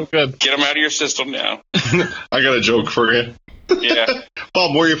 get them Good. out of your system now. I got a joke for you. Yeah.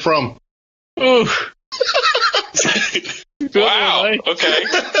 Bob, where are you from? Ooh. Wow. Right? Okay.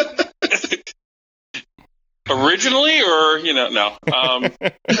 Originally, or no.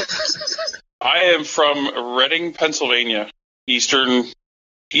 I am from Reading, Pennsylvania, eastern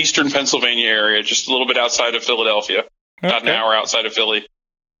Pennsylvania area, just a little bit outside of Philadelphia, about an Okay. hour outside of Philly.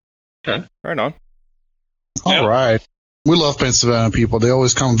 Right on. All Yeah. right. We love Pennsylvania people. They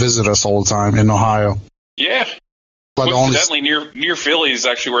always come visit us all the time in Ohio. Yeah. But the only Coincidentally, near Philly is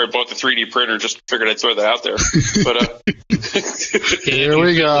actually where I bought the 3D printer. Just figured I'd throw that out there. But here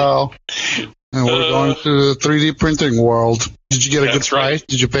we go. And we're going to the 3D printing world. Did you get a good That's right. price?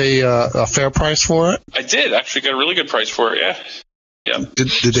 Did you pay a fair price for it? I did actually got a really good price for it. Yeah.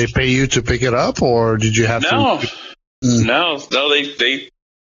 Did they pay you to pick it up, or did you have No. to? Mm. No. They.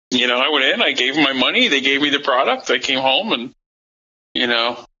 I went in. I gave them my money. They gave me the product. I came home and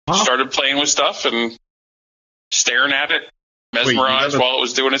started playing with stuff and staring at it, mesmerized while it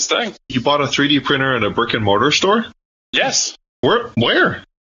was doing its thing. You bought a 3D printer at a brick and mortar store? Yes. Where?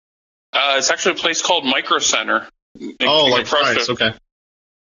 It's actually a place called Micro Center. Oh, like fries. Okay.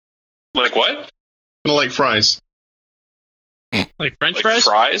 Like what? Kind of like fries. Like French Like fries?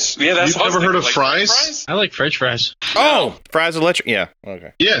 fries? Yeah, that's You've what I was never heard of thinking. Like fries? I like French fries. Oh, Fries Electric. Yeah.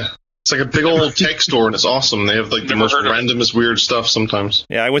 Okay. Yeah. It's like a big old tech store, and it's awesome. They have like the Never most heard of it. randomest weird stuff sometimes.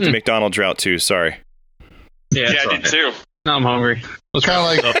 Yeah, I went to McDonald's route too. Sorry. Yeah. Yeah, I did too. Now I'm hungry. Let's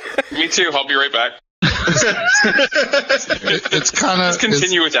Kind of like Me too. I'll be right back. it's kind of Just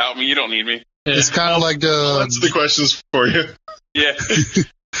continue without me. You don't need me. It's kind of like That's the questions for you. Yeah.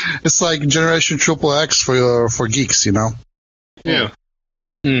 it's like Generation Triple X for geeks, you know. Yeah.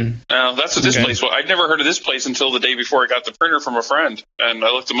 That's what this Okay. place was. I'd never heard of this place until the day before I got the printer from a friend, and I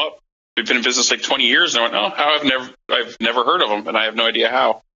looked them up. We've been in business like 20 years, and I went, "Oh, how I've never heard of them," and I have no idea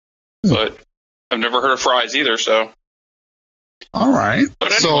how. But I've never heard of fries either. So, All right.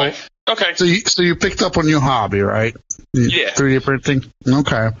 but anyway, okay. So you picked up a new hobby, right? Yeah. 3D printing.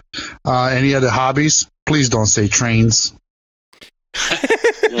 Okay. Any other hobbies? Please don't say trains.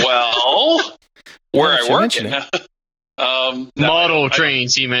 Well, where Well, I you work, mention no, Model I-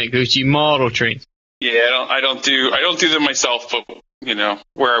 trains, he meant, Gucci. Model trains. Yeah, I don't do them myself, but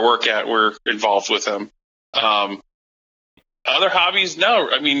where I work at, we're involved with them. Other hobbies, no.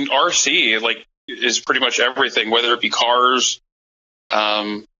 I mean, RC is pretty much everything, whether it be cars.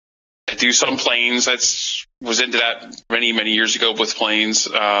 I do some planes. Was into that many years ago with planes.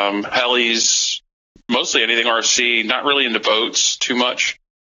 Helis, mostly anything RC. Not really into boats too much.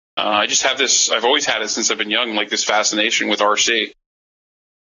 I just have this. I've always had it since I've been young, like this fascination with RC.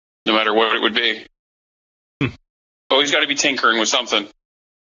 No matter what it would be. Always got to be tinkering with something.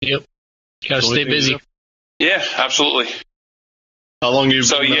 Gotta stay busy. Yeah, absolutely. How long you?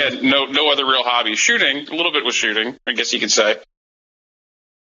 So yeah, no other real hobby. Shooting, a little bit with shooting, I guess you could say.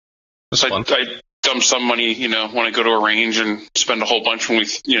 So Fun. dump some money, when I go to a range and spend a whole bunch when we,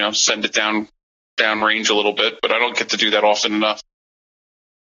 send it down range a little bit, but I don't get to do that often enough.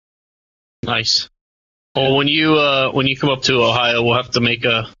 Nice. Well, when you come up to Ohio, we'll have to make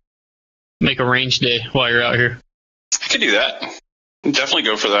a range day while you're out here. I can do that. Definitely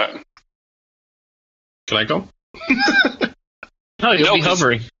go for that. Can I go? No, you'll be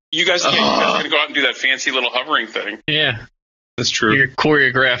hovering. You guys are going to go out and do that fancy little hovering thing. Yeah. That's true. You're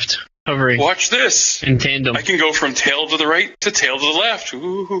choreographed hovering. Watch this. In tandem. I can go from tail to the right to tail to the left.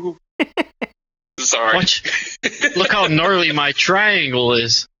 Ooh. Sorry. Look how gnarly my triangle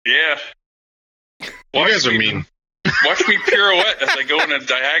is. Yeah. You guys are mean. Watch me pirouette as I go in a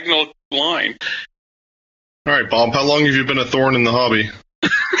diagonal line. All right, Bob, how long have you been a thorn in the hobby?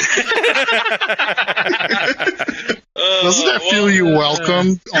 Doesn't that feel you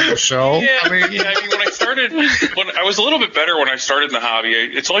welcome on the show? Yeah, when I was a little bit better when I started in the hobby.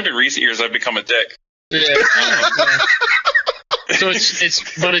 It's only been recent years I've become a dick. Yeah. So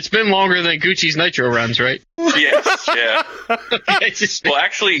it's been longer than Gucci's Nitro runs, right? Yes, yeah. Well,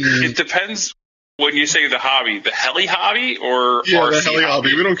 actually, it depends when you say the hobby. The heli hobby or the RC heli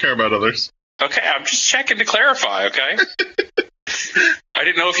hobby. We don't care about others. Okay, I'm just checking to clarify, okay? I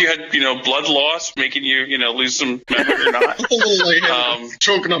didn't know if you had, blood loss making you, lose some memory or not. A little late,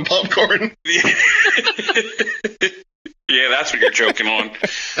 choking on popcorn. Yeah, that's what you're choking on.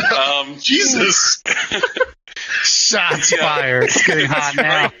 Jesus. Shots fired. It's getting hot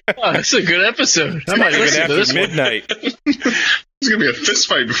now. Oh, that's a good episode. I might listen to this midnight. There's going to be a fist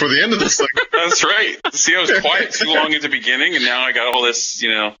fight before the end of this thing. That's right. See, I was quiet too long at the beginning, and now I got all this,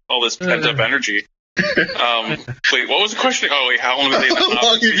 all this pent-up energy. Wait, what was the question? Oh, wait, how long have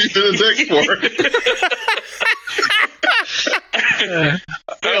you been a dick for?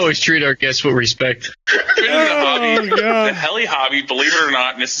 We always treat our guests with respect. The heli hobby, believe it or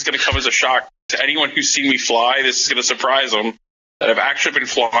not, and this is going to come as a shock to anyone who's seen me fly, this is going to surprise them, that I've actually been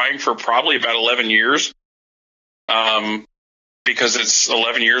flying for probably about 11 years. Because it's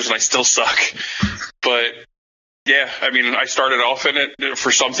 11 years and I still suck. But, yeah, I started off in it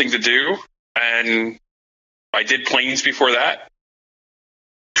for something to do, and I did planes before that,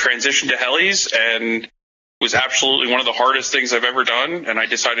 transitioned to helis, and was absolutely one of the hardest things I've ever done, and I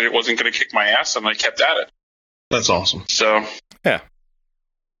decided it wasn't going to kick my ass, and I kept at it. That's awesome. So, yeah.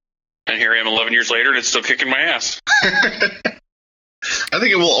 And here I am 11 years later, and it's still kicking my ass. I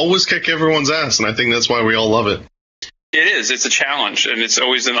think it will always kick everyone's ass, and I think that's why we all love it. It is. It's a challenge, and it's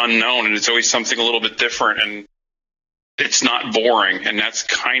always an unknown, and it's always something a little bit different, and it's not boring, and that's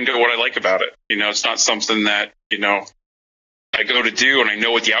kind of what I like about it. It's not something that, I go to do, and I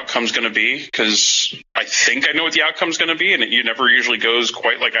know what the outcome's going to be, because I think I know what the outcome's going to be, and it never usually goes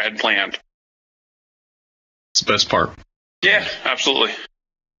quite like I had planned. It's the best part. Yeah, absolutely.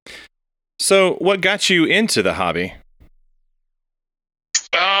 So, what got you into the hobby?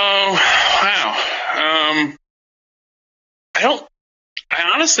 Oh, wow.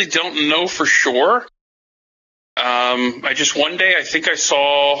 I honestly don't know for sure. One day, I think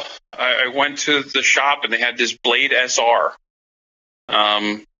I went to the shop and they had this Blade SR.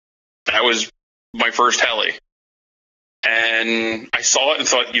 That was my first heli. And I saw it and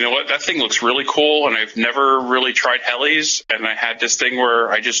thought, you know what, that thing looks really cool, and I've never really tried helis, and I had this thing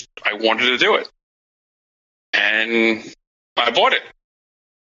where I wanted to do it. And I bought it.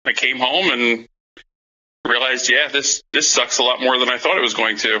 I came home and realized, yeah, this sucks a lot more than I thought it was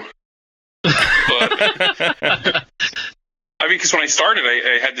going to. But because when I started,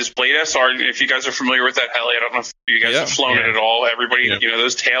 I had this Blade SR, and if you guys are familiar with that heli, I don't know if you guys have flown it at all. Everybody,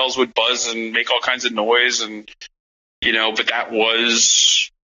 those tails would buzz and make all kinds of noise, and but that was,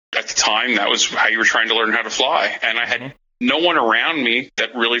 at the time, that was how you were trying to learn how to fly. And I had no one around me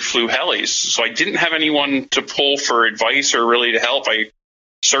that really flew helis, so I didn't have anyone to pull for advice or really to help. I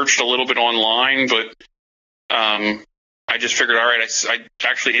searched a little bit online, but I just figured, all right, I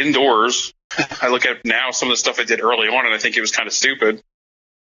actually indoors. I look at now some of the stuff I did early on, and I think it was kind of stupid.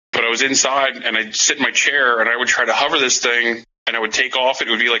 But I was inside, and I'd sit in my chair, and I would try to hover this thing, and I would take off. It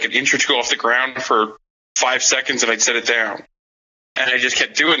would be like an inch or two off the ground for 5 seconds, and I'd set it down. And I just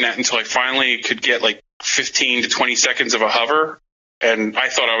kept doing that until I finally could get like 15 to 20 seconds of a hover. And I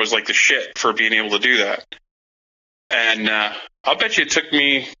thought I was like the shit for being able to do that. And I'll bet you it took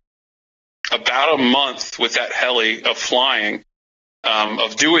me about a month with that heli of flying,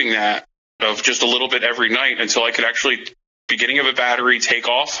 of doing that, of just a little bit every night until I could actually, beginning of a battery, take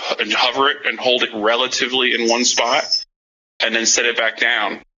off and hover it and hold it relatively in one spot and then set it back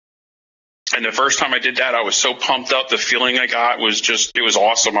down. And the first time I did that, I was so pumped up. The feeling I got was it was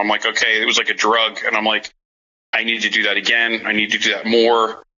awesome. I'm like, okay, it was like a drug. And I'm like, I need to do that again. I need to do that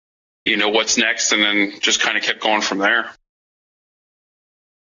more. what's next, and then just kind of kept going from there.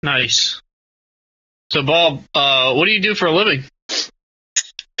 Nice. So, Bob, what do you do for a living?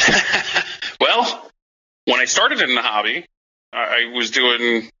 Well, when I started in the hobby, I was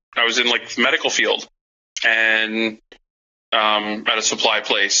in like the medical field and at a supply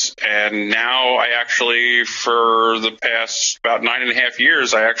place. And now I actually, for the past about 9.5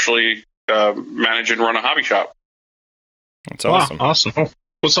 years, I actually manage and run a hobby shop. That's awesome. Wow, awesome. Oh,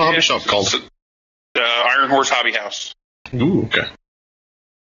 what's the hobby shop called? Iron Horse Hobby House. Ooh, okay.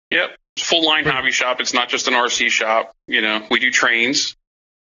 Yep. Full line hobby shop. It's not just an RC shop. We do trains.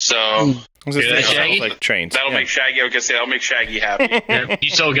 So Shaggy? Like trains. That'll make Shaggy. I was gonna say that'll make Shaggy happy. Yeah.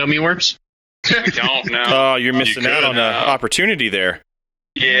 You sell gummy worms? I don't know. Oh, you're missing out on an opportunity there.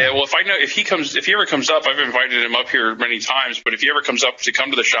 Yeah, well, if he ever comes up, I've invited him up here many times. But if he ever comes up to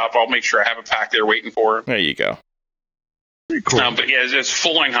come to the shop, I'll make sure I have a pack there waiting for him. There you go. Cool. But yeah, it's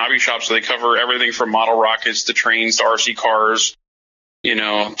full line hobby shop, so they cover everything from model rockets to trains to RC cars.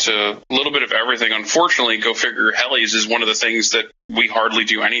 To a little bit of everything. Unfortunately, go figure, helis is one of the things that we hardly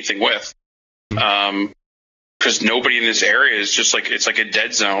do anything with. Because nobody in this area is just it's like a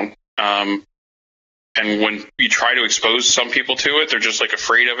dead zone. And when you try to expose some people to it, they're just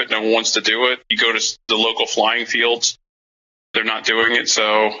afraid of it. No one wants to do it. You go to the local flying fields, they're not doing it.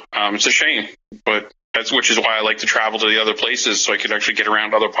 So it's a shame, but which is why I like to travel to the other places so I could actually get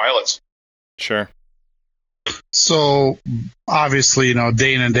around other pilots. Sure. So obviously,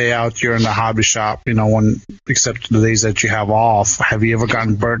 day in and day out, you're in the hobby shop, except the days that you have off. Have you ever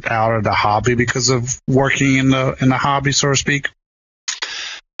gotten burnt out of the hobby because of working in the hobby, so to speak?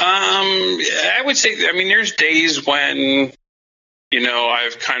 I would say, there's days when,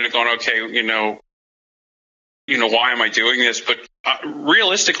 I've kind of gone, okay, why am I doing this? But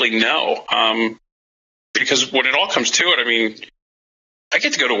realistically, no. Because when it all comes to it, I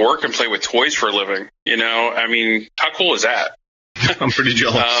get to go to work and play with toys for a living. How cool is that? I'm pretty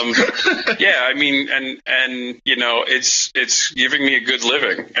jealous. Yeah, it's giving me a good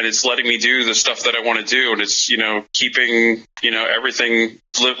living, and it's letting me do the stuff that I want to do, and it's keeping everything,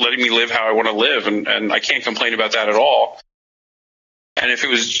 letting me live how I want to live, and I can't complain about that at all. And if it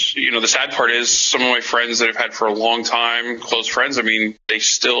was, the sad part is some of my friends that I've had for a long time, close friends, they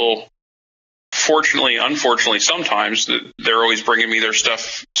still. Fortunately, unfortunately, sometimes they're always bringing me their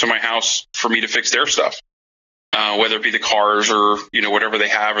stuff to my house for me to fix their stuff, whether it be the cars or whatever they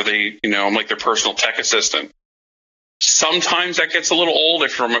have, or I'm like their personal tech assistant. Sometimes that gets a little old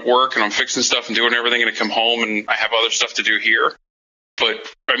if I'm at work and I'm fixing stuff and doing everything, and I come home and I have other stuff to do here. But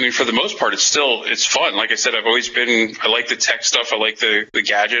for the most part, it's fun. Like I said, I like the tech stuff, I like the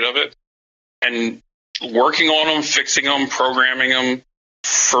gadget of it, and working on them, fixing them, programming them.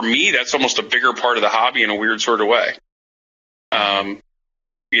 For me, that's almost a bigger part of the hobby in a weird sort of way.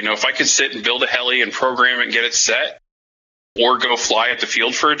 If I could sit and build a heli and program it and get it set, or go fly at the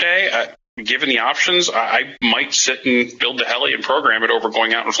field for a day, given the options, I might sit and build the heli and program it over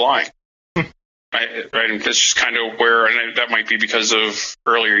going out and flying. Right, and that's just kind of where, and that might be because of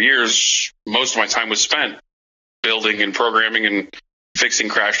earlier years, most of my time was spent building and programming and fixing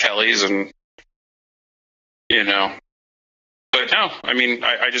crashed helis, and But no,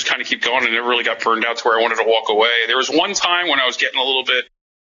 I just kind of keep going, and never really got burned out to where I wanted to walk away. There was one time when I was getting a little bit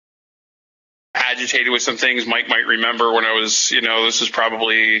agitated with some things. Mike might remember when I was, this was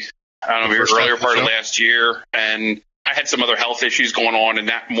probably, maybe earlier part of last year, and I had some other health issues going on, and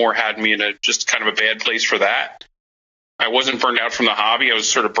that more had me in just kind of a bad place for that. I wasn't burned out from the hobby. I was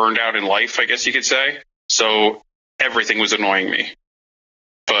sort of burned out in life, I guess you could say. So everything was annoying me.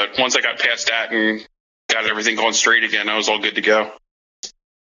 But once I got past that and got everything going straight again, I was all good to go.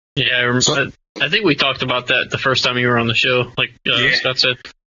 Yeah, I think we talked about that the first time you were on the show, Scott said.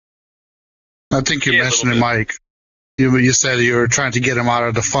 I think you mentioned it, Mike. You said you were trying to get him out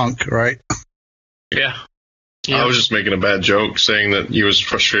of the funk, right? Yeah. I was just making a bad joke saying that you was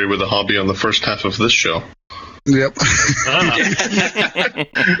frustrated with the hobby on the first half of this show. Yep.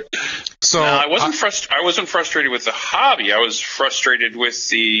 So no, I wasn't frustrated with the hobby. I was frustrated with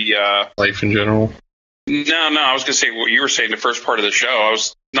the life in general. No, I was going to say what you were saying the first part of the show. I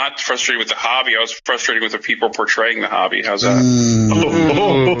was not frustrated with the hobby. I was frustrated with the people portraying the hobby. How's that?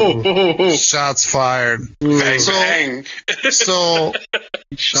 Shots fired. Bang, bang. So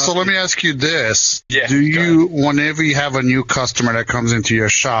let me ask you this. Yeah, do you, whenever you have a new customer that comes into your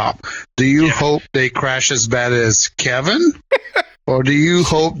shop, do you hope they crash as bad as Kevin? Or do you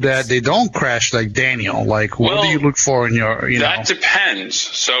hope that they don't crash like Daniel? What do you look for in your, That depends.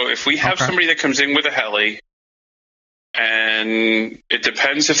 So if we have somebody that comes in with a heli, and it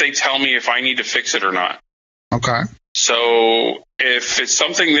depends if they tell me if I need to fix it or not. Okay. So if it's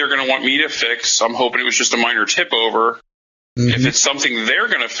something they're going to want me to fix, I'm hoping it was just a minor tip over. If it's something they're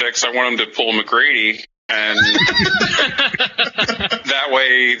going to fix, I want them to pull a McGrady, and that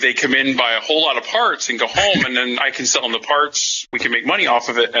way they come in, buy a whole lot of parts, and go home, and then I can sell them the parts. We can make money off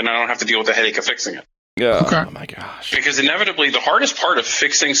of it, and I don't have to deal with the headache of fixing it. Yeah. Okay. Oh my gosh. Because inevitably, the hardest part of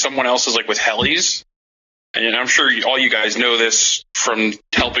fixing someone else's, like with helis, and I'm sure all you guys know this from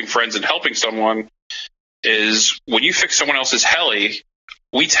helping friends and helping someone, is when you fix someone else's heli,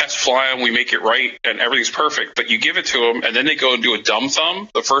 we test fly them, we make it right, and everything's perfect. But you give it to them, and then they go and do a dumb thumb.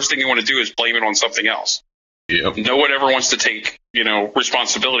 The first thing you want to do is blame it on something else. Yep. No one ever wants to take,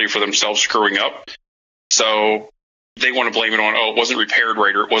 responsibility for themselves screwing up. So they want to blame it on, it wasn't repaired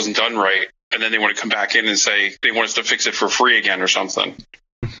right or it wasn't done right. And then they want to come back in and say they want us to fix it for free again or something.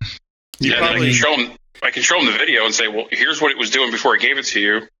 You and probably... I can show them the video and say, well, here's what it was doing before I gave it to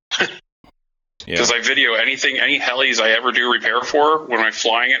you. Because I video any helis I ever do repair for, when I'm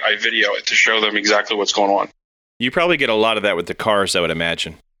flying it, I video it to show them exactly what's going on. You probably get a lot of that with the cars, I would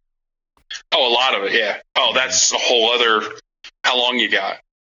imagine. Oh, a lot of it, yeah. Oh, that's a whole other, how long you got.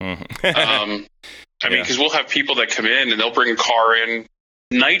 Mm-hmm. I mean, because we'll have people that come in and they'll bring a car in,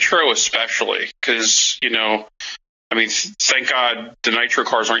 Nitro especially, because, thank God the Nitro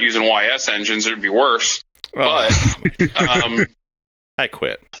cars aren't using YS engines, it would be worse. Oh. But I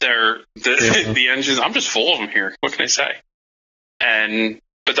quit. The engines, I'm just full of them here. What can I say?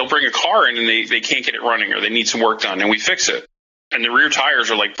 But they'll bring a car in and they can't get it running or they need some work done, and we fix it. And the rear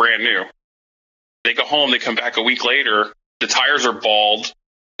tires are like brand new. They go home, they come back a week later, the tires are bald,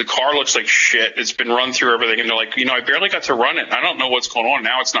 the car looks like shit, it's been run through everything, and they're like, I barely got to run it. I don't know what's going on.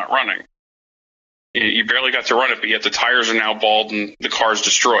 Now it's not running. You barely got to run it, but yet the tires are now bald and the car's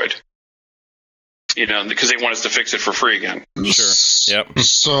destroyed. Because they want us to fix it for free again. Sure. Yep.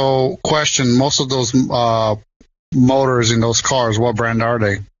 So, question, most of those motors in those cars, what brand are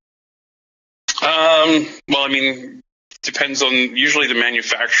they? Depends on usually the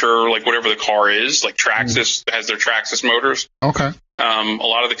manufacturer, like whatever the car is. Like Traxxas has their Traxxas motors. Okay. A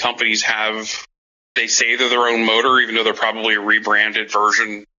lot of the companies they say they're their own motor, even though they're probably a rebranded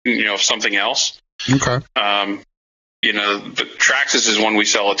version, of something else. Okay. But Traxxas is one we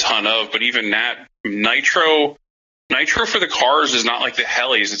sell a ton of, but even that, Nitro for the cars is not like the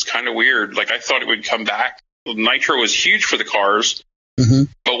helis. It's kind of weird. Like I thought it would come back. Nitro was huge for the cars,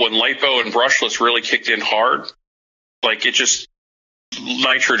 but when LiPo and brushless really kicked in hard, like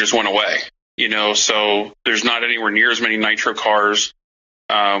Nitro just went away, so there's not anywhere near as many Nitro cars.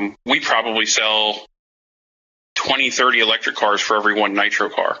 We probably sell 20, 30 electric cars for every one Nitro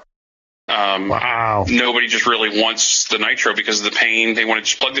car. Wow. Nobody just really wants the Nitro because of the pain. They want to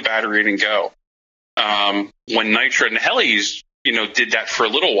just plug the battery in and go. When Nitro and helis, did that for a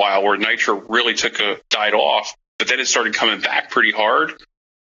little while, where Nitro really died off, but then it started coming back pretty hard.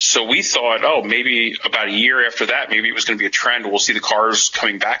 So we thought, maybe about a year after that, maybe it was going to be a trend. We'll see the cars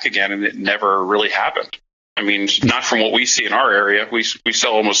coming back again, and it never really happened. I mean, not from what we see in our area. We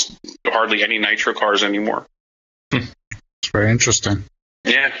sell almost hardly any Nitro cars anymore. It's very interesting.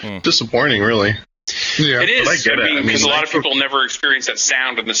 Yeah. Disappointing, really. Yeah, it is. I get it. Because a lot of people never experience that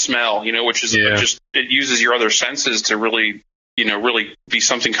sound and the smell, which is just, it uses your other senses to really, really be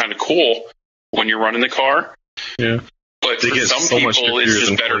something kind of cool when you're running the car. Yeah. But for some people, it's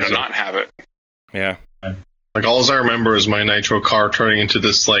just better to not have it. Yeah. Like, all I remember is my Nitro car turning into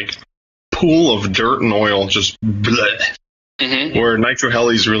this, like, pool of dirt and oil, just bleh. Mm-hmm. Where Nitro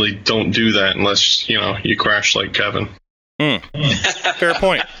helis really don't do that unless, you crash like Kevin. Fair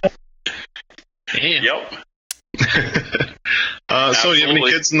point. Damn. Yep. So, do you have any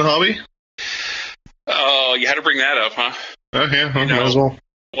kids in the hobby? Oh, you had to bring that up, huh? Oh, yeah, might as well.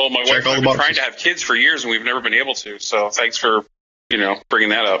 Well, my wife and I have been trying to have kids for years, and we've never been able to. So, thanks for, bringing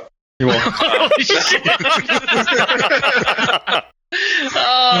that up. You're welcome.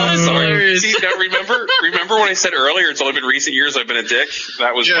 That's hilarious. See, now remember when I said earlier it's only been recent years I've been a dick?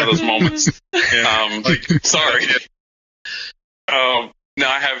 That was one of those moments. Sorry. No,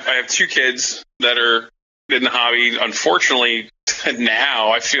 I have two kids that are in the hobby. Unfortunately,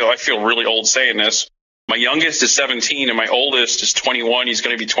 now I feel really old saying this. My youngest is 17 and my oldest is 21. He's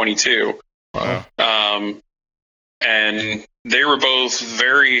going to be 22. Wow. And they were both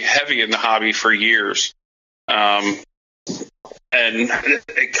very heavy in the hobby for years. And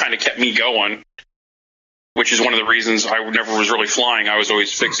it kind of kept me going, which is one of the reasons I never was really flying. I was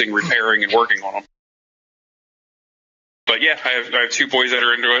always fixing, repairing, and working on them. But yeah, I have two boys that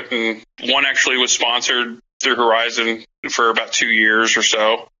are into it, and one actually was sponsored through Horizon for about 2 years or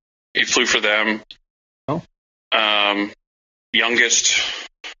so. He flew for them. Oh. Youngest,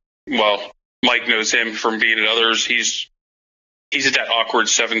 well, Mike knows him from being at others. He's at that awkward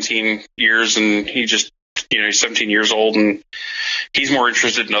 17 years, and he just, he's 17 years old, and he's more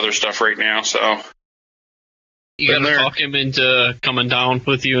interested in other stuff right now. So you got to talk him into coming down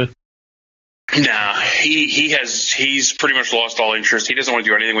with you. Nah, he's pretty much lost all interest. He doesn't want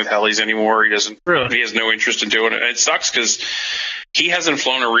to do anything with helis anymore. He doesn't. Really? He has no interest in doing it. And it sucks because he hasn't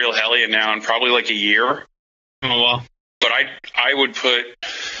flown a real heli now in probably like a year. Oh wow! But I would put,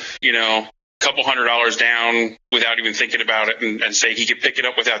 a couple $100 down without even thinking about it, and say he could pick it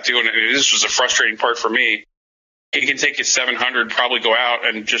up without doing it. And this was a frustrating part for me. He can take his 700, probably go out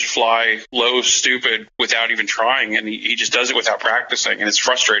and just fly low, stupid, without even trying, and he just does it without practicing, and it's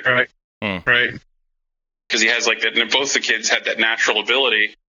frustrating. Right. Right. Because he has like that, and both the kids had that natural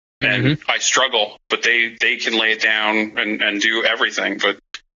ability, and I struggle, but they can lay it down and do everything. But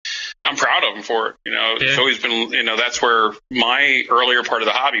I'm proud of them for it. It's always been, that's where my earlier part of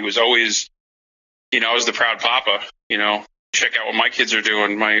the hobby was always, I was the proud papa, check out what my kids are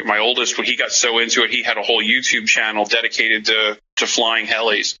doing. My oldest, when he got so into it, he had a whole YouTube channel dedicated to flying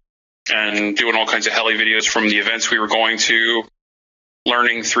helis and doing all kinds of heli videos from the events we were going to,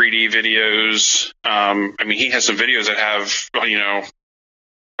 learning 3D videos. He has some videos that have,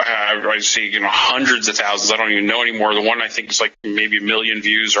 I see, hundreds of thousands. I don't even know anymore. The one I think is like maybe 1 million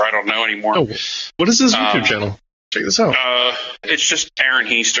views, or I don't know anymore. Oh, what is his YouTube channel? Check this out. It's just Aaron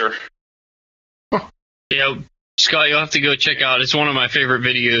Heister. Yeah, Scott, you'll have to go check out. It's one of my favorite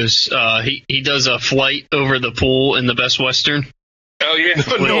videos. He does a flight over the pool in the Best Western. Oh yeah,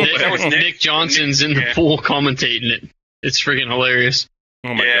 that was Nick Johnson's in the pool commentating it. It's freaking hilarious.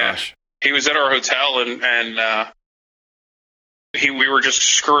 Oh my gosh! He was at our hotel and we were just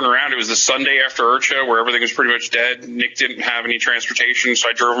screwing around. It was the Sunday after IRCHA where everything was pretty much dead. Nick didn't have any transportation, so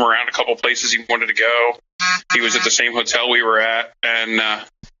I drove him around a couple places he wanted to go. He was at the same hotel we were at, and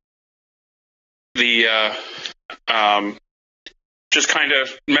just kind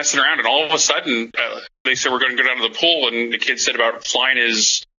of messing around. And all of a sudden, they said we're going to go down to the pool, and the kid said about flying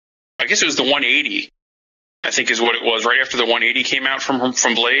his, I guess it was the 180. I think is what it was, right after the 180 came out from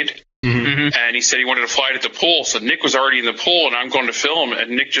Blade. And he said he wanted to fly it at the pool. So Nick was already in the pool, and I'm going to film.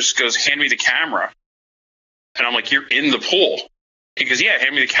 And Nick just goes, hand me the camera. And I'm like, you're in the pool. He goes, yeah,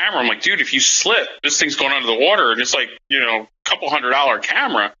 hand me the camera. I'm like, dude, if you slip, this thing's going under the water. And it's like, a couple $100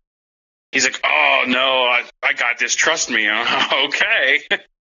 camera. He's like, oh, no, I got this. Trust me. Okay.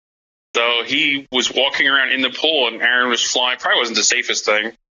 So he was walking around in the pool, and Aaron was flying. Probably wasn't the safest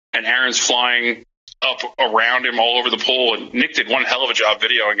thing. And Aaron's flying up around him all over the pool, and Nick did one hell of a job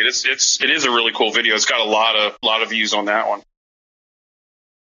videoing it. It is a really cool video. It's got a lot of views on that one.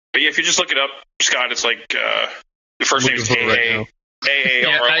 But yeah, if you just look it up, Scott, it's like the first name is AARON.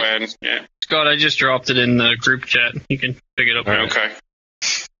 Yeah, Scott, I just dropped it in the group chat. You can pick it up. Okay.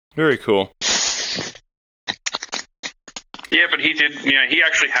 Very cool. Yeah, but he did. He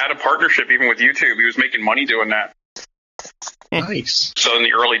actually had a partnership even with YouTube. He was making money doing that. Nice. So in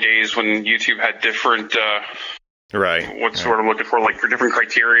the early days when YouTube had different, what's what I'm looking for, like different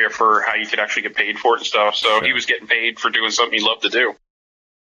criteria for how you could actually get paid for it and stuff. So he was getting paid for doing something he loved to do.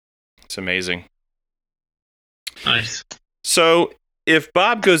 It's amazing. Nice. So if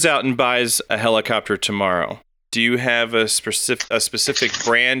Bob goes out and buys a helicopter tomorrow, do you have a specific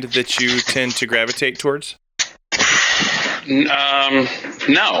brand that you tend to gravitate towards?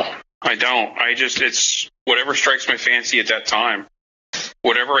 No. I don't. It's whatever strikes my fancy at that time.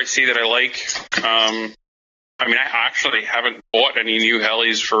 Whatever I see that I like. I actually haven't bought any new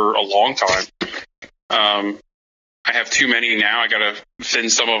helis for a long time. I have too many now. I got to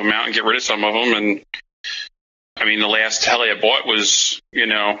thin some of them out and get rid of some of them. And the last heli I bought was,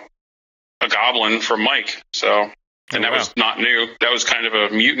 a Goblin from Mike. So, and that was not new. That was kind of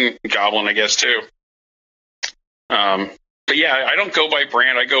a mutant Goblin, I guess, too. But yeah, I don't go by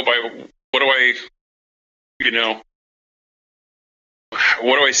brand. I go by what do I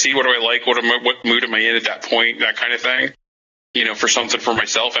see? What do I like? What mood am I in at that point? That kind of thing. For something for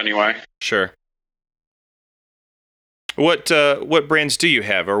myself anyway. Sure. What brands do you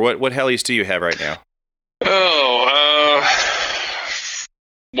have, or what helis do you have right now?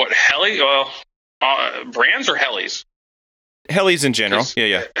 What heli? Well, brands or helis? Helis in general.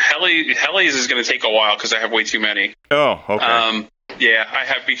 Yeah. Helis is going to take a while because I have way too many. Oh, okay. Yeah, I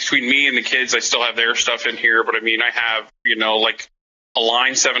have, between me and the kids, I still have their stuff in here, but I have, like a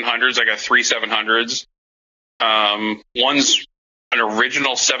line 700s. I got 3 700s. One's an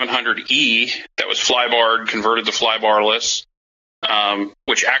original 700E that was flybarred, converted to flybarless,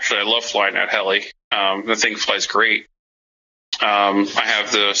 which actually I love flying that heli. The thing flies great. I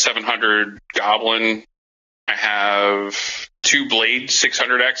have the 700 Goblin. I have 2 Blade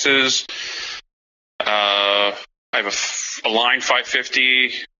 600Xs. I have a Line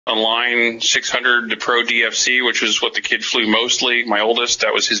 550, a Line 600 to Pro DFC, which is what the kid flew mostly. My oldest,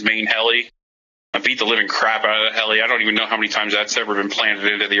 that was his main heli. I beat the living crap out of the heli. I don't even know how many times that's ever been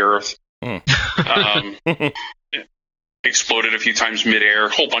planted into the earth. Exploded a few times midair, a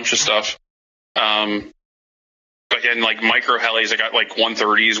whole bunch of stuff. But then, like, micro helis, I got like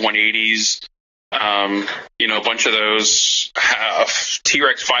 130s, 180s, a bunch of those.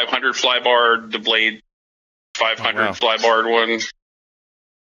 T-Rex 500 flybarred, the Blade 500 flybarred one.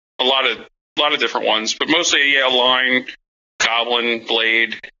 A lot of different ones, but mostly, Line, Goblin,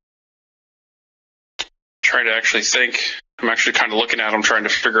 Blade. Trying to actually think. I'm actually kind of looking at them, trying to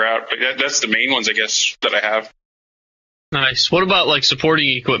figure out. But that's the main ones, I guess, that I have. Nice. What about, like, supporting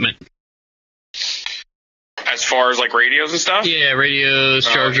equipment? As far as, like, radios and stuff? Yeah, radios,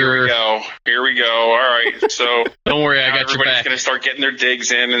 charger. Here we go. All right. So don't worry, I got your back. Everybody's going to start getting their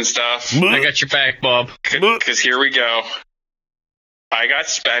digs in and stuff. I got your back, Bob. Because here we go. I got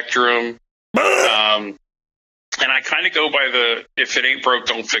Spectrum. And I kind of go by the if it ain't broke,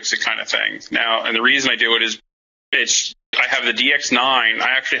 don't fix it kind of thing. Now, and the reason I do it is I have the DX9.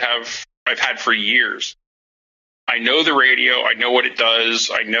 I've had for years. I know the radio. I know what it does.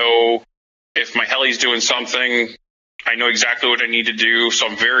 I know if my heli's doing something, I know exactly what I need to do. So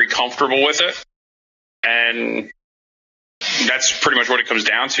I'm very comfortable with it. And that's pretty much what it comes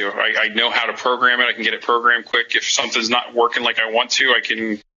down to. I know how to program it. I can get it programmed quick. If something's not working like I want to, I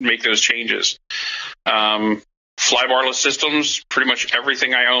can make those changes. Flybarless systems, pretty much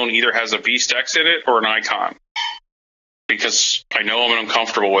everything I own either has a Beast X in it or an Icon. Because I know them and I'm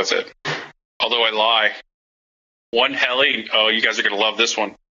comfortable with it. Although I lie. One heli, you guys are going to love this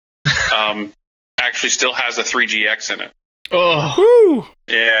one, actually still has a 3GX in it. Oh. Woo.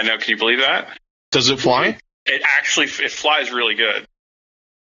 Yeah, no, can you believe that? Does it fly? It flies really good.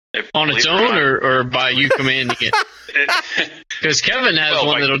 On its own or by you commanding it? Because Kevin has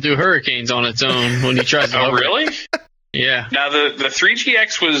one that'll do hurricanes on its own when he tries to hover. Oh, really? Yeah. Now, the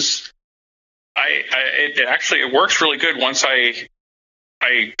 3GX was... It works really good once I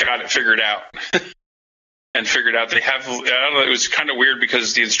got it figured out. And figured out they have... I don't know, it was kind of weird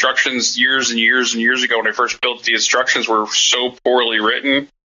because the instructions years and years and years ago when I first built the instructions were so poorly written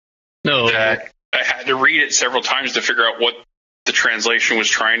that I had to read it several times to figure out what the translation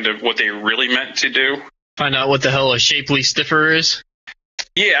was what they really meant to do. Find out what the hell a shapely stiffer is?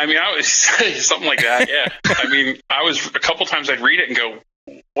 Yeah, I mean, I was something like that, yeah. I mean, a couple times I'd read it and go,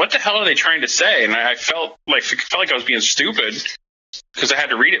 what the hell are they trying to say? And I felt like I was being stupid because I had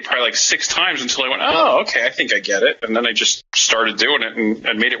to read it probably like 6 times until I went, oh, okay, I think I get it. And then I just started doing it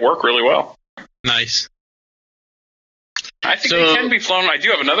and made it work really well. Nice. I think it can be flown. I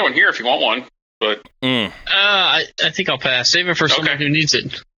do have another one here if you want one. But I think I'll pass. Save it for someone who needs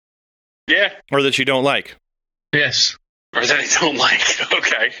it. Yeah. Or that you don't like. Yes. Or that I don't like.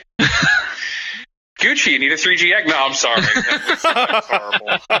 Okay. Gucci, you need a 3GX? No, I'm sorry. That's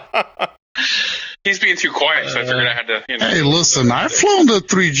horrible. He's being too quiet, so I figured I had to, Hey, listen, I've flown the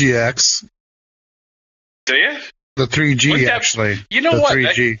 3GX. Do you? The 3G, actually. You know the what?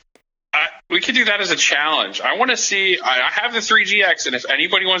 3G. We could do that as a challenge. I want to see. I have the 3GX, and if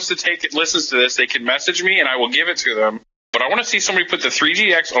anybody wants to take it, listens to this, they can message me, and I will give it to them. But I want to see somebody put the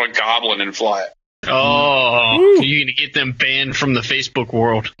 3GX on a Goblin and fly it. Oh, you're gonna get them banned from the Facebook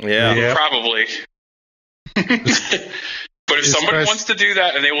world. Yeah. Probably. But if somebody wants to do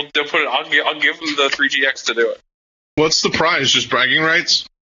that, and they'll put it, I'll give them the 3GX to do it. What's the prize? Just bragging rights?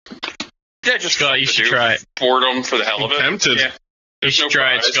 Yeah, just Scott, you should try it. Boredom for the hell of it. Tempted. Yeah. You should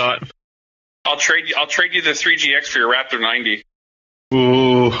try it, Scott. I'll trade you the 3GX for your Raptor 90.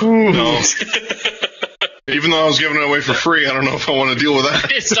 Ooh. No. Even though I was giving it away for free, I don't know if I want to deal with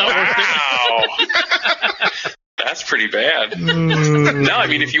that. It's not worth it. That's pretty bad. No, I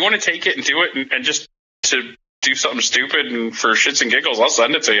mean, if you want to take it and do it and just to do something stupid and for shits and giggles, I'll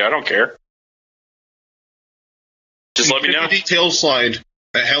send it to you. I don't care. Just let me know. Tail slide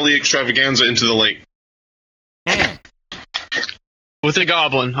a heli extravaganza into the lake. With a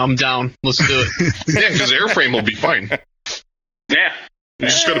Goblin, I'm down. Let's do it. Yeah, because airframe will be fine. Yeah. You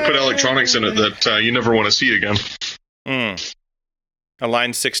just got to put electronics in it that you never want to see again. A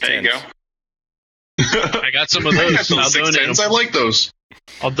Line 610. There you go. I got some of those. I'll donate them. I like those.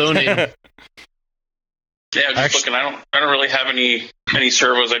 I'll donate them. Yeah, I'm just looking. I don't really have any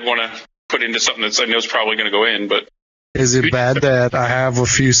servos I'd want to put into something that I know is probably going to go in, but. Is it bad that I have a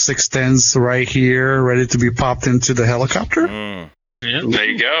few 610s right here ready to be popped into the helicopter? Yeah. There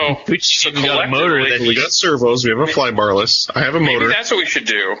you go. We got a motor that we got servos. We have a flybarless. I have a motor. Maybe that's what we should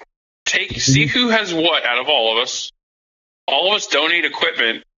do. See who has what out of all of us. all of us donate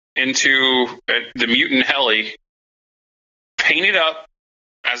equipment into the mutant heli, paint it up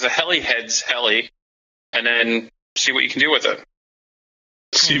as a helihead's heli, and then see what you can do with it.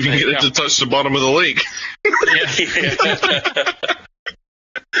 See if you can get it to touch the bottom of the lake. See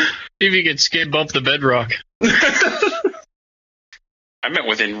if you can skid bump the bedrock. I meant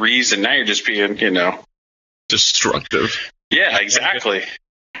within reason. Now you're just being, destructive. Yeah, exactly.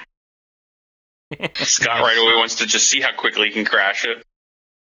 Scott right away wants to just see how quickly he can crash it.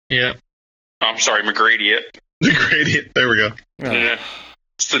 Yeah. I'm sorry, McGrady it. The gradient. There we go. Yeah.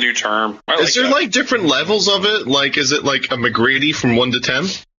 It's the new term. Is there like different levels of it? Like, is it like a McGrady from 1 to 10?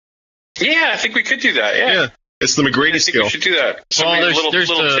 Yeah, I think we could do that. Yeah. It's the McGrady I think skill. we should do that. So maybe a little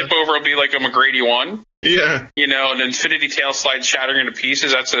tip over will be like a McGrady 1. Yeah. An Infinity Tail slide shattering into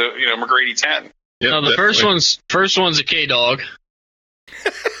pieces. That's a McGrady 10. Yep, no, the first one's a K-Dog.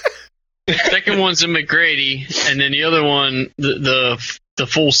 Second one's a McGrady, and then the other one, the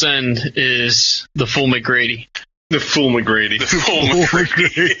full send is the full McGrady. The full McGrady. The full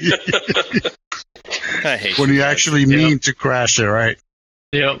McGrady. I hate when you actually mean to crash it, right?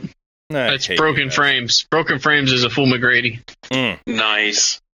 Yep. That's broken frames. Broken frames is a full McGrady.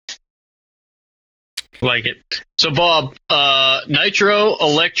 Nice. Like it. So, Bob, nitro,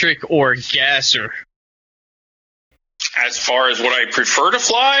 electric, or gasser? As far as what I prefer to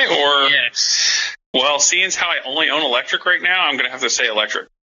fly, or yes. Well, seeing as how I only own electric right now, I'm going to have to say electric.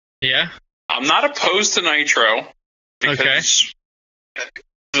 Yeah. I'm not opposed to nitro because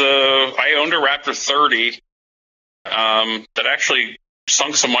I owned a Raptor 30 that actually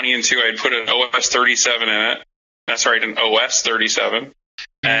sunk some money into. I'd put an OS 37 in it. That's right, an OS 37,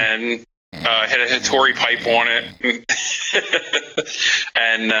 and had a Hattori pipe on it,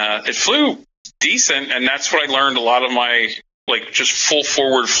 and it flew decent. And that's what I learned a lot of my just full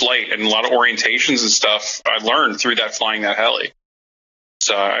forward flight and a lot of orientations and stuff. I learned through flying that heli.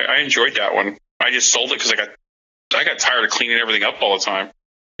 So I enjoyed that one. I just sold it because I got tired of cleaning everything up all the time.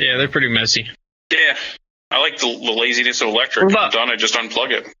 Yeah, they're pretty messy. Yeah, I like the laziness of electric. When I'm done, I just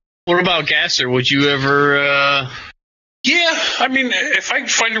unplug it. What about gasser? Would you ever? Yeah, I mean, if I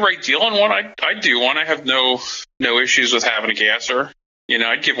find the right deal on one, I'd do one. I have no issues with having a gasser.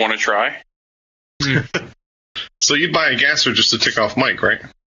 I'd give one a try. So you'd buy a gasser just to tick off Mike, right?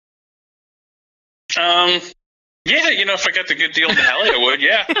 Yeah, if I got the good deal in the heli, I would.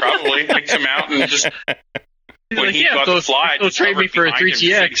 Yeah, probably. I'd come out and just when he got to fly, he'll trade me for a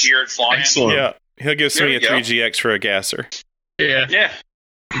 3GX. Hear it flying. Excellent. Yeah, he'll give me a 3GX for a gasser. Yeah. Yeah,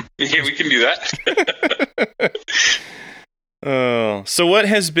 we can do that. So what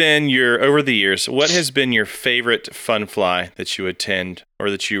has been over the years, what has been your favorite fun fly that you attend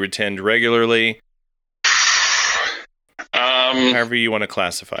or that you attend regularly? However you want to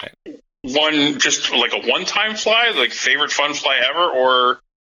classify it. One, just like a one-time fly, like favorite fun fly ever, or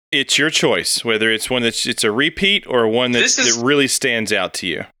it's your choice, whether it's one it's a repeat or one that really stands out to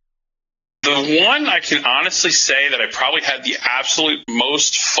you. The one I can honestly say that I probably had the absolute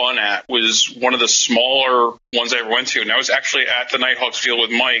most fun at was one of the smaller ones I ever went to, and that was actually at the Nighthawks field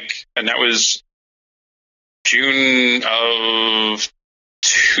with Mike, and that was June of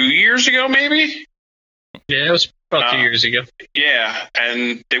 2 years ago, maybe. Yeah, it was about 2 years ago. Yeah,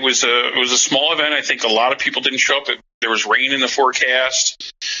 and it was a small event. I think a lot of people didn't show up. There was rain in the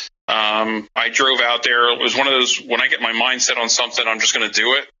forecast. I drove out there. It was one of those, when I get my mind set on something, I'm just going to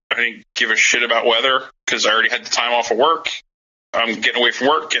do it. I didn't give a shit about weather because I already had the time off of work. I'm getting away from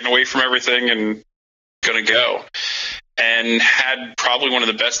work, getting away from everything, and going to go. And had probably one of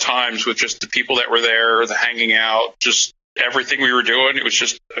the best times with just the people that were there, the hanging out, just everything we were doing. It was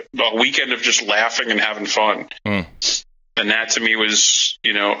just a weekend of just laughing and having fun. And that to me was,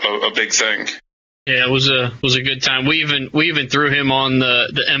 a big thing. Yeah, it was a good time. We even threw him on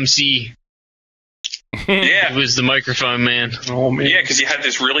the MC. Yeah, he was the microphone man. Oh man. Yeah, because he had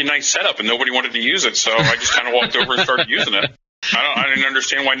this really nice setup and nobody wanted to use it, so I just kind of walked over and started using it. I didn't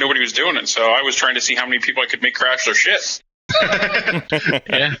understand why nobody was doing it, so I was trying to see how many people I could make crash their shit.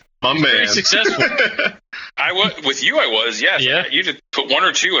 Yeah, my man. Pretty successful. With you, I was. Yes. Yeah. You just put one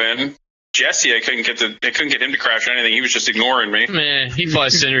or two in. Jesse, I couldn't get him to crash anything. He was just ignoring me. Man, he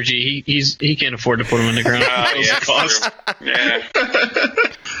flies Synergy. He can't afford to put him on the ground. Yeah, cost. Yeah.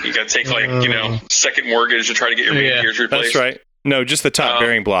 You got to take second mortgage to try to get your main gears replaced. That's right. No, just the top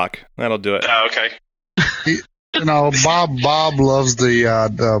bearing block. That'll do it. Okay. Bob loves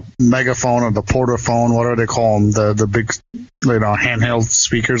the megaphone or the portaphone, whatever they call them, the big, handheld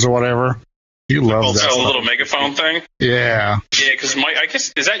speakers or whatever. You love that. The little megaphone thing? Yeah. Yeah, because Mike, I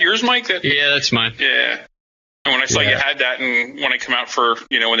guess, is that yours, Mike? Yeah, that's mine. Yeah. And when I saw you had that, and when I come out for,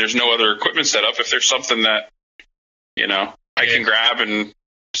 when there's no other equipment set up, if there's something that, I can grab and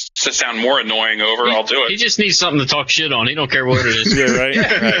to sound more annoying over, I'll do He it. just needs something to talk shit on. He don't care what it is. Yeah, right.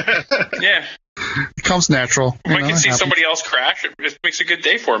 Right. Yeah. It comes natural. If I can see somebody else crash, it makes a good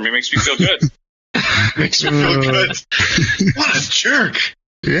day for me. It makes me feel good. Makes me feel good. What a jerk.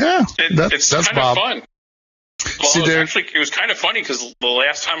 Yeah, It's that's kind Bob. of fun. Well, See, it was kind of funny because the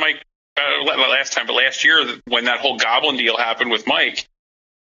last time last year when that whole goblin deal happened with Mike,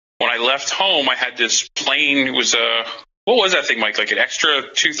 when I left home, I had this plane. It was what was that thing, Mike? Like an extra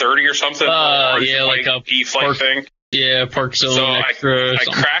 230 or something? Yeah, like a E-flight thing. Yeah, Park Zone So Extra. I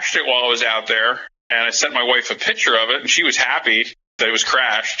crashed it while I was out there, and I sent my wife a picture of it, and she was happy that it was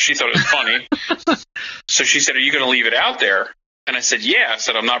crashed. She thought it was funny. So she said, "Are you going to leave it out there?" And I said, "Yeah." I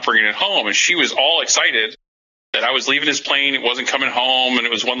said, "I'm not bringing it home." And she was all excited that I was leaving this plane. It wasn't coming home, and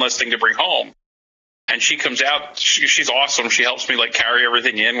it was one less thing to bring home. And she comes out. She's awesome. She helps me like carry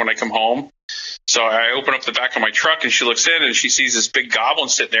everything in when I come home. So I open up the back of my truck, and she looks in, and she sees this big goblin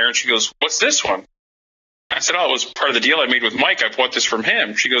sitting there, and she goes, "What's this one?" I said, "Oh, it was part of the deal I made with Mike. I bought this from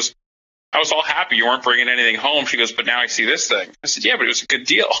him." She goes, "I was all happy you weren't bringing anything home." She goes, "But now I see this thing." I said, "Yeah, but it was a good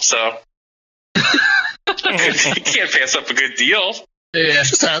deal." So you can't pass up a good deal. Yeah.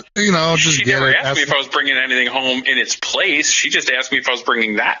 Just She get never it. asked me if I was bringing anything home in its place. She just asked me if I was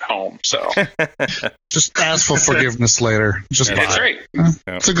bringing that home. So Just ask for forgiveness later. Just that's buy right. it.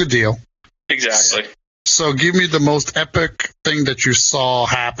 It's a good deal. Exactly. So give me the most epic thing that you saw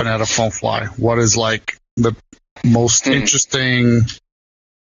happen at a fun fly. What is like the most interesting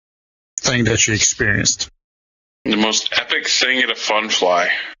thing that you experienced? The most epic thing at a fun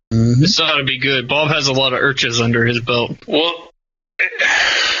fly. Mm-hmm. This ought to be good. Bob has a lot of urchas under his belt. Well,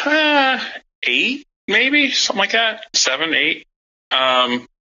 8, maybe something like that. 7, 8. I'm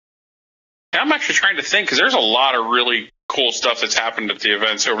actually trying to think because there's a lot of really cool stuff that's happened at the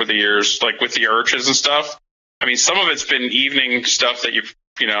events over the years, like with the urchas and stuff. I mean, some of it's been evening stuff that you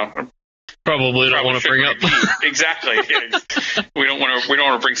know Probably don't want to bring up. Exactly. Yeah. We don't want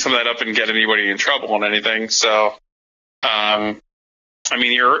to bring some of that up and get anybody in trouble on anything. So, I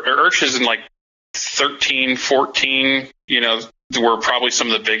mean, your urchas in like 13, 14, were probably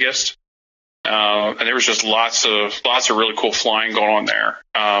some of the biggest. And there was just lots of really cool flying going on there.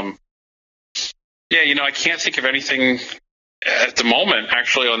 Yeah, I can't think of anything at the moment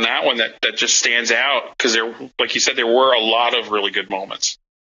actually on that one that just stands out because there, like you said, there were a lot of really good moments.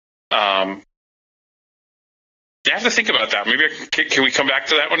 I have to think about that. Maybe can we come back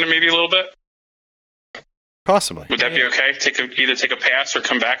to that one in maybe a little bit? Possibly. Would that be okay? Either take a pass or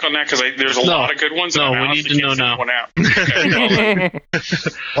come back on that because there's a lot of good ones. No, we need to know now. One out.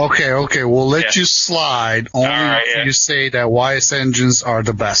 Okay. We'll let you slide only if you say that YS engines are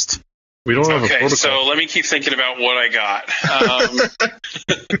the best. We don't have a Okay, protocol. so let me keep thinking about what I got.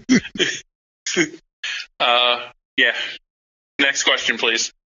 Yeah. Next question,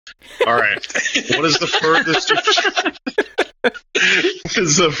 please. All right. What is the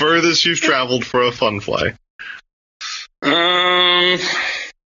furthest you've traveled for a fun fly? I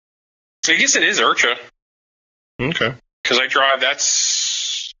guess it is Urcha. Okay. Because I drive,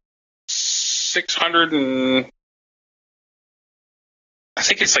 that's 600 and... I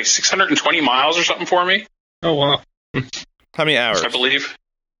think it's like 620 miles or something for me. Oh, wow. How many hours? I believe.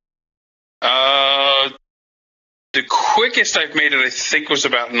 The quickest I've made it, I think, was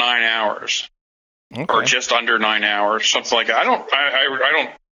about 9 hours. Okay. Or just under 9 hours, something like that. I don't,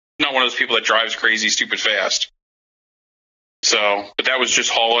 not one of those people that drives crazy, stupid fast. So, but that was just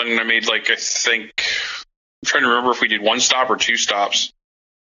hauling. I made I'm trying to remember if we did 1 stop or 2 stops.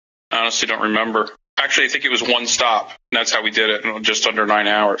 I honestly don't remember. Actually, I think it was 1 stop. And that's how we did it, just under 9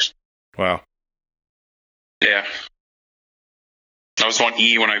 hours. Wow. Yeah. I was on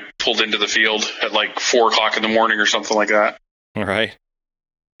E when I pulled into the field at 4 o'clock in the morning or something like that. All right.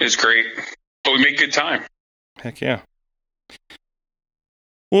 It was great. But we made good time. Heck yeah.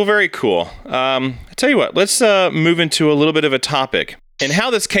 Well, very cool. I tell you what, let's move into a little bit of a topic. And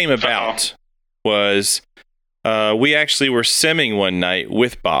how this came about was we actually were simming one night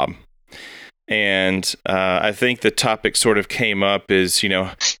with Bob. And I think the topic sort of came up is,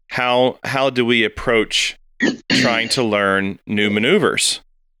 how do we approach trying to learn new maneuvers?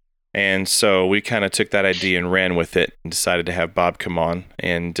 And so we kind of took that idea and ran with it and decided to have Bob come on.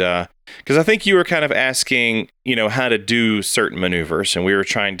 And because I think you were kind of asking, how to do certain maneuvers, and we were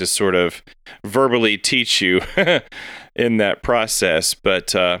trying to sort of verbally teach you in that process.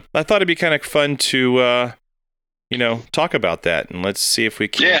 But I thought it'd be kind of fun to, talk about that, and let's see if we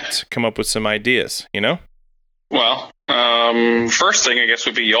can't come up with some ideas, Well, first thing I guess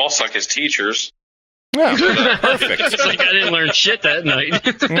would be y'all suck as teachers. Yeah, perfect. It's like I didn't learn shit that night.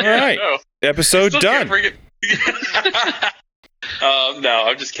 All right. Episode done. No,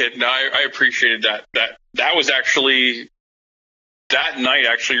 I'm just kidding. No, I appreciated that. That was actually that night.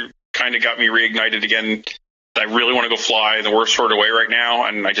 Actually, kind of got me reignited again. I really want to go fly in the worst sort of way right now,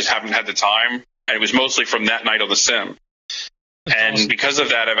 and I just haven't had the time. And it was mostly from that night on the sim. And awesome. Because of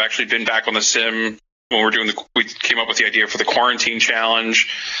that, I've actually been back on the sim when we came up with the idea for the quarantine challenge.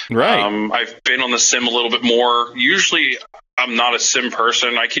 Right. I've been on the sim a little bit more. Usually, I'm not a sim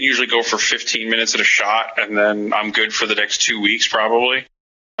person. I can usually go for 15 minutes at a shot, and then I'm good for the next 2 weeks probably.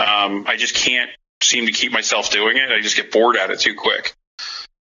 I just can't seem to keep myself doing it. I just get bored at it too quick.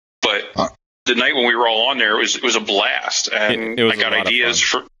 But the night when we were all on there, it was a blast, and I got ideas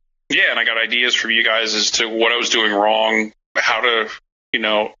from you guys as to what I was doing wrong, how to,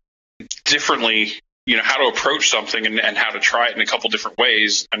 differently, how to approach something and how to try it in a couple different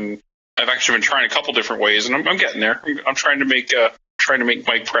ways. And I've actually been trying a couple different ways, and I'm getting there. I'm trying to make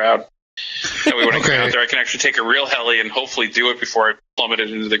Mike proud. That way when I get out there, I can actually take a real heli and hopefully do it before I plummet it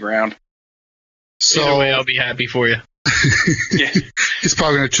into the ground. So either way, I'll be happy for you. Yeah. He's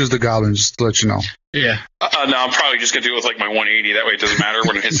probably going to choose the Goblin, just to let you know. Yeah. No, I'm probably just going to do it with like my 180. That way it doesn't matter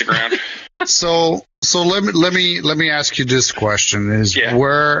when it hits the ground. So let me ask you this question: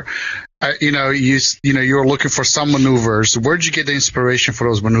 where, you're looking for some maneuvers. Where'd you get the inspiration for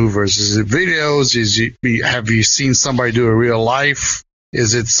those maneuvers? Is it videos? Have you seen somebody do it in real life?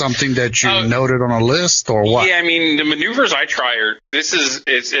 Is it something that you noted on a list or what? Yeah, I mean, the maneuvers I try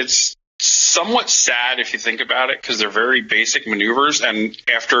it's somewhat sad if you think about it, because they're very basic maneuvers. And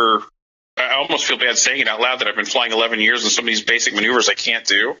after, I almost feel bad saying it out loud that I've been flying 11 years and some of these basic maneuvers I can't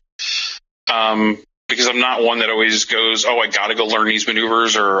do. Because I'm not one that always goes, I got to go learn these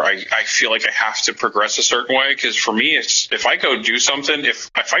maneuvers, or I feel like I have to progress a certain way. Because for me, it's if I go do something,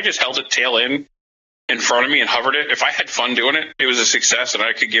 if I just held it tail in front of me and hovered it, if I had fun doing it, it was a success, and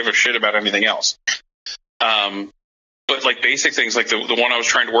I could give a shit about anything else. But like basic things, like the one I was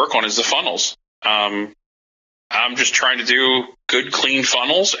trying to work on is the funnels. I'm just trying to do good, clean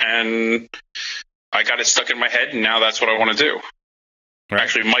funnels, and I got it stuck in my head, and now that's what I want to do. Right.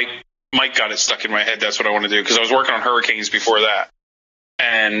 Actually, Mike got it stuck in my head. That's what I want to do, because I was working on hurricanes before that.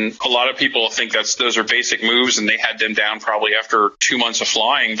 And a lot of people think those are basic moves, and they had them down probably after 2 months of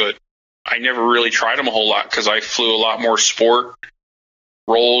flying, but I never really tried them a whole lot because I flew a lot more sport,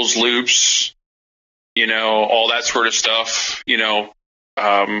 rolls, loops, all that sort of stuff,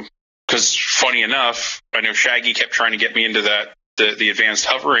 because funny enough, I know Shaggy kept trying to get me into the advanced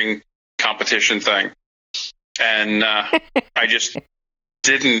hovering competition thing. And I just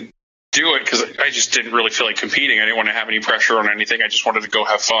didn't do it because I just didn't really feel like competing. I didn't want to have any pressure on anything. I just wanted to go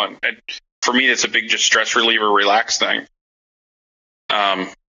have fun. And for me, it's a big just stress reliever, relax thing.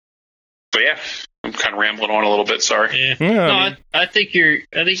 But yeah, I'm kind of rambling on a little bit. Sorry. Yeah. I think you're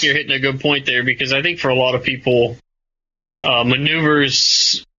hitting a good point there, because I think for a lot of people,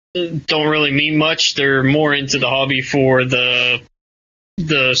 maneuvers don't really mean much. They're more into the hobby for the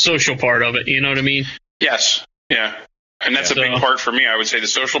social part of it. You know what I mean? Yes. Yeah. And that's a big part for me. I would say the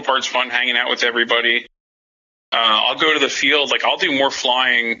social part's fun, hanging out with everybody. I'll go to the field. Like, I'll do more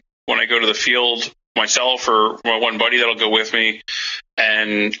flying when I go to the field myself, or my one buddy that'll go with me,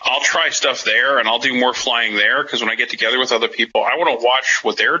 and I'll try stuff there, and I'll do more flying there, because when I get together with other people, I want to watch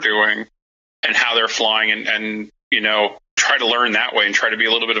what they're doing and how they're flying, and try to learn that way and try to be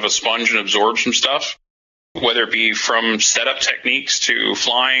a little bit of a sponge and absorb some stuff, whether it be from setup techniques to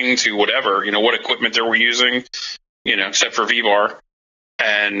flying to whatever, what equipment they were using, except for V-bar.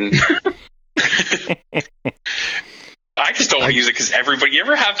 And I just don't want to use it because everybody, you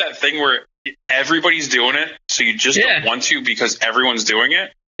ever have that thing where everybody's doing it, so you just don't want to because everyone doing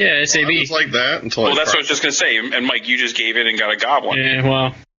it? Yeah, SAB. Well, it's like that until that's what I was just going to say. And Mike, you just gave in and got a goblin. Yeah,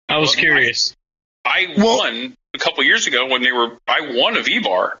 well, I was curious. I won a couple years ago when I won a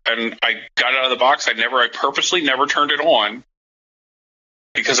V-bar, and I got it out of the box. I purposely never turned it on,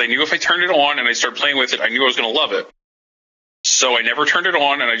 because I knew if I turned it on and I started playing with it, I knew I was going to love it. So I never turned it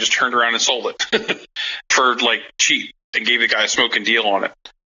on, and I just turned around and sold it for like cheap and gave the guy a smoking deal on it.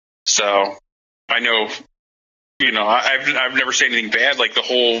 So I know, I've never said anything bad, like the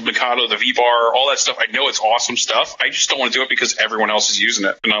whole Mikado, the V-bar, all that stuff. I know it's awesome stuff. I just don't want to do it because everyone else is using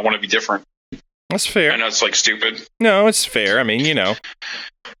it, and I want to be different. That's fair. I know it's like stupid. No, it's fair. I mean,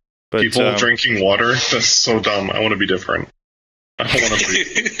 But, people drinking water, that's so dumb. I want to be different. I don't want to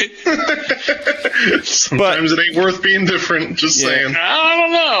be. Sometimes it ain't worth being different, just saying. I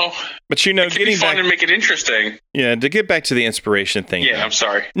don't know. But getting be fun and make it interesting. Yeah, to get back to the inspiration thing. Yeah, I'm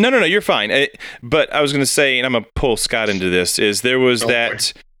sorry. No, you're fine. But I was going to say, and I'm going to pull Scott into this, is there was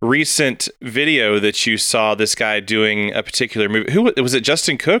recent video that you saw this guy doing a particular movie. Who was it?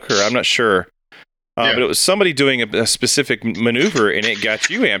 Justin Cook, or I'm not sure. But it was somebody doing a specific maneuver, and it got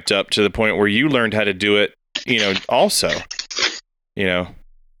you amped up to the point where you learned how to do it, also. Yeah.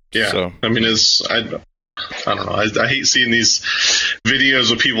 So. I mean, I don't know. I hate seeing these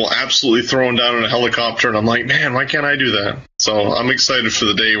videos of people absolutely throwing down in a helicopter, and I'm like, man, why can't I do that? So I'm excited for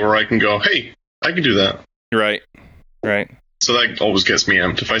the day where I can go, hey, I can do that. Right. So that always gets me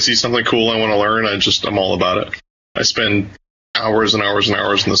amped. If I see something cool I want to learn, I'm all about it. I spend hours and hours and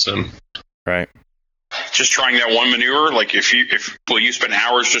hours in the sim. Right. Just trying that one maneuver? Like, will you spend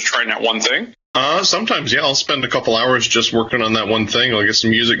hours just trying that one thing? Sometimes, yeah. I'll spend a couple hours just working on that one thing. I'll get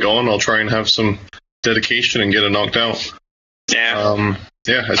some music going. I'll try and have some dedication and get it knocked out. Yeah.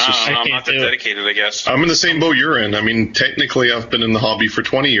 It's just... I'm not that dedicated, I guess. I'm in the same boat you're in. I mean, technically, I've been in the hobby for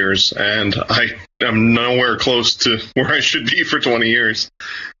 20 years, and I am nowhere close to where I should be for 20 years.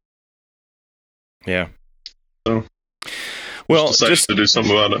 Yeah. So, well, just to do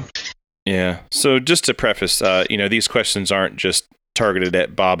something about it. Yeah. So just to preface, these questions aren't just targeted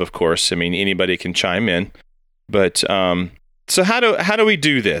at Bob, of course. I mean, anybody can chime in. But so how do we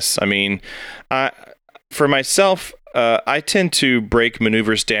do this? I mean, for myself, I tend to break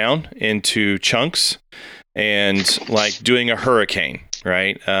maneuvers down into chunks, and like doing a hurricane,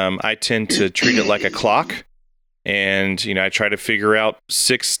 right? I tend to treat it like a clock, and I try to figure out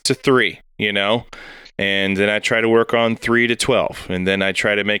 6 to 3, and then I try to work on 3 to 12, and then I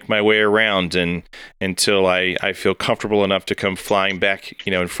try to make my way around until I feel comfortable enough to come flying back,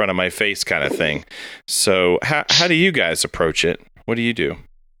 in front of my face, kind of thing. So how do you guys approach it? What do you do?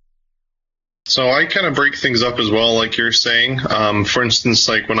 So I kind of break things up as well, like you're saying. For instance,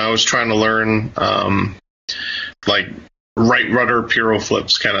 like when I was trying to learn, like right rudder pyro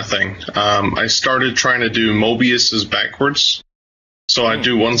flips kind of thing, I started trying to do Mobius's backwards. So I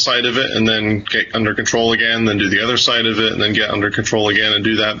do one side of it and then get under control again, then do the other side of it and then get under control again and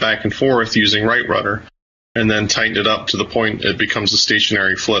do that back and forth using right rudder, and then tighten it up to the point it becomes a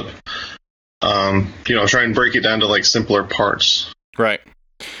stationary flip. Try and break it down to like simpler parts. Right.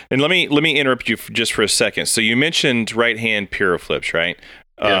 And let me interrupt you just for a second. So you mentioned right hand pyro flips, right?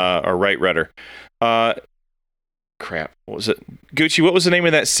 Yeah. Or right rudder. Crap. What was it? Gucci, what was the name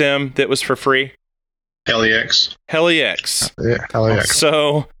of that sim that was for free? Helix. Yeah, Helix.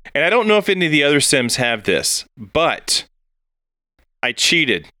 So, and I don't know if any of the other sims have this, but I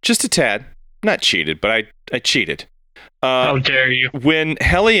cheated just a tad. Not cheated, but I cheated. How dare you? When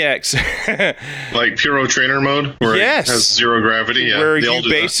Helix, like Pyro Trainer mode, where it has zero gravity, where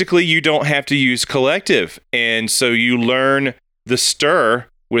you don't have to use collective, and so you learn the stir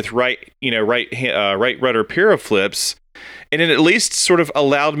with right rudder pyro flips, and it at least sort of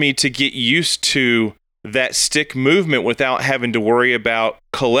allowed me to get used to that stick movement without having to worry about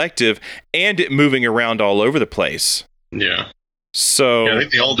collective and it moving around all over the place. Yeah. So I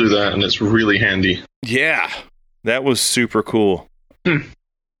think they all do that, and it's really handy. Yeah, that was super cool.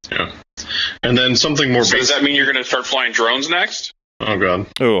 Yeah. And then something more. So does that mean you're going to start flying drones next? Oh God.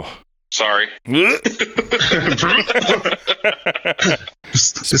 Oh. Sorry. Did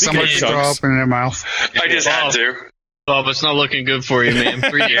somebody throw up in their mouth? I just had to. Bob, it's not looking good for you, man.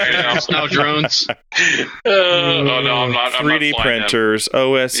 3D now drones. Oh, no, I'm not. 3D printers,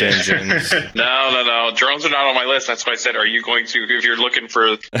 OS engines. No. Drones are not on my list. That's why I said, are you going to, if you're looking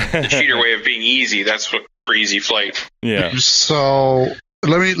for the cheater way of being easy, that's what for easy flight. Yeah. So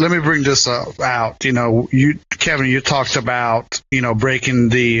let me bring this out. Kevin, you talked about, breaking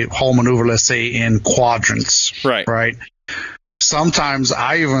the whole maneuver, let's say, in quadrants. Right. Sometimes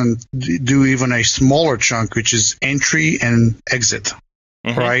I even do a smaller chunk, which is entry and exit,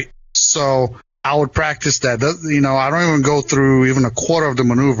 right? So I would practice that. I don't even go through even a quarter of the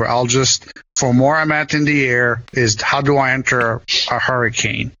maneuver. I'll just, from where I'm at in the air, is how do I enter a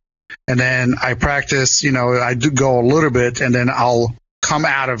hurricane? And then I practice, I do go a little bit, and then I'll come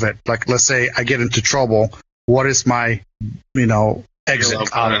out of it. Like, let's say I get into trouble. What is my, exit?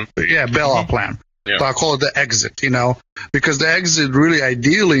 Bailout plan. Yeah. So I call it the exit, because the exit really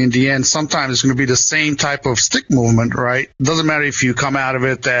ideally in the end, sometimes it's going to be the same type of stick movement, right? It doesn't matter if you come out of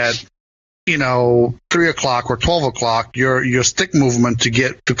it at, 3 o'clock or 12 o'clock, your stick movement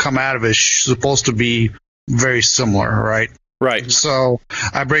to come out of it is supposed to be very similar, right? Right. So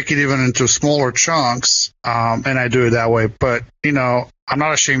I break it even into smaller chunks, and I do it that way. But, I'm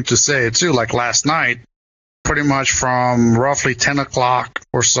not ashamed to say it too. Like last night, pretty much from roughly 10 o'clock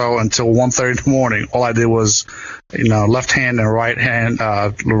or so until 1:30 in the morning, all I did was, left hand and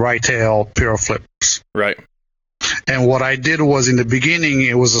right tail pyro flips. Right. And what I did was in the beginning,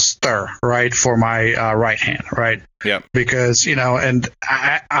 it was a stir, right, for my right hand, right? Yep. Because, and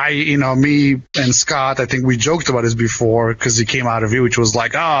I, me and Scott, I think we joked about this before because he came out of it, which was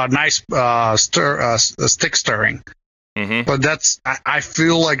like, nice stick stirring. Mm-hmm. But I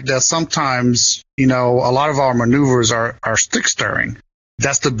feel like that sometimes, a lot of our maneuvers are stick stirring.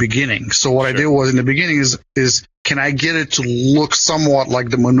 That's the beginning. So what I did was in the beginning is can I get it to look somewhat like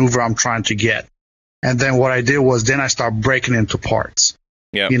the maneuver I'm trying to get? And then what I did was then I start breaking into parts.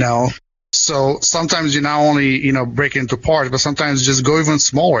 Yeah. So sometimes you not only, break into parts, but sometimes just go even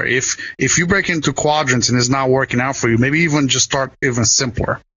smaller. If you break into quadrants and it's not working out for you, maybe even just start even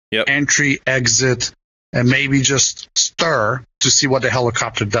simpler. Yep. Entry, exit, and maybe just stir to see what the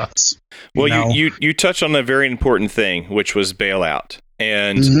helicopter does. Well, you touched on a very important thing, which was bailout.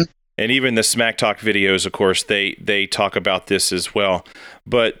 And Mm-hmm. and even the Smack Talk videos, of course, they talk about this as well.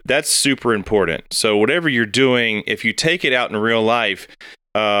 But that's super important. So whatever you're doing, if you take it out in real life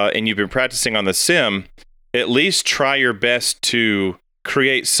and you've been practicing on the sim, at least try your best to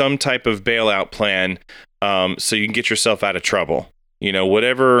create some type of bailout plan so you can get yourself out of trouble.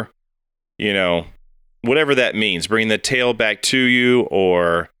 Whatever that means, bringing the tail back to you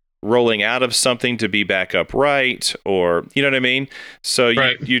or rolling out of something to be back upright, or you know what I mean? So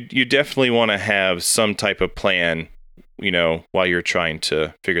you definitely want to have some type of plan, while you're trying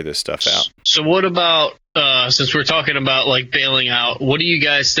to figure this stuff out. So what about, since we're talking about like bailing out, what do you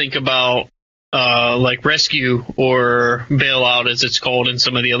guys think about like rescue or bailout as it's called in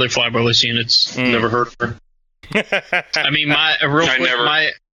some of the other flybarless units? Never heard of her. I mean,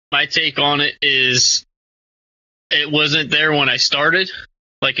 my take on it is it wasn't there when I started.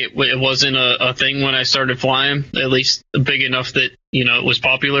 Like it wasn't a thing when I started flying, at least big enough that, it was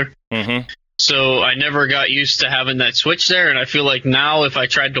popular. Mm-hmm. So I never got used to having that switch there. And I feel like now if I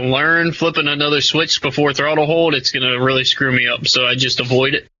tried to learn flipping another switch before throttle hold, it's going to really screw me up. So I just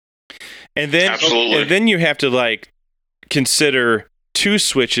avoid it. And then you have to consider two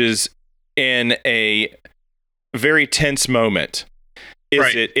switches in a very tense moment.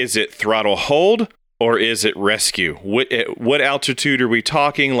 Is it throttle hold? Or is it rescue? What altitude are we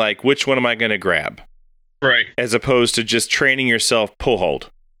talking? Like, which one am I going to grab? Right. As opposed to just training yourself pull hold,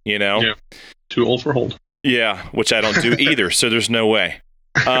 Yeah. Too old for hold. Yeah, which I don't do either, so there's no way.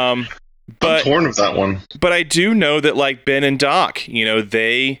 But I'm torn of that one. But I do know that like Ben and Doc,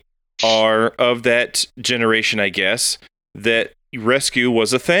 they are of that generation, I guess, that rescue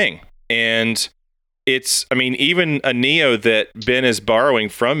was a thing. And even a Neo that Ben is borrowing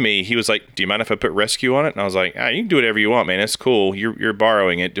from me, he was like, do you mind if I put rescue on it? And I was like, you can do whatever you want, man. It's cool. You're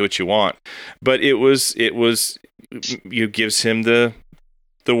borrowing it. Do what you want. But it gives him the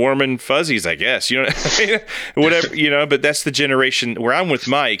warm and fuzzies, I guess. Whatever, but that's the generation where I'm with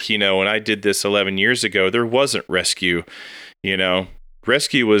Mike, when I did this 11 years ago, there wasn't rescue,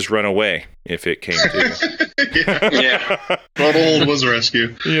 Rescue was run away if it came to. Yeah. Throttle hold was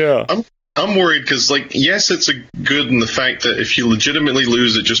rescue. Yeah. I'm worried because, yes, it's good in the fact that if you legitimately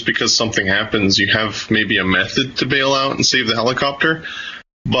lose it just because something happens, you have maybe a method to bail out and save the helicopter.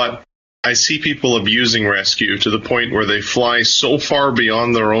 But I see people abusing rescue to the point where they fly so far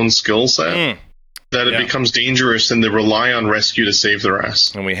beyond their own skill set that it becomes dangerous and they rely on rescue to save their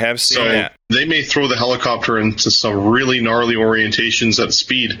ass. And we have seen that. They may throw the helicopter into some really gnarly orientations at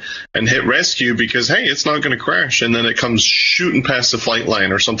speed and hit rescue because, hey, it's not going to crash. And then it comes shooting past the flight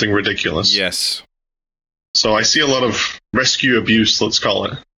line or something ridiculous. Yes. So I see a lot of rescue abuse, let's call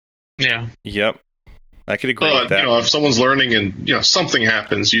it. Yeah. Yep. I could agree with that. If someone's learning and, something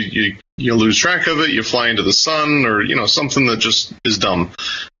happens, you lose track of it, you fly into the sun or, something that just is dumb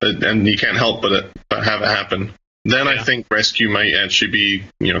and you can't help but have it happen. Then I think rescue might actually be,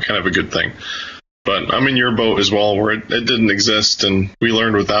 kind of a good thing. But I'm in your boat as well, where it didn't exist and we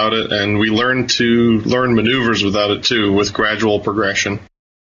learned without it, and we learned to learn maneuvers without it too, with gradual progression.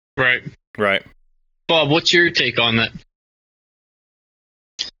 Right. Right. Bob, what's your take on that?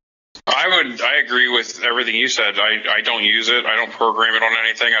 I agree with everything you said. I don't use it. I don't program it on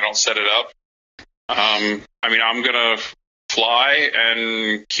anything. I don't set it up. I'm going to fly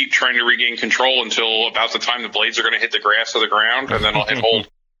and keep trying to regain control until about the time the blades are going to hit the grass or the ground, and then I'll hit hold.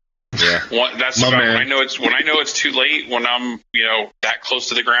 Yeah. When I know it's too late, when I'm, that close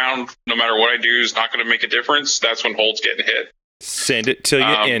to the ground, no matter what I do is not going to make a difference. That's when hold's getting hit. Send it till you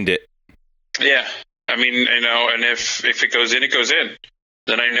end it. Yeah. And if it goes in, it goes in.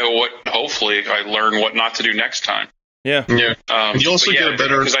 Then I know hopefully I learn what not to do next time. Yeah. Yeah. You also get a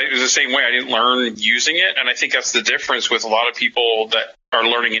better... Because it was the same way. I didn't learn using it, and I think that's the difference with a lot of people that are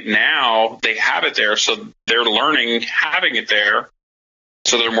learning it now. They have it there, so they're learning having it there.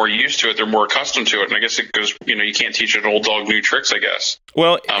 So they're more used to it. They're more accustomed to it. And I guess it goes, you can't teach an old dog new tricks, I guess.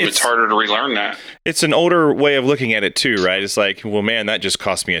 Well, it's harder to relearn that. It's an older way of looking at it too, right? It's like, well, man, that just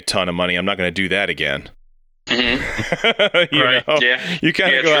cost me a ton of money. I'm not going to do that again. Mm-hmm. Right. Yeah. You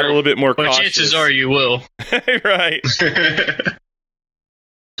kind of go out a little bit more cautious. Well, chances are you will. Right.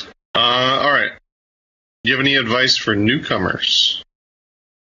 All right. Do you have any advice for newcomers?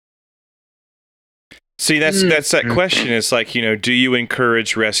 See, that's that question. It's like, do you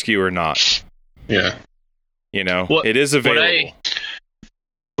encourage rescue or not? Yeah. It is available.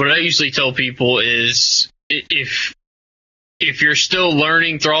 What I usually tell people is if you're still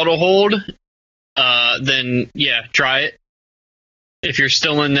learning throttle hold, then yeah, try it. If you're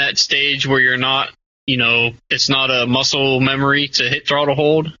still in that stage where you're not, it's not a muscle memory to hit throttle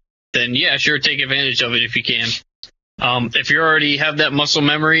hold, then yeah, sure, take advantage of it if you can. If you already have that muscle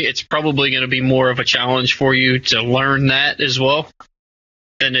memory, it's probably going to be more of a challenge for you to learn that as well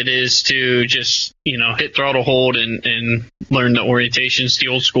than it is to just, hit throttle hold and learn the orientations the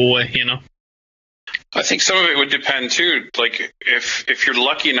old school way, I think some of it would depend too. Like if you're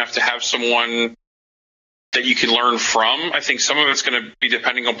lucky enough to have someone that you can learn from, I think some of it's going to be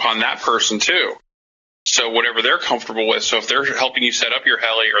depending upon that person too. So whatever they're comfortable with. So if they're helping you set up your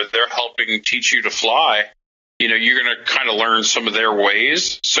heli or they're helping teach you to fly, you're going to kind of learn some of their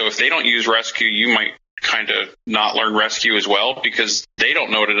ways. So if they don't use rescue, you might kind of not learn rescue as well because they don't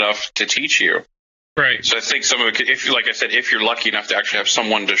know it enough to teach you. Right. So I think some of it, if you're lucky enough to actually have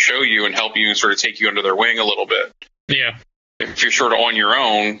someone to show you and help you and sort of take you under their wing a little bit. Yeah. If you're sort of on your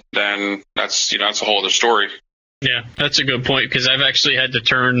own, then that's a whole other story. Yeah, that's a good point because I've actually had to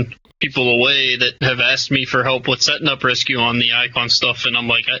turn people away that have asked me for help with setting up rescue on the Icon stuff, and I'm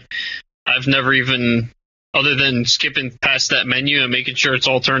like, I've never even, other than skipping past that menu and making sure it's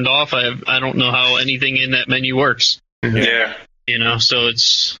all turned off, I don't know how anything in that menu works. Yeah. So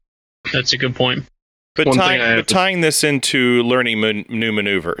that's a good point. But tying this into learning new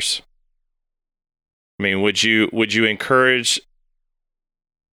maneuvers, I mean, would you encourage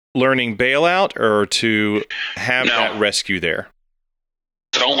learning bailout or to have that rescue there?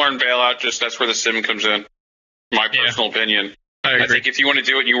 Don't learn bailout. Just that's where the sim comes in. My personal opinion. I think if you want to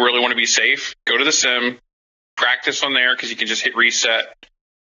do it and you really want to be safe, go to the sim, practice on there because you can just hit reset,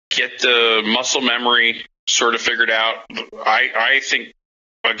 get the muscle memory sort of figured out. I think,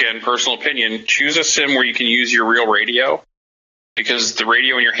 again, personal opinion, choose a sim where you can use your real radio because the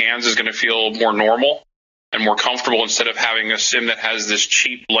radio in your hands is going to feel more normal and more comfortable instead of having a sim that has this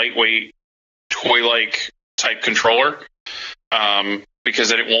cheap, lightweight, toy-like type controller. Because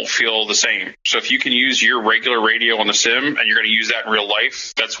then it won't feel the same. So if you can use your regular radio on the sim and you're going to use that in real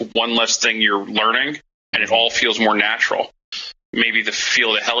life, that's one less thing you're learning, and it all feels more natural. Maybe the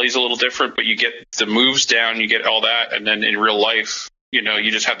feel of the heli's a little different, but you get the moves down, you get all that, and then in real life, you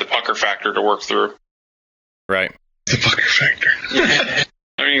just have the pucker factor to work through. Right. The pucker factor.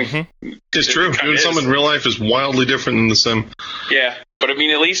 I mean, it's true. Doing something in real life is wildly different than the sim. Yeah. But I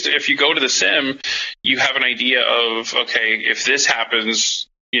mean, at least if you go to the sim, you have an idea of, okay, if this happens,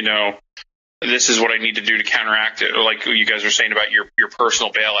 this is what I need to do to counteract it. Or like you guys are saying about your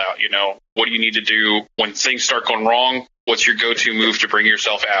personal bailout, what do you need to do when things start going wrong? What's your go-to move to bring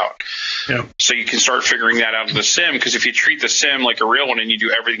yourself out? Yeah. So you can start figuring that out in the sim, because if you treat the sim like a real one and you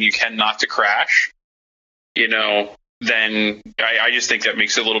do everything you can not to crash, then I just think that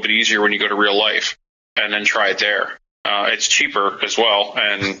makes it a little bit easier when you go to real life and then try it there. It's cheaper as well,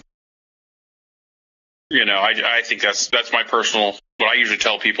 and I think that's my personal. What I usually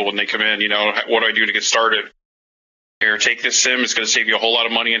tell people when they come in, what do I do to get started? Here, take this sim. It's going to save you a whole lot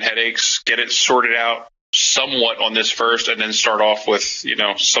of money and headaches. Get it sorted out somewhat on this first, and then start off with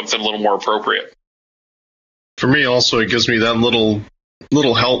something a little more appropriate. For me, also, it gives me that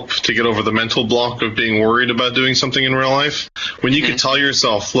little help to get over the mental block of being worried about doing something in real life. When you can tell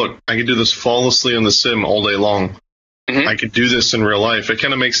yourself, look, I can do this flawlessly on the sim all day long. I could do this in real life. It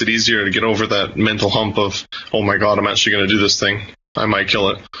kind of makes it easier to get over that mental hump of, oh my God, I'm actually going to do this thing. I might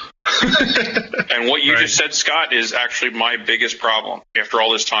kill it. And what you just said, Scott, is actually my biggest problem after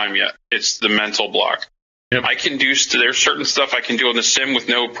all this time yet. It's the mental block. Yep. I can do, there's certain stuff I can do on the sim with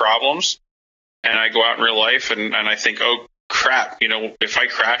no problems. And I go out in real life and I think, oh, crap, if I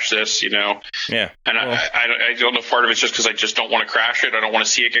crash this, Yeah. And I don't know if part of it's just because I just don't want to crash it. I don't want to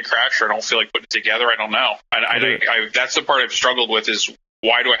see it get crashed, or I don't feel like putting it together. I don't know. And that's the part I've struggled with is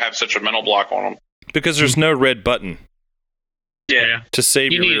why do I have such a mental block on them? Because there's no red button. Yeah. To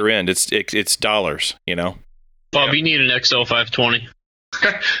save your rear end. It's dollars, Bob, you need an XL 520.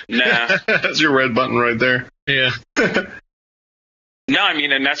 Nah. That's your red button right there. Yeah. No, I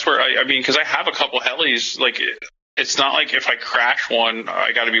mean, and that's where because I have a couple helis, like it's not like if I crash one,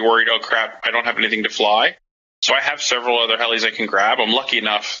 I got to be worried, oh crap, I don't have anything to fly. So I have several other helis I can grab. I'm lucky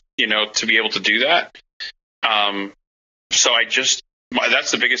enough, to be able to do that. So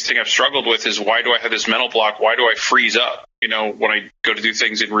that's the biggest thing I've struggled with is why do I have this mental block? Why do I freeze up, when I go to do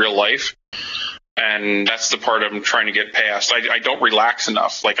things in real life? And that's the part I'm trying to get past. I don't relax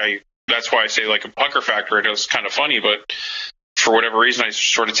enough. That's why I say like a pucker factor. It was kind of funny, but for whatever reason, I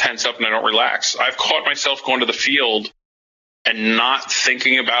sort of tense up and I don't relax. I've caught myself going to the field and not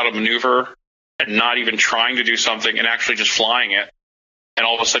thinking about a maneuver and not even trying to do something and actually just flying it. And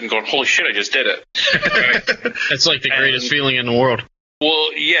all of a sudden going, holy shit, I just did it. That's like the greatest feeling in the world.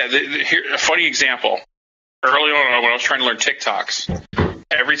 Well, yeah. Here, a funny example. Early on when I was trying to learn TikToks,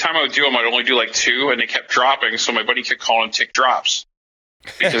 every time I would do them, I'd only do like 2 and they kept dropping. So my buddy kept calling them tick drops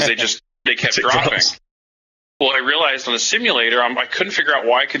because they kept dropping. Drops. Well, I realized on the simulator, I couldn't figure out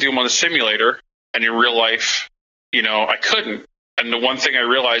why I could do them on the simulator. And in real life, I couldn't. And the one thing I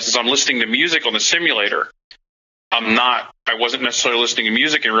realized is I'm listening to music on the simulator. I wasn't necessarily listening to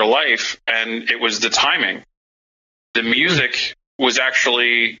music in real life, and it was the timing. The music was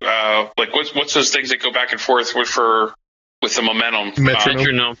actually what's those things that go back and forth with the momentum?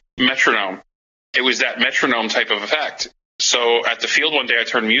 Metronome. It was that metronome type of effect. So at the field one day, I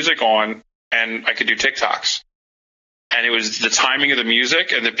turned music on, and I could do TikToks. And it was the timing of the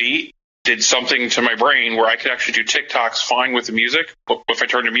music and the beat did something to my brain where I could actually do TikToks fine with the music. But if I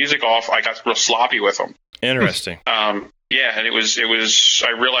turned the music off, I got real sloppy with them. Interesting. Yeah, and it was.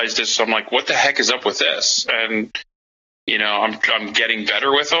 I realized this. I'm like, what the heck is up with this? And I'm getting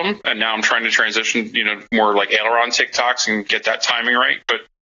better with them, and now I'm trying to transition, more like aileron TikToks and get that timing right. But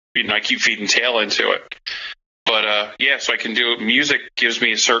I keep feeding tail into it. But so I can do it. Music gives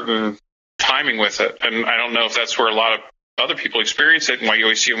me a certain timing with it, and I don't know if that's where a lot of other people experience it, and why you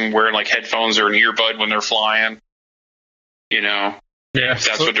always see them wearing like headphones or an earbud when they're flying. Yeah,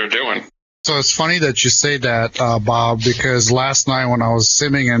 that's what they're doing. So it's funny that you say that, Bob, because last night when I was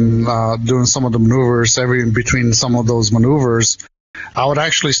simming and doing some of the maneuvers, in between some of those maneuvers, I would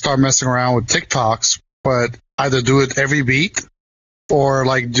actually start messing around with TikToks, but either do it every beat or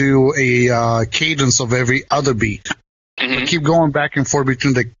like do a cadence of every other beat. Mm-hmm. Keep going back and forth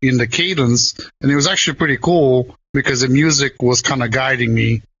between the cadence, and it was actually pretty cool because the music was kind of guiding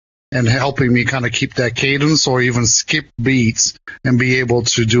me and helping me kind of keep that cadence or even skip beats and be able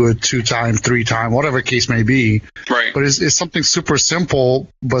to do it 2 times, 3 times, whatever case may be. Right. But it's something super simple,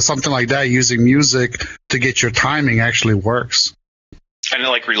 but something like that using music to get your timing actually works. And it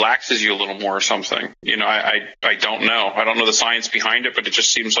like relaxes you a little more or something. I don't know. I don't know the science behind it, but it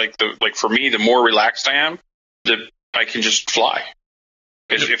just seems like for me, the more relaxed I am, I can just fly.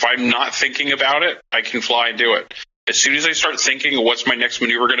 If I'm not thinking about it, I can fly and do it. As soon as I start thinking, what's my next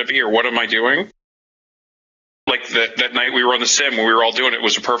maneuver going to be or what am I doing? Like that night we were on the sim when we were all doing it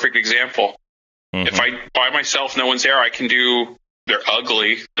was a perfect example. Mm-hmm. If I, by myself, no one's there, I can do, they're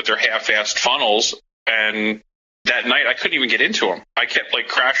ugly, but they're half-assed funnels. And that night I couldn't even get into them. I kept like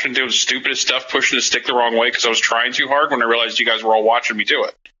crashing, doing stupidest stuff, pushing the stick the wrong way because I was trying too hard when I realized you guys were all watching me do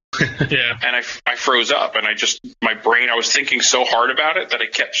it. Yeah. And I froze up and my brain, I was thinking so hard about it that I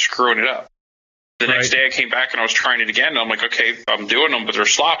kept screwing it up. The next day I came back and I was trying it again. And I'm like, okay, I'm doing them, but they're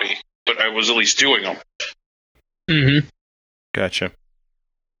sloppy. But I was at least doing them. Mm-hmm. Gotcha.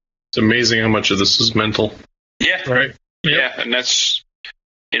 It's amazing how much of this is mental. Yeah. Right. Yep. Yeah. And that's,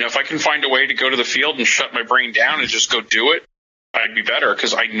 if I can find a way to go to the field and shut my brain down and just go do it, I'd be better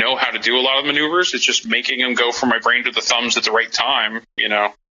because I know how to do a lot of maneuvers. It's just making them go from my brain to the thumbs at the right time,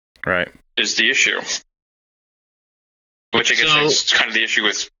 right, is the issue. Which I guess is kind of the issue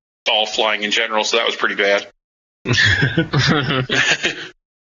with all flying in general, so that was pretty bad.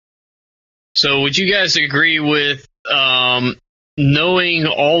 So would you guys agree with knowing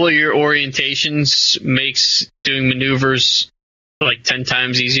all of your orientations makes doing maneuvers like 10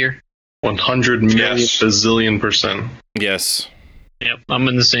 times easier? 100 million bazillion %. Yes. Yep, I'm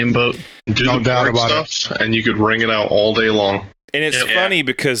in the same boat. Do no doubt about stuff, and you could ring it out all day long. And it's funny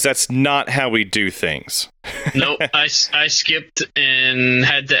because that's not how we do things. Nope, I skipped and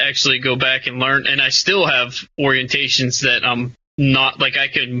had to actually go back and learn, and I still have orientations that I'm not, like I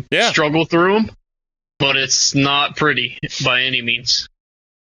can struggle through them, but it's not pretty by any means.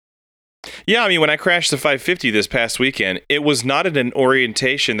 Yeah, I mean, when I crashed the 550 this past weekend, it was not in an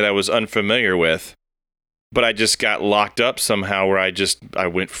orientation that I was unfamiliar with, but I just got locked up somehow where I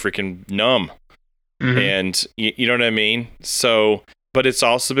went freaking numb. Mm-hmm. And you know what I mean? So, but it's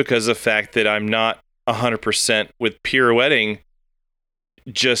also because of the fact that I'm not 100% with pirouetting,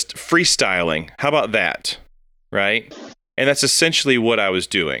 just freestyling. How about that? Right? And that's essentially what I was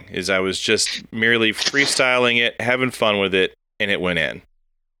doing, is I was just merely freestyling it, having fun with it, and it went in.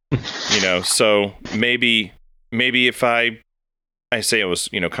 So maybe if I say I was,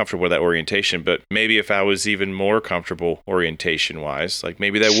 comfortable with that orientation, but maybe if I was even more comfortable orientation-wise, like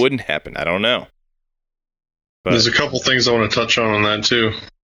maybe that wouldn't happen. I don't know. But there's a couple things I want to touch on that too.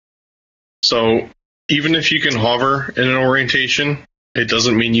 So even if you can hover in an orientation, it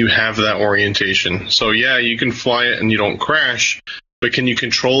doesn't mean you have that orientation. So yeah, you can fly it and you don't crash, but can you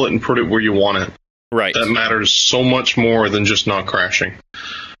control it and put it where you want it? Right. That matters so much more than just not crashing.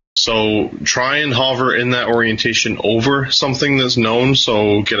 So try and hover in that orientation over something that's known.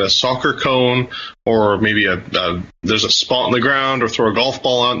 So get a soccer cone, or maybe there's a spot on the ground, or throw a golf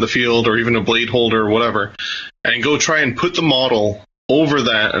ball out in the field, or even a blade holder or whatever, and go try and put the model over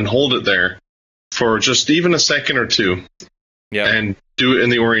that and hold it there for just even a second or two. Yeah. And do it in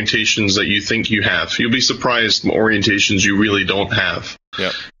the orientations that you think you have. You'll be surprised orientations you really don't have.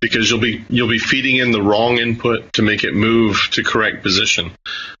 Yeah. Because you'll be feeding in the wrong input to make it move to correct position.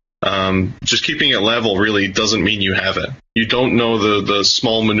 Just keeping it level really doesn't mean you have it. You don't know the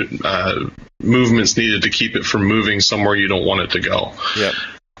small movements needed to keep it from moving somewhere you don't want it to go. Yeah.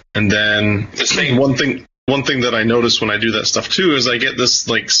 And then one thing that I notice when I do that stuff too is I get this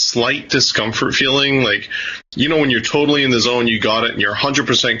like slight discomfort feeling, like, when you're totally in the zone, you got it and you're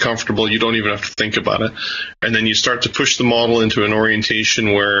 100% comfortable, you don't even have to think about it. And then you start to push the model into an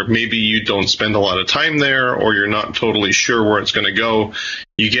orientation where maybe you don't spend a lot of time there, or you're not totally sure where it's going to go.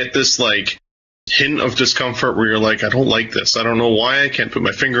 You get this like hint of discomfort where you're like, I don't like this. I don't know why, I can't put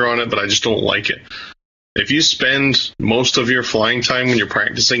my finger on it, but I just don't like it. If you spend most of your flying time when you're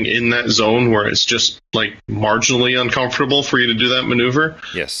practicing in that zone where it's just like marginally uncomfortable for you to do that maneuver,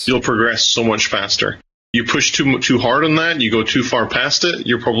 yes, you'll progress so much faster. You push too hard on that, you go too far past it,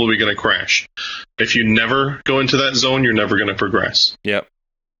 you're probably going to crash. If you never go into that zone, you're never going to progress. Yep.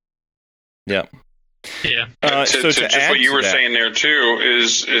 Yeah. So to just add what you to were that, saying there too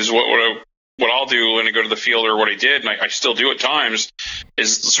is what I'll do when I go to the field, or what I did, and I still do at times,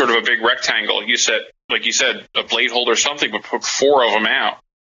 is sort of a big rectangle. Like you said, a blade holder or something, but put 4 of them out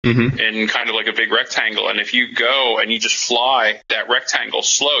in kind of like a big rectangle. And if you go and you just fly that rectangle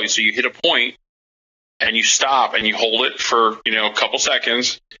slow, so you hit a point and you stop and you hold it for a couple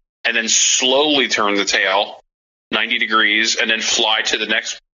seconds, and then slowly turn the tail 90 degrees, and then fly to the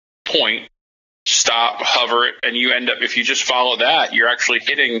next point, stop, hover it, and you end up, if you just follow that, you're actually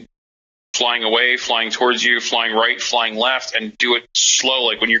hitting, flying away, flying towards you, flying right, flying left, and do it slow.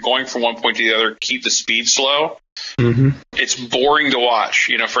 Like when you're going from one point to the other, keep the speed slow. It's boring to watch.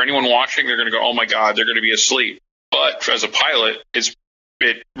 For anyone watching, they're going to go, oh my God, they're going to be asleep. But as a pilot,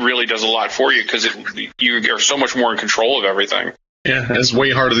 it really does a lot for you, because you are so much more in control of everything. Yeah, it's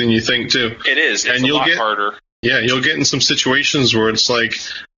way harder than you think too. It is. It's a lot harder. Yeah, you'll get in some situations where it's like,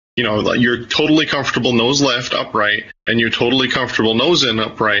 you're totally comfortable nose left upright, and you're totally comfortable nose in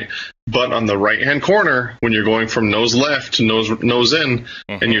upright, but on the right hand corner, when you're going from nose left to nose in,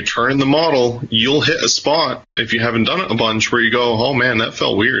 and you're turning the model, you'll hit a spot, if you haven't done it a bunch, where you go, oh man, that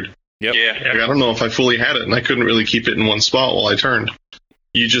felt weird. Yep. Yeah. Like, I don't know if I fully had it, and I couldn't really keep it in one spot while I turned.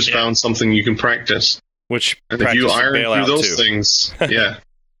 You just found something you can practice. And if you iron through those things, yeah.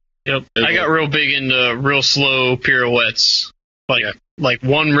 Yep. I got real big into real slow pirouettes. Like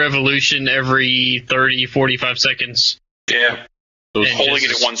one revolution every 30, 45 seconds. Yeah. Holding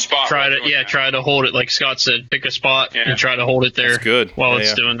it at one spot. Try to hold it, like Scott said, pick a spot and try to hold it there. That's good. While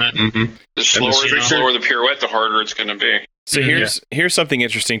it's doing that. The slower the pirouette, the harder it's going to be. So here's something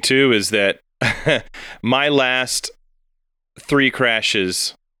interesting too, is that my last 3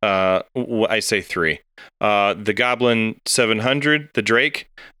 crashes, I say 3, the Goblin 700, the Drake,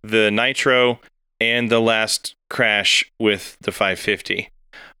 the Nitro, and the last crash with the 550.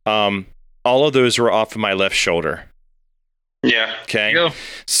 All of those were off of my left shoulder. Yeah. Okay.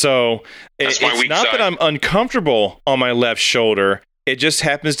 So it's not that I'm uncomfortable on my left shoulder. It just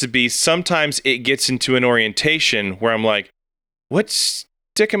happens to be sometimes it gets into an orientation where I'm like, what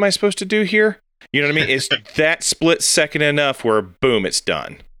stick am I supposed to do here? You know what I mean? It's that split second enough where boom, it's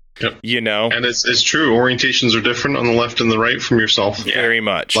done. Yep. And it's true. Orientations are different on the left and the right from yourself. Very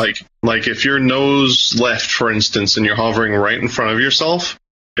much. Like if you're nose left, for instance, and you're hovering right in front of yourself,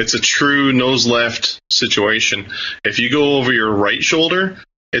 it's a true nose left situation. If you go over your right shoulder,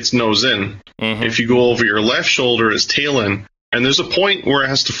 it's nose in. If you go over your left shoulder, it's tail in. And there's a point where it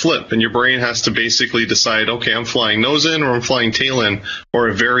has to flip, and your brain has to basically decide, okay, I'm flying nose in or I'm flying tail in, or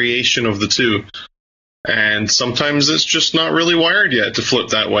a variation of the two. And sometimes it's just not really wired yet to flip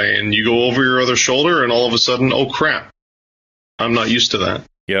that way. And you go over your other shoulder, and all of a sudden, oh crap, I'm not used to that.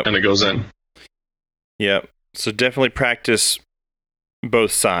 Yep. And it goes in. Yep. So definitely practice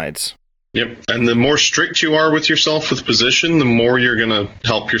both sides. Yep. And the more strict you are with yourself with position, the more you're going to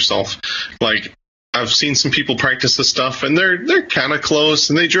help yourself. Like, I've seen some people practice this stuff, and they're kind of close,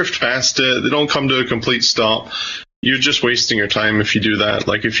 and they drift past it. They don't come to a complete stop. You're just wasting your time if you do that.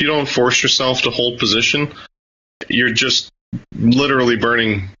 Like, if you don't force yourself to hold position, you're just literally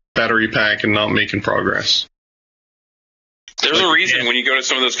burning battery pack and not making progress. There's a reason when you go to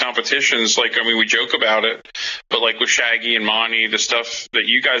some of those competitions, like, I mean, we joke about it, but like with Shaggy and Monty, the stuff that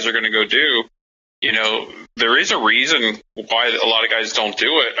you guys are going to go do, you know, there is a reason why a lot of guys don't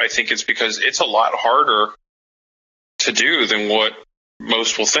do it. I think it's because it's a lot harder to do than what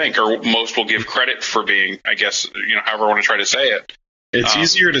most will think, or most will give credit for being, I guess, you know, however I want to try to say it. It's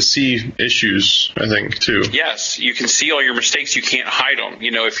easier to see issues, I think, too. Yes, you can see all your mistakes. You can't hide them.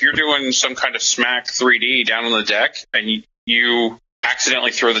 You know, if you're doing some kind of smack 3D down on the deck and you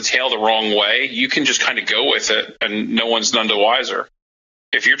accidentally throw the tail the wrong way, you can just kind of go with it and no one's none the wiser.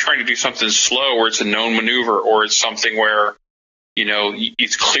 If you're trying to do something slow where it's a known maneuver, or it's something where, you know,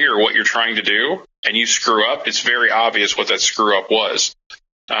 it's clear what you're trying to do and you screw up, it's very obvious what that screw up was.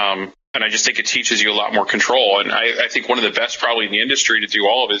 And I just think it teaches you a lot more control. And I think one of the best probably in the industry to do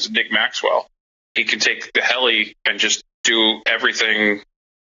all of it is Nick Maxwell. He can take the heli and just do everything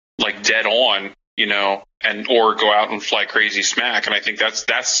like dead on, you know, and or go out and fly crazy smack. And I think that's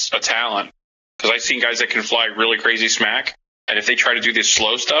a talent, because I've seen guys that can fly really crazy smack, and if they try to do this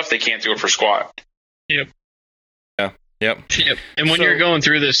slow stuff, they can't do it for squat. Yep. Yeah. Yep. And when you're going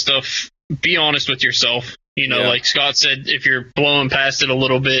through this stuff, be honest with yourself. You know, like Scott said, if you're blowing past it a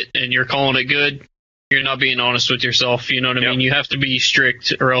little bit and you're calling it good, you're not being honest with yourself. You know what I mean? You have to be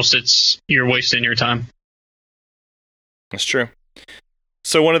strict, or else you're wasting your time. That's true.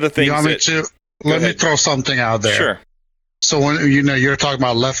 So one of the things let me throw something out there. Sure. So when you're talking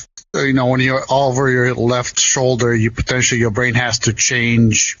about left, when you're over your left shoulder, your brain has to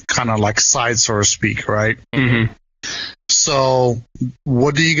change kind of like side, so to speak, right? Mm-hmm. So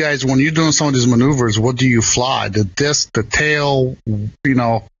what do you guys, when you're doing some of these maneuvers, what do you fly? The disc, the tail,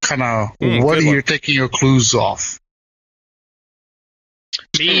 kind of what are you taking your clues off?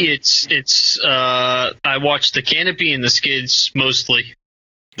 Me, it's I watch the canopy and the skids mostly.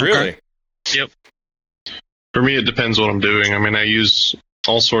 Really? Okay. Yep. For me, it depends what I'm doing. I mean, I use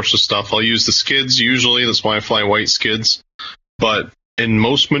all sorts of stuff. I'll use the skids usually. That's why I fly white skids. But in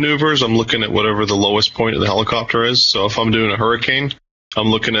most maneuvers, I'm looking at whatever the lowest point of the helicopter is. So if I'm doing a hurricane, I'm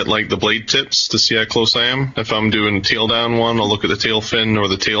looking at like the blade tips to see how close I am. If I'm doing a tail down one, I'll look at the tail fin or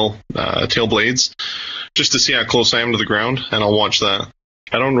the tail blades just to see how close I am to the ground, and I'll watch that.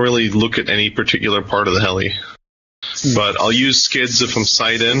 I don't really look at any particular part of the heli, but I'll use skids if I'm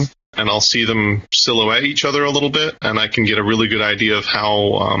side in, and I'll see them silhouette each other a little bit, and I can get a really good idea of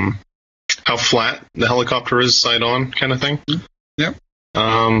how flat the helicopter is side on, kind of thing. Yep.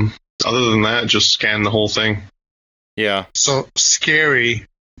 Other than that, just scan the whole thing. Yeah. So scary,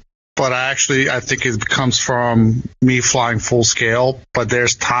 but I think it comes from me flying full scale. But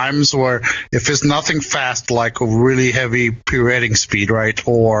there's times where if it's nothing fast, like a really heavy pirouetting speed, right,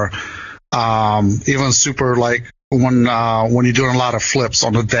 or even super, like when you're doing a lot of flips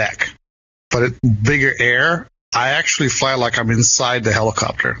on the deck, but bigger air, I actually fly like I'm inside the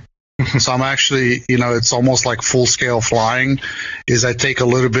helicopter. So I'm actually, it's almost like full scale flying. Is I take a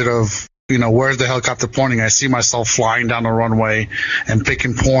little bit of, where's the helicopter pointing? I see myself flying down the runway and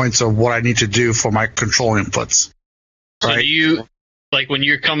picking points of what I need to do for my control inputs. Right? So do you, like when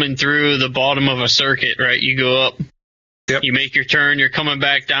you're coming through the bottom of a circuit, right? You go up, yep. You make your turn, you're coming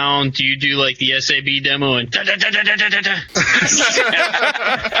back down. Do you do like the SAB demo and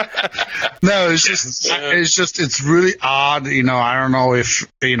No, it's really odd. I don't know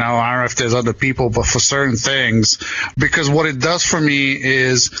if there's other people, but for certain things, because what it does for me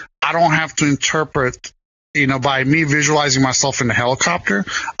is I don't have to interpret, by me visualizing myself in the helicopter,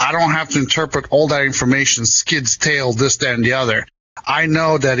 I don't have to interpret all that information, skids, tail, this, that, and the other. I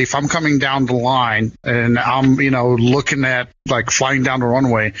know that if I'm coming down the line and I'm, looking at like flying down the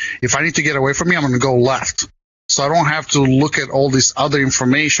runway, if I need to get away from me, I'm going to go left. So I don't have to look at all this other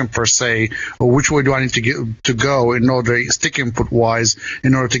information per se, or which way do I need to go in order, stick input wise,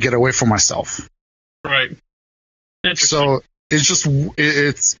 in order to get away from myself. Right. So it's just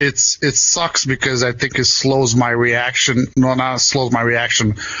it sucks because I think it slows my reaction. No, not slows my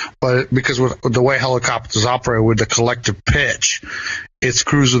reaction, but because with the way helicopters operate with the collective pitch, it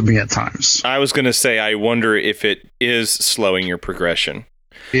screws with me at times. I was going to say, I wonder if it is slowing your progression.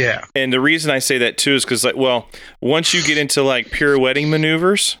 Yeah. And the reason I say that too is because, once you get into like pirouetting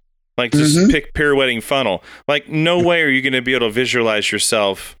maneuvers, like just pick pirouetting funnel, like no way are you going to be able to visualize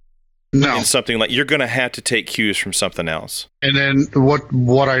yourself No. in something like you're going to have to take cues from something else. And then what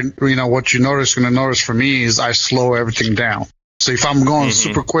you're going to notice for me is I slow everything down. So if I'm going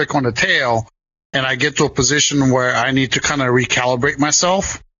super quick on the tail and I get to a position where I need to kind of recalibrate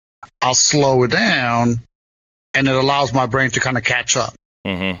myself, I'll slow it down, and it allows my brain to kind of catch up.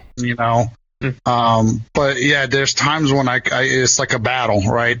 You know. But yeah, there's times when I it's like a battle,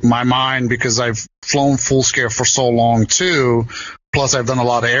 right? My mind, because I've flown full scale for so long too, plus I've done a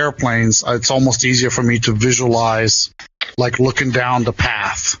lot of airplanes, it's almost easier for me to visualize, like looking down the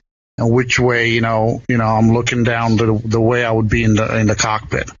path and which way, you know, I'm looking down the way I would be in the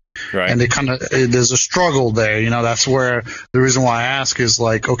cockpit. Right. And there's a struggle there, you know. That's where the reason why I ask is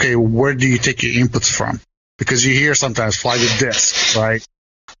like, okay, where do you take your inputs from? Because you hear sometimes fly the disc, right?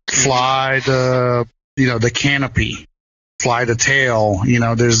 Fly the canopy, fly the tail. You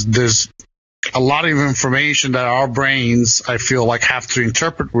know, there's a lot of information that our brains, I feel like, have to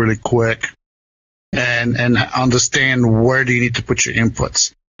interpret really quick and understand where do you need to put your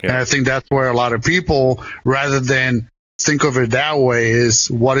inputs. Yeah. And I think that's where a lot of people, rather than think of it that way, is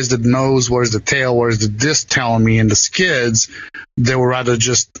what is the nose, what is the tail, what is the disc telling me in the skids, they would rather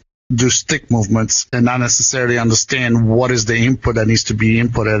just do stick movements and not necessarily understand what is the input that needs to be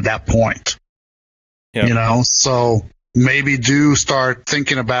inputted at that point. Yeah. You know, so maybe do start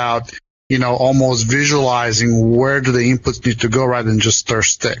thinking about, you know, almost visualizing where do the inputs need to go rather than just stir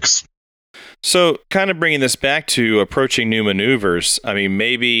sticks. So kind of bringing this back to approaching new maneuvers, I mean,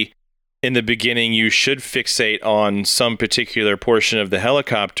 maybe in the beginning you should fixate on some particular portion of the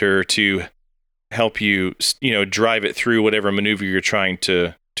helicopter to help you, you know, drive it through whatever maneuver you're trying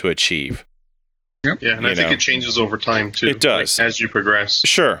to achieve. Yep. Yeah, and I think it changes over time too. It does. Like, as you progress.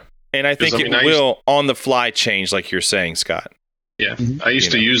 Sure. And I think it will on the fly change, like you're saying, Scott. Yeah. I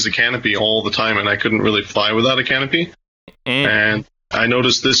used to use the canopy all the time, and I couldn't really fly without a canopy. And I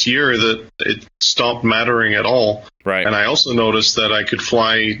noticed this year that it stopped mattering at all. Right. And I also noticed that I could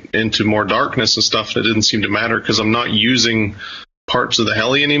fly into more darkness and stuff that didn't seem to matter because I'm not using parts of the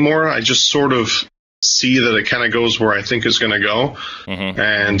heli anymore. I just sort of see that it kind of goes where I think it's going to go.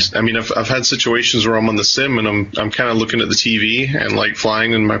 And I mean, I've had situations where I'm on the sim and I'm kind of looking at the TV and like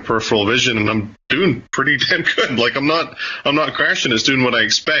flying in my peripheral vision, and I'm doing pretty damn good. Like I'm not crashing. It's doing what I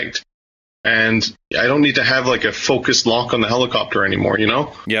expect. And I don't need to have like a focused lock on the helicopter anymore, you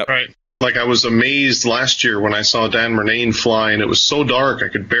know? Yep. Right. Like I was amazed last year when I saw Dan Murnane fly, and it was so dark I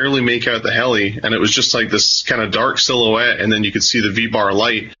could barely make out the heli, and it was just like this kind of dark silhouette, and then you could see the V-bar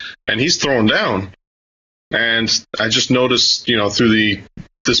light, and he's thrown down. And I just noticed, you know, through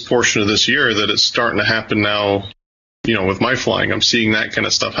this portion of this year that it's starting to happen now, you know, with my flying. I'm seeing that kind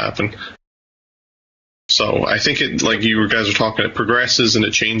of stuff happen. So I think it, like you guys are talking, it progresses and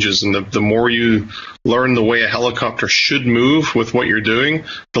it changes. And the more you learn the way a helicopter should move with what you're doing,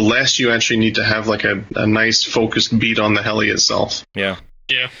 the less you actually need to have like a nice focused beat on the heli itself. Yeah.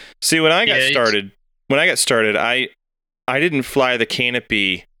 Yeah. See, when I got started, I didn't fly the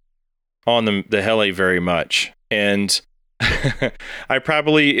canopy on the heli very much. And I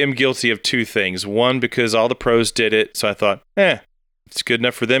probably am guilty of two things. One, because all the pros did it, so I thought, it's good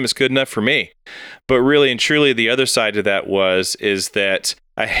enough for them, it's good enough for me. But really and truly, the other side of that is that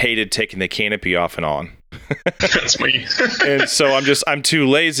I hated taking the canopy off and on. That's me. And so I'm too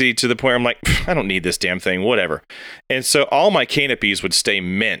lazy to the point where I'm like, I don't need this damn thing, whatever. And so all my canopies would stay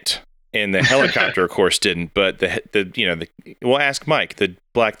mint. And the helicopter, of course, didn't. But we'll ask Mike. The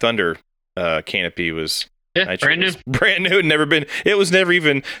Black Thunder canopy was brand new. Brand new. It was never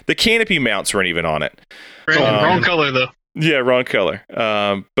even, the canopy mounts weren't even on it. Wrong color though. Yeah, wrong color.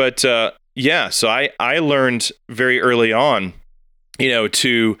 So I learned very early on, you know,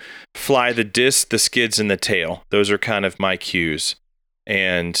 to fly the disc, the skids, and the tail. Those are kind of my cues.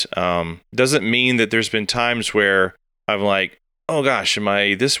 And doesn't mean that there's been times where I'm like, oh gosh, am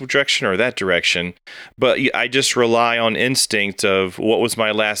I this direction or that direction? But I just rely on instinct of what was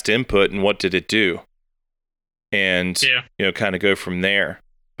my last input and what did it do? And, you know, kind of go from there.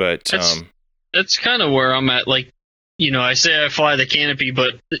 But that's kind of where I'm at. Like, you know, I say I fly the canopy,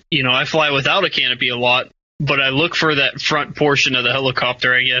 but, you know, I fly without a canopy a lot, but I look for that front portion of the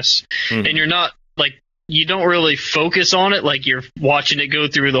helicopter, I guess. And you're not, like, you don't really focus on it, like you're watching it go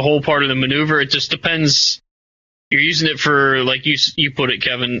through the whole part of the maneuver. It just depends. You're using it for, like you put it,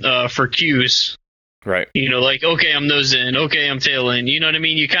 Kevin, for cues. Right. You know, like, okay, I'm nose in, okay, I'm tail in. You know what I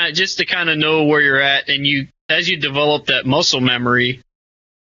mean? You just to kind of know where you're at, and as you develop that muscle memory,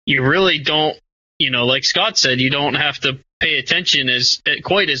 you really don't, you know, like Scott said, you don't have to pay attention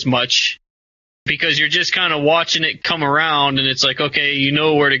quite as much, because you're just kind of watching it come around, and it's like, okay, you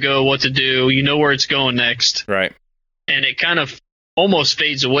know where to go, what to do, you know where it's going next. Right. And it kind of almost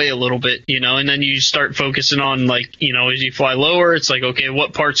fades away a little bit, and then you start focusing on, like, as you fly lower, it's like, okay,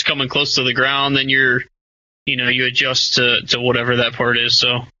 what part's coming close to the ground? Then you adjust to whatever that part is.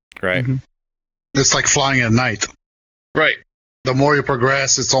 So Right. Mm-hmm. It's like flying at night. Right. The more you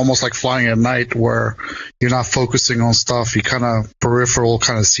progress, it's almost like flying at night where you're not focusing on stuff. You kind of peripheral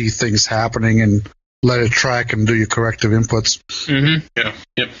kind of see things happening and let it track and do your corrective inputs. Mm-hmm. Yeah.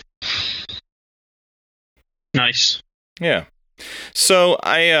 Yep. Nice. Yeah. So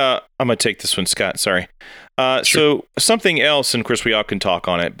I'm gonna take this one, Scott. Sorry. So something else, and of course we all can talk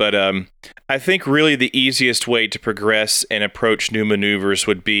on it, but I think really the easiest way to progress and approach new maneuvers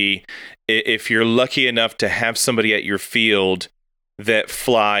would be if you're lucky enough to have somebody at your field that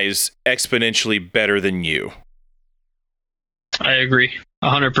flies exponentially better than you. I agree,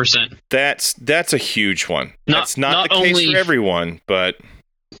 100%. That's a huge one. That's not the case for everyone, but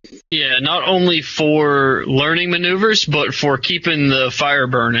yeah, not only for learning maneuvers, but for keeping the fire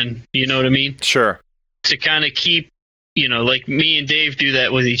burning. You know what I mean? Sure. To kind of keep, like me and Dave do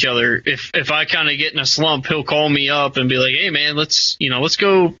that with each other. If I kind of get in a slump, he'll call me up and be like, "Hey man, let's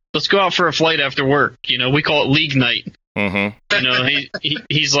go out for a flight after work." We call it league night. Mm-hmm.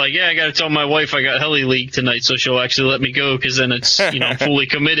 He's like, "Yeah, I got to tell my wife I got heli league tonight, so she'll actually let me go, because then it's I'm fully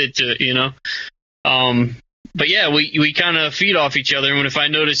committed to it." But yeah, we kind of feed off each other, and if I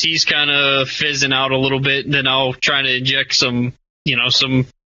notice he's kind of fizzing out a little bit, then I'll try to inject some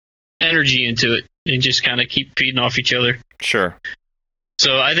energy into it and just kind of keep feeding off each other. Sure.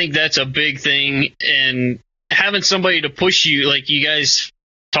 So I think that's a big thing, and having somebody to push you, like you guys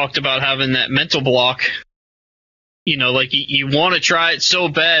talked about having that mental block. Like you want to try it so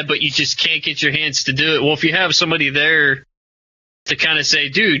bad, but you just can't get your hands to do it. Well, if you have somebody there to kind of say,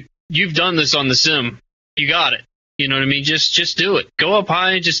 "Dude, you've done this on the sim. You got it." You know what I mean? Just do it. Go up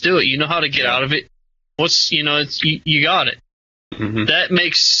high and just do it. You know how to get out of it. You got it. Mm-hmm. That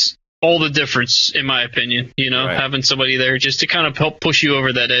makes all the difference, in my opinion. Right. Having somebody there just to kind of help push you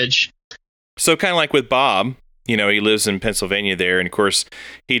over that edge. So kind of like with Bob, he lives in Pennsylvania there, and of course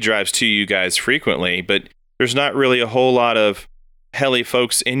he drives to you guys frequently, but there's not really a whole lot of heli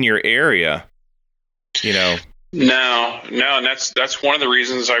folks in your area, No, and that's one of the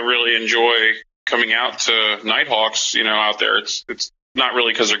reasons I really enjoy coming out to Nighthawks, out there. It's not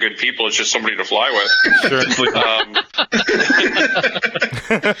really because they're good people, it's just somebody to fly with. Sure.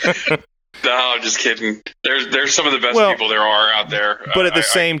 No, I'm just kidding. There's some of the best people there are out there. But at the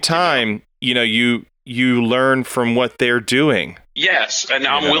same time, you learn from what they're doing. Yes, and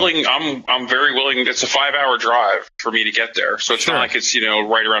I'm very willing. It's a 5-hour drive for me to get there, so it's not like it's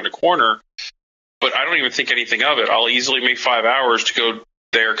right around the corner. But I don't even think anything of it. I'll easily make 5 hours to go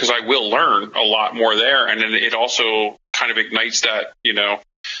there, because I will learn a lot more there, and then it also kind of ignites that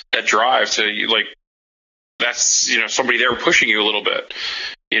that drive to that's somebody there pushing you a little bit.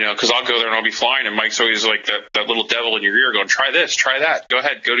 Because I'll go there and I'll be flying, and Mike's always like that little devil in your ear going, "Try this, try that, go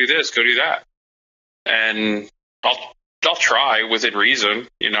ahead, go do this, go do that," and I'll try within reason.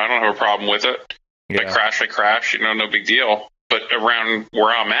 I don't have a problem with it. If I crash, no big deal. But around where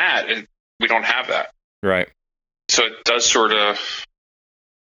I'm at, we don't have that. Right. So it does sort of,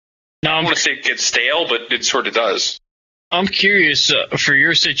 I don't want to say it gets stale, but it sort of does. I'm curious for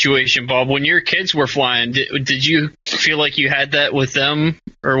your situation, Bob. When your kids were flying, did you feel like you had that with them,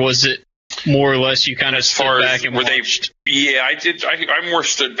 or was it more or less you kind of stood back and watched? Yeah, I did. I more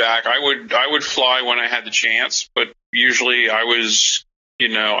stood back. I would fly when I had the chance, but usually I was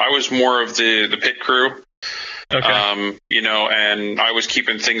more of the pit crew. Okay. And I was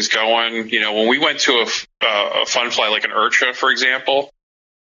keeping things going. When we went to a fun fly like an IRCHA, for example,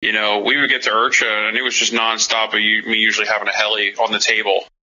 we would get to IRCHA and it was just nonstop of me usually having a heli on the table,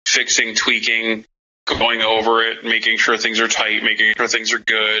 fixing, tweaking, going over it, making sure things are tight, making sure things are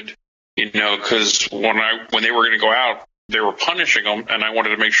good. Because when they were going to go out, they were punishing them, and I wanted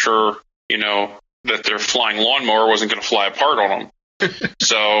to make sure, that their flying lawnmower wasn't going to fly apart on them.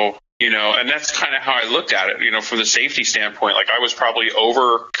 So, and that's kind of how I looked at it, from the safety standpoint. Like, I was probably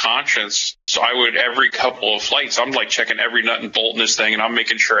over conscious. So I would, every couple of flights, I'm like checking every nut and bolt in this thing, and I'm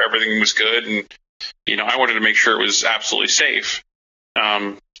making sure everything was good. And, I wanted to make sure it was absolutely safe.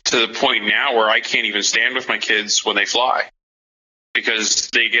 To the point now where I can't even stand with my kids when they fly, because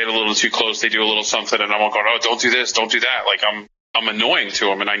they get a little too close. They do a little something, and I'm going, "Oh, don't do this, don't do that." Like, I'm annoying to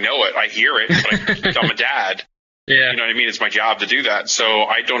them, and I know it. I hear it, but I'm a dad. Yeah. You know what I mean? It's my job to do that. So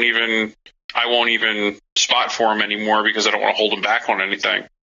I won't even spot for them anymore, because I don't want to hold them back on anything.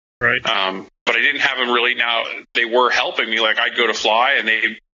 Right. But I didn't have them really. Now they were helping me. Like, I'd go to fly, and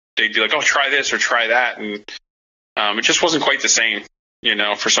they'd be like, "Oh, try this or try that," and it just wasn't quite the same,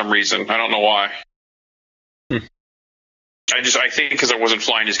 for some reason. I don't know why. I think because I wasn't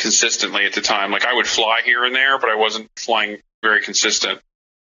flying as consistently at the time. Like I would fly here and there, but I wasn't flying very consistent.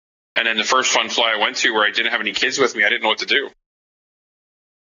 And then the first fun fly I went to where I didn't have any kids with me, I didn't know what to do.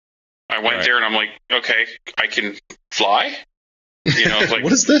 I went there and I'm like, okay, I can fly. You know, like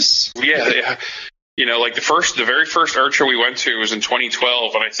what is this? Yeah. You know, like the very first Urcha we went to was in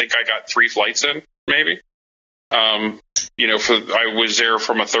 2012, and I think I got 3 flights in, maybe. You know, I was there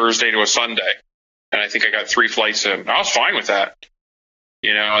from a Thursday to a Sunday, and I think I got 3 flights in. I was fine with that.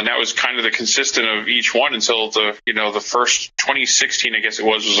 You know, and that was kind of the consistent of each one until the first 2016, I guess it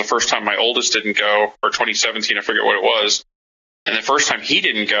was the first time my oldest didn't go, or 2017, I forget what it was. And the first time he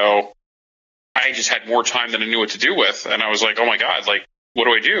didn't go, I just had more time than I knew what to do with. And I was like, oh my God, like, what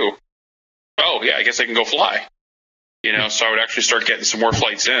do I do? Oh yeah, I guess I can go fly. You know, so I would actually start getting some more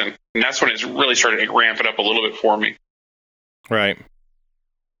flights in. And that's when it really started to ramp it up a little bit for me. Right.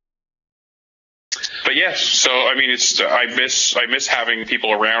 But yes, so I mean, I miss having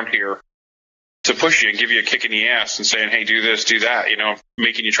people around here to push you and give you a kick in the ass and saying, hey, do this, do that, you know,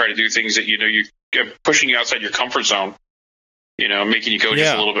 making you try to do things that, you know, pushing you outside your comfort zone, you know, making you go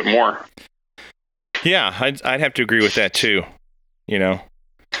just a little bit more. Yeah, I'd have to agree with that too. You know,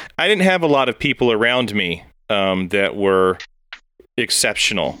 I didn't have a lot of people around me that were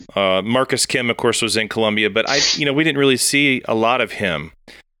exceptional. Marcus Kim, of course, was in Colombia, but we didn't really see a lot of him.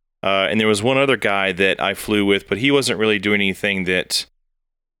 And there was one other guy that I flew with, but he wasn't really doing anything that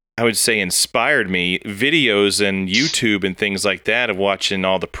I would say inspired me. Videos and YouTube and things like that of watching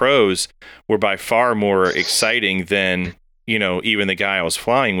all the pros were by far more exciting than, you know, even the guy I was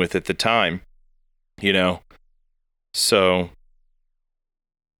flying with at the time, you know. So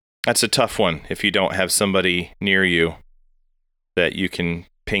that's a tough one if you don't have somebody near you that you can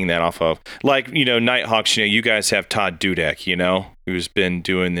ping that off of. Like, you know, Nighthawks, you know, you guys have Todd Dudek, you know, who's been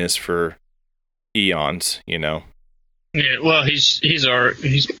doing this for eons, you know. Yeah, well, he's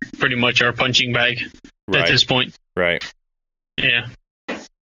pretty much our punching bag at this point. Right. Yeah.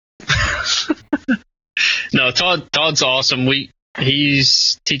 No, Todd's awesome. He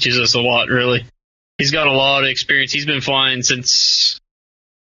teaches us a lot, really. He's got a lot of experience. He's been flying since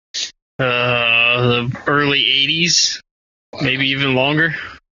the early 80s, maybe even longer.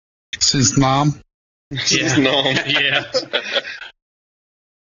 Since Nam? Yeah. No. Yeah.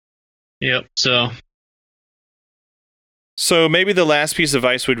 Yep, So maybe the last piece of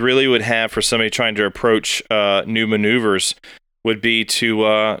advice would have for somebody trying to approach new maneuvers would be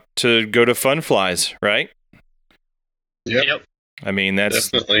to go to fun flies, right? Yep. I mean, that's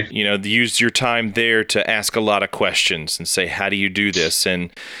definitely, you know, use your time there to ask a lot of questions and say, how do you do this?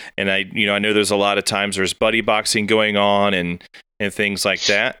 And I know there's a lot of times there's buddy boxing going on and things like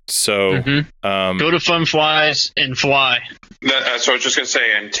that. So go to fun flies and fly. So I was just going to say,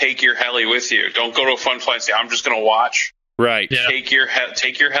 and take your heli with you. Don't go to a fun fly and say, I'm just going to watch. Right. Yeah. Take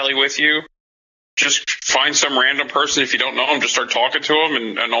your heli with you. Just find some random person. If you don't know them, just start talking to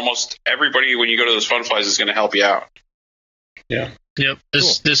them. And almost everybody, when you go to those fun flies, is going to help you out. Yeah. Yep.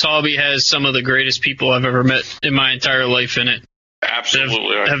 This hobby has some of the greatest people I've ever met in my entire life in it.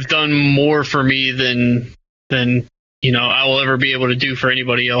 Absolutely. Have done more for me than you know I will ever be able to do for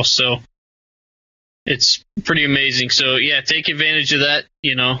anybody else. So it's pretty amazing. So yeah, take advantage of that.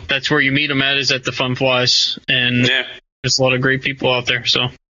 You know, that's where you meet them at, is at the fun flies, and there's a lot of great people out there. So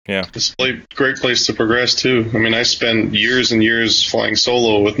yeah, it's a great place to progress too. I mean, I spent years and years flying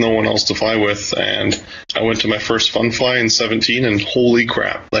solo with no one else to fly with, and I went to my first fun fly in 17, and holy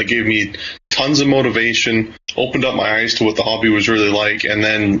crap, that gave me tons of motivation, opened up my eyes to what the hobby was really like, and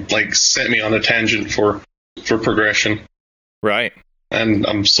then like sent me on a tangent for progression. Right. And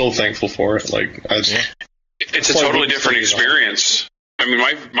I'm so thankful for it. Like, it's a totally different experience. I mean,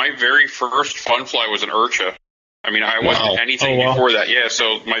 my very first fun fly was an Urcha. I mean, I wasn't anything before that. Yeah,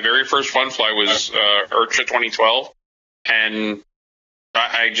 so my very first fun fly was Urcha 2012, and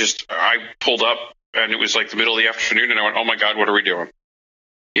I pulled up, and it was like the middle of the afternoon, and I went, oh my God, what are we doing?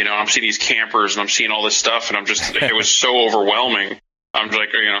 You know, I'm seeing these campers, and I'm seeing all this stuff, and it was so overwhelming. I'm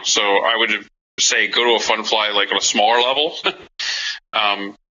like, you know, so I would say go to a fun fly like on a smaller level.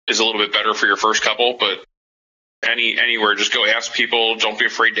 Is a little bit better for your first couple, but anywhere, just go ask people. Don't be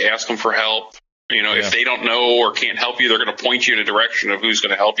afraid to ask them for help. You know, if they don't know or can't help you, they're going to point you in a direction of who's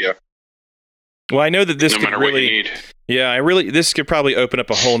going to help you. Well, I know that this no matter what you need. Yeah, this could probably open up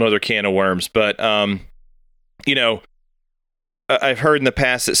a whole nother can of worms, but you know, I've heard in the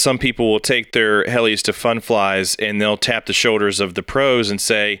past that some people will take their helis to fun flies and they'll tap the shoulders of the pros and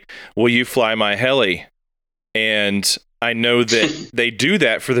say, will you fly my heli? And I know that they do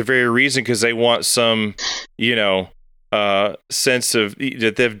that for the very reason because they want some, you know, sense of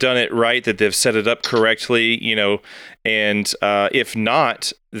that they've done it right, that they've set it up correctly, and if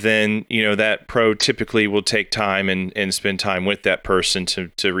not, then, that pro typically will take time and spend time with that person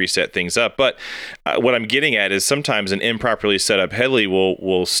to reset things up. But what I'm getting at is sometimes an improperly set up heli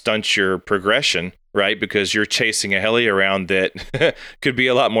will stunt your progression, right? Because you're chasing a heli around that could be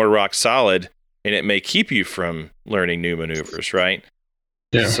a lot more rock solid, and it may keep you from learning new maneuvers, right?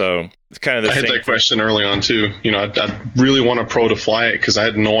 Yeah. So it's kind of the I had that question early on too. I really want a pro to fly it because I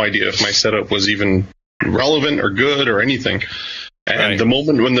had no idea if my setup was even relevant or good or anything. And the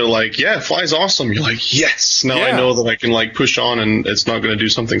moment when they're like, "Yeah, it flies awesome," you're like, "Yes!" Now I know that I can push on, and it's not going to do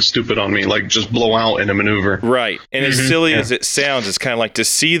something stupid on me, like just blow out in a maneuver. Right. And as silly as it sounds, it's kind of like to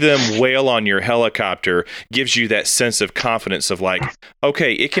see them wail on your helicopter gives you that sense of confidence of like,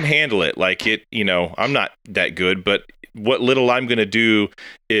 okay, it can handle it. Like I'm not that good, but what little I'm going to do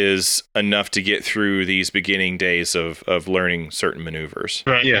is enough to get through these beginning days of learning certain maneuvers.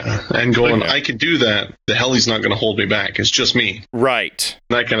 Right. Yeah, and going, I can do that. The heli's not going to hold me back. It's just me. Right.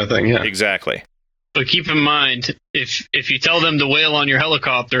 That kind of thing, yeah. Exactly. But keep in mind, if you tell them to wail on your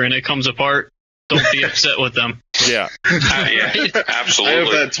helicopter and it comes apart, don't be upset with them. Yeah. Yeah, absolutely. I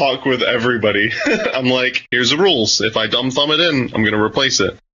have that talk with everybody. I'm like, here's the rules. If I dumb thumb it in, I'm going to replace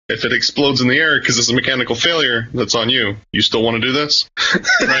it. If it explodes in the air because it's a mechanical failure, that's on you. You still want to do this?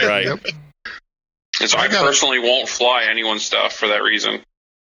 Right. Yep. And so I personally won't fly anyone's stuff for that reason.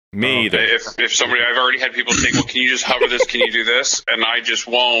 Me either. If somebody, I've already had people say, well, can you just hover this? Can you do this? And I just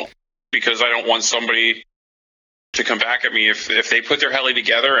won't, because I don't want somebody to come back at me. If they put their heli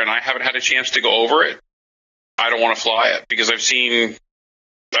together and I haven't had a chance to go over it, I don't want to fly it, because I've seen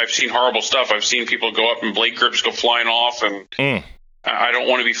horrible stuff. I've seen people go up and blade grips go flying off, and I don't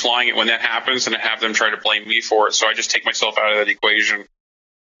want to be flying it when that happens and have them try to blame me for it. So I just take myself out of that equation.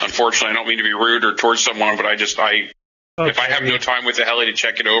 Unfortunately, I don't mean to be rude or towards someone, but if I have no time with the heli to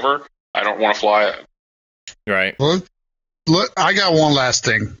check it over, I don't want to fly it. Right. Well, look, I got one last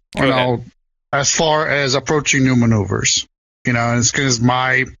thing. As far as approaching new maneuvers, it's because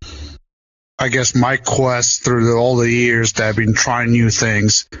my quest through all the years that I've been trying new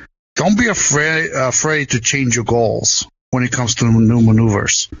things. Don't be afraid to change your goals when it comes to new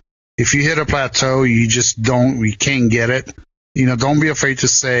maneuvers. If you hit a plateau, you can't get it. Don't be afraid to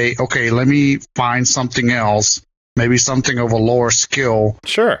say, okay, let me find something else, maybe something of a lower skill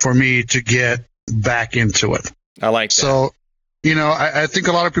for me to get back into it. I like that. So, I think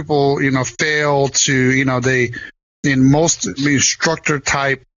a lot of people, fail to, in most instructor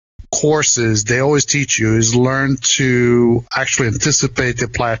type courses, they always teach you is learn to actually anticipate the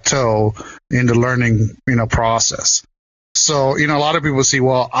plateau in the learning, process. So, a lot of people say,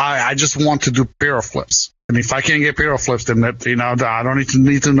 well, I just want to do pyro flips. And if I can't get pyro flips, then, I don't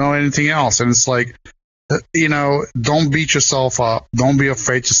need to know anything else. And it's like, don't beat yourself up. Don't be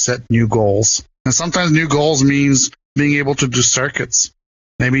afraid to set new goals. And sometimes new goals means being able to do circuits,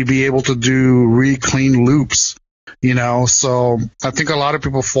 maybe be able to do really clean loops, So I think a lot of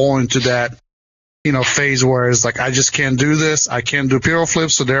people fall into that, phase where it's like, I just can't do this. I can't do pyro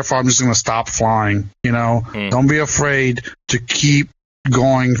flips, so therefore I'm just going to stop flying. Don't be afraid to keep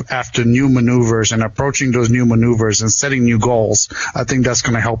going after new maneuvers and approaching those new maneuvers and setting new goals. I think that's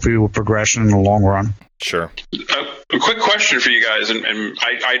going to help you with progression in the long run. Sure. A quick question for you guys, and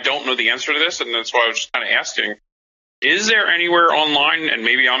I don't know the answer to this, and that's why I was just kind of asking. Is there anywhere online, and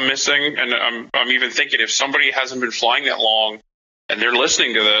maybe I'm missing, and I'm even thinking if somebody hasn't been flying that long and they're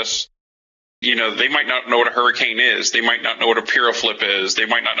listening to this, they might not know what a hurricane is. They might not know what a pyro flip is. They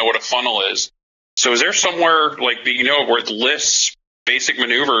might not know what a funnel is. So is there somewhere where it lists basic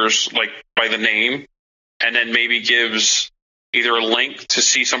maneuvers by the name, and then maybe gives either a link to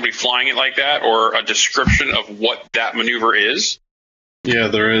see somebody flying it like that or a description of what that maneuver is? Yeah,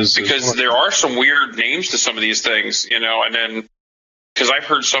 there is. Because there are some weird names to some of these things, and then because I've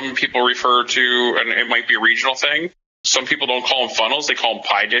heard some people refer to, and it might be a regional thing, some people don't call them funnels, they call them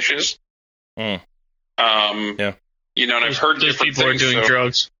pie dishes. Yeah. And I've heard those different people things. Are doing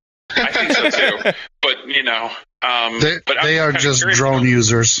drugs. I think so too. But they are just drone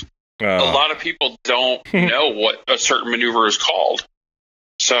users. A lot of people don't know what a certain maneuver is called.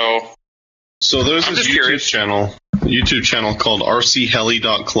 So there's I'm this just YouTube channel called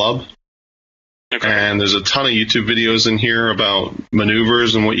rcheli.club. Okay. And there's a ton of YouTube videos in here about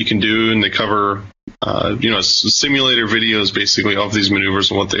maneuvers and what you can do, and they cover, simulator videos basically of these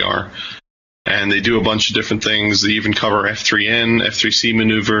maneuvers and what they are. And they do a bunch of different things. They even cover F3N, F3C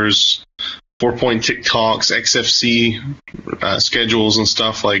maneuvers, 4-point tick talks, XFC schedules and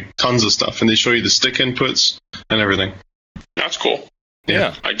stuff, like tons of stuff. And they show you the stick inputs and everything. That's cool.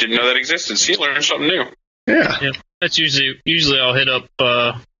 Yeah. I didn't know that existed. See, learn something new. Yeah. That's usually I'll hit up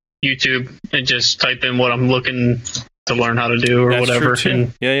YouTube and just type in what I'm looking to learn how to do or That's whatever. true, too.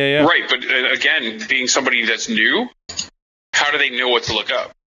 And Yeah. Right, but again, being somebody that's new, how do they know what to look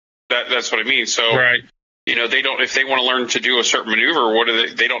up? That's what I mean. So, right. They don't. If they want to learn to do a certain maneuver, what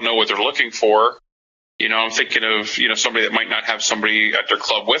do they don't know what they're looking for. I'm thinking of somebody that might not have somebody at their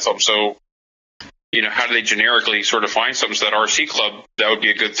club with them. So, how do they generically sort of find something? So that RC club, that would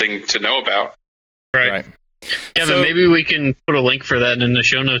be a good thing to know about. Right. Yeah, but maybe we can put a link for that in the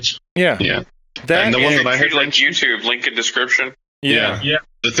show notes. Yeah. That and the one that I had like YouTube link in description. Yeah.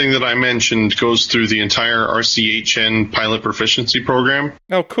 The thing that I mentioned goes through the entire RCHN pilot proficiency program.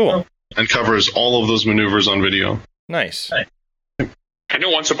 Oh, cool. And covers all of those maneuvers on video. Nice. I know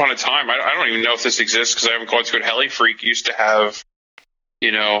once upon a time, I don't even know if this exists because I haven't gone to it. Heli Freak used to have,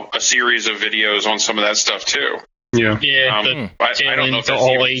 a series of videos on some of that stuff too. Yeah. I don't know if that's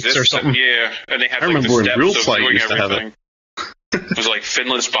all even eights or exists. something. Yeah, and they had I like remember the when Real steps of Flight doing used to have everything. It was like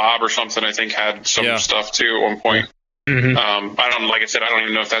Finless Bob or something. I think had some stuff too at one point. Mm-hmm. Like I said, I don't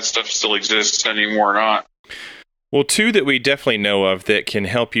even know if that stuff still exists anymore or not. Well, two that we definitely know of that can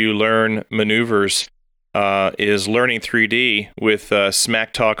help you learn maneuvers is Learning 3D with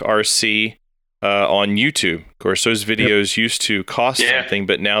Smack Talk RC on YouTube. Of course, those videos used to cost something,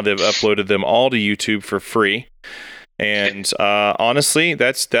 but now they've uploaded them all to YouTube for free. And honestly,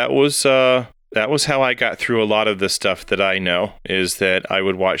 that was how I got through a lot of the stuff that I know, is that I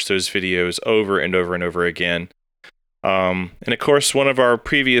would watch those videos over and over and over again. And of course, one of our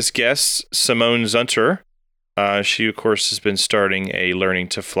previous guests, Simone Zunter, she of course has been starting a Learning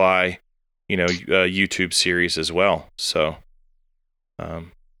to Fly, YouTube series as well. So,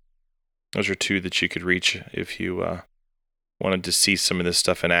 those are two that you could reach if you wanted to see some of this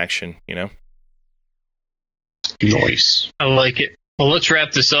stuff in action. Nice. I like it. Well, let's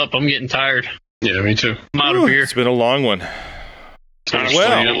wrap this up. I'm getting tired. Yeah, me too. I'm out of beer. It's been a long one.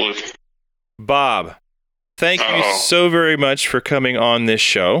 Well, Bob, thank you so very much for coming on this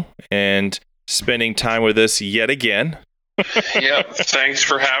show and spending time with us yet again. Yeah, thanks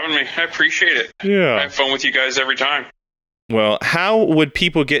for having me. I appreciate it. Yeah. I have fun with you guys every time. Well, how would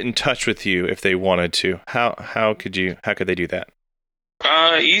people get in touch with you if they wanted to? How could they do that?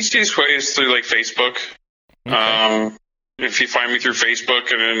 Easiest way is through like Facebook. Okay. If you find me through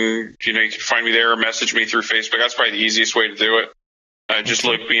Facebook, and then you can find me there or message me through Facebook. That's probably the easiest way to do it. Just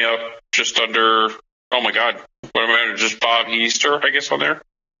look me up just under. Oh my God, what am I? Just Bob Heister, I guess, on there.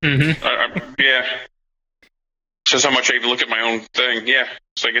 Mm-hmm. Yeah. Says how much I even look at my own thing. Yeah.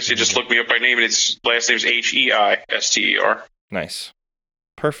 So I guess you just look me up by name, and its last name's Heister. Nice.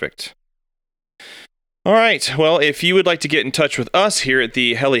 Perfect. All right. Well, if you would like to get in touch with us here at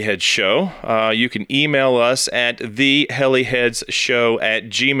the Heliheads Show, you can email us at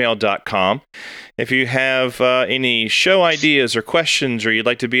theheliheadsshow@gmail.com. If you have any show ideas or questions, or you'd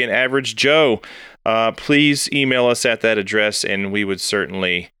like to be an average Joe, please email us at that address, and we would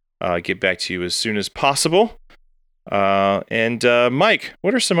certainly get back to you as soon as possible. And Mike,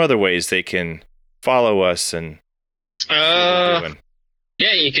 what are some other ways they can follow us and see what we're doing?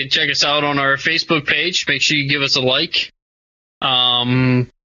 Yeah, you can check us out on our Facebook page. Make sure you give us a like.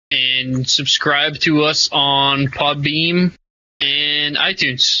 And subscribe to us on Podbeam and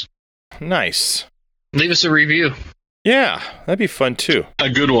iTunes. Nice. Leave us a review. Yeah, that'd be fun too.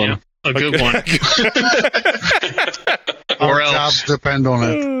 A good one. Yeah, a good one. Our jobs depend on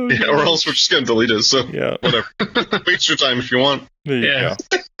it. Yeah, or else we're just going to delete it. So whatever. Waste your time if you want. There you go.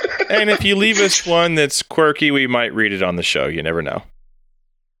 And if you leave us one that's quirky, we might read it on the show. You never know.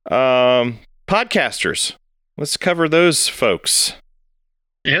 Podcasters. Let's cover those folks.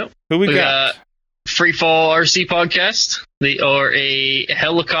 Yep. Who we got? Freefall RC Podcast. They are a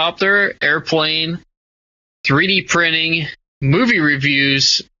helicopter, airplane, 3D printing, movie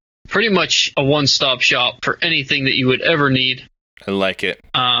reviews, pretty much a one-stop shop for anything that you would ever need. I like it.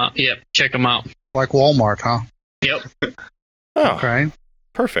 Yep. Check them out. Like Walmart, huh? Yep. Oh, Okay.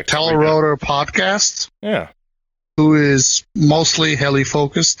 perfect. Telerotor Podcast, Yeah. who is mostly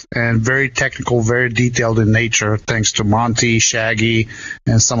heli-focused and very technical, very detailed in nature, thanks to Monty, Shaggy,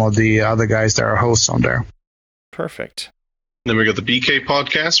 and some of the other guys that are hosts on there. Perfect. Then we got the BK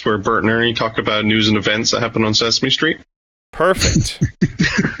Podcast, where Bert and Ernie talk about news and events that happen on Sesame Street. Perfect.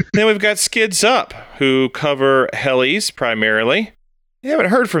 Then we've got Skids Up, who cover helis primarily. You haven't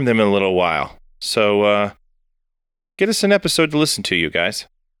heard from them in a little while. So get us an episode to listen to, you guys.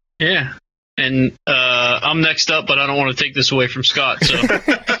 Yeah. And I'm next up, but I don't want to take this away from Scott. So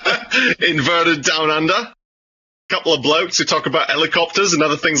Inverted Down Under. Couple of blokes who talk about helicopters and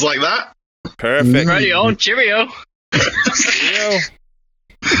other things like that. Perfect. ready on, cheerio. Cheerio.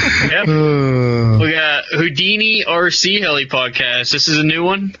 Yep. We got Houdini RC Heli podcast. This is a new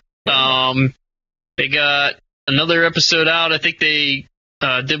one. They got another episode out. I think they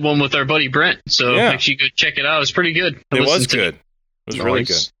did one with our buddy Brent. So make sure you go check it out. It's pretty good. It was good. It was really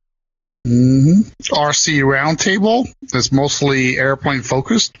good. RC Roundtable. That's mostly airplane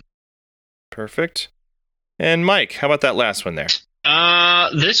focused. Perfect. And Mike, how about that last one there?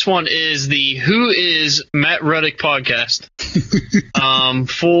 This one is the Who is Matt Ruddick podcast.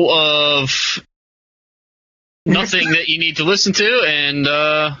 Full of nothing that you need to listen to, and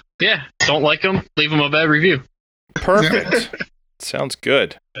don't like them, leave them a bad review. Perfect. Sounds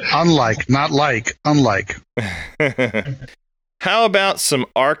good. Unlike. How about some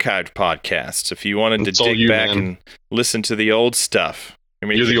archived podcasts if you wanted to dig back and listen to the old stuff?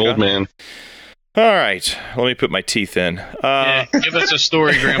 You're the old man. All right, let me put my teeth in. Give us a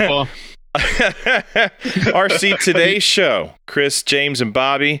story, Grandpa. RC Today's show, Chris, James, and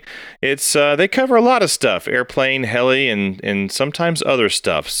Bobby. It's they cover a lot of stuff, airplane, heli, and sometimes other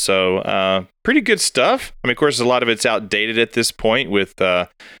stuff. So pretty good stuff. I mean, of course, a lot of it's outdated at this point with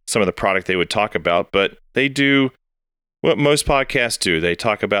some of the product they would talk about, but they do what most podcasts do. They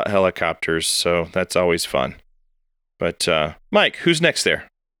talk about helicopters, so that's always fun. But Mike, who's next there?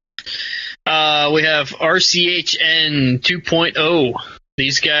 We have RCHN 2.0.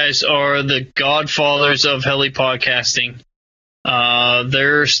 These guys are the godfathers of heli podcasting.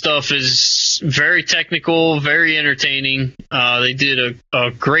 Their stuff is very technical, very entertaining. They did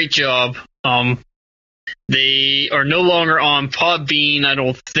a great job. They are no longer on Podbean, I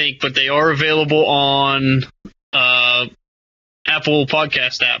don't think, but they are available on Apple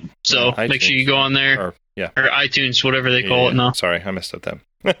Podcast app. So make sure you go on there. Or iTunes, whatever they call it now. Sorry, I messed up that.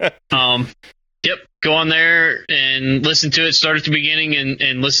 Yep, go on there and listen to it. Start at the beginning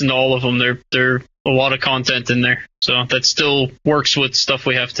and listen to all of them. There a lot of content in there, so that still works with stuff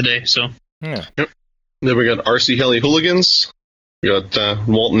we have today. So Then we got RC Heli Hooligans. We got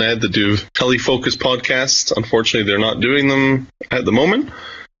Walt and Ed that do heli focused podcasts. Unfortunately, they're not doing them at the moment.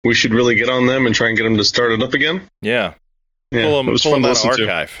 We should really get on them and try and get them to start it up again. Yeah, it was fun to listen to.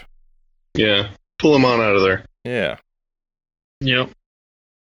 Archive. Yeah, pull them on out of there. Yeah. Yep.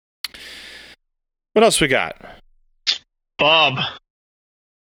 What else we got? Bob,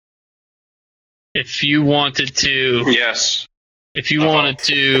 if you wanted to... Yes. If you wanted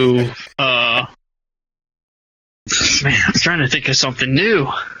to... man, I'm trying to think of something new.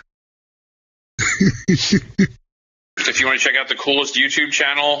 If you want to check out the coolest YouTube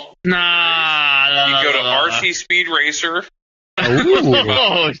channel... you go to RC Speed Racer.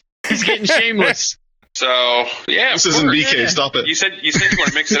 Oh, he's getting shameless. So, yeah. This isn't BK, stop it. You said you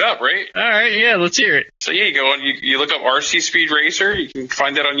want to mix it up, right? All right, yeah, let's hear it. So, you go on, you look up RC Speed Racer. You can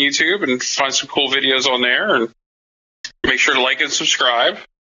find that on YouTube and find some cool videos on there. And make sure to like and subscribe.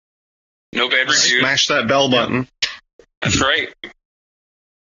 No bad reviews. Smash that bell button. That's right.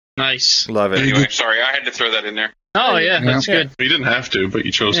 Nice. Love it. Anyway, sorry, I had to throw that in there. Oh, yeah, that's good. You didn't have to, but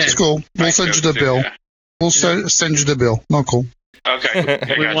you chose to. It's cool. We'll send you the bill. Yeah. We'll send you the bill. No, cool.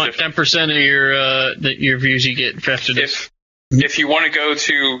 Okay. We want 10% of your views you get after this. If you want to go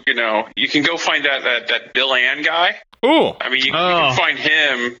to, you can go find that Bill Ann guy. Ooh. I mean, you can find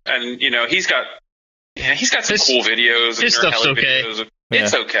him, and he's got some cool videos. His stuff's okay. Videos.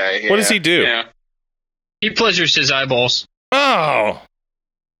 It's okay. What does he do? Yeah. He pleasures his eyeballs. Oh.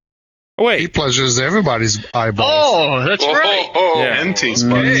 Wait. He pleasures everybody's eyeballs. Oh, that's right. And taste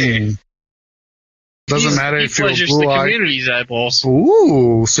buds. Doesn't matter if you're pleasures blue the eye. community's eyeballs.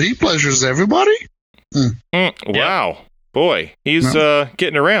 Ooh, so he pleasures everybody? Wow. Boy, he's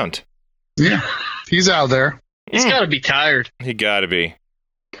getting around. Yeah, he's out there. He's got to be tired. He got to be.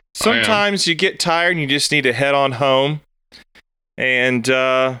 Sometimes you get tired and you just need to head on home and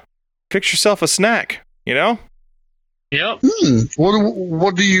fix yourself a snack, Yep.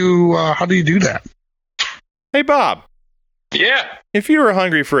 What do you, how do you do that? Hey, Bob. Yeah. If you were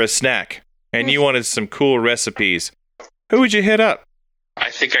hungry for a snack and you wanted some cool recipes, who would you hit up?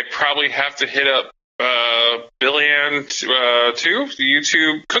 I think I'd probably have to hit up Bill Ann 2, the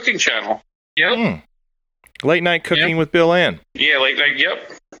YouTube cooking channel. Yep. Late night cooking with Bill Ann. Yeah, late night,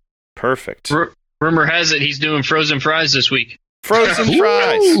 yep. Perfect. Rumor has it he's doing frozen fries this week. Frozen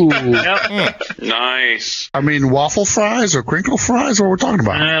fries. Yep. Nice. I mean, waffle fries or crinkle fries? What we're talking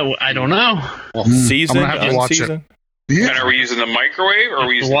about? I don't know. Seasoned, I'm gonna have to watch unseasoned? Yeah. And are we using the microwave or are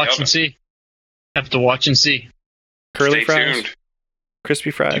we using the Watch oven? and see. Have to watch and see. Curly Stay fries? tuned.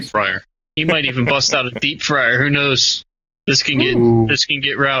 Crispy fries? Deep fryer. He might even bust out a deep fryer. Who knows? This can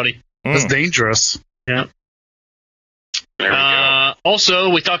get rowdy. That's dangerous. Yeah. There we go.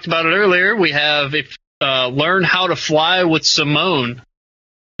 Also, we talked about it earlier. We have Learn How to Fly with Simone.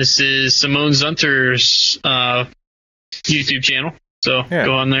 This is Simone Zunter's YouTube channel. So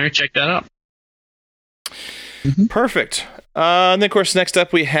go on there, check that out. Perfect. And then, of course, next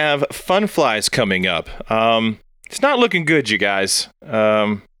up we have Fun Flies coming up. It's not looking good, you guys.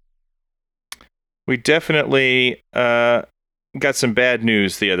 We definitely got some bad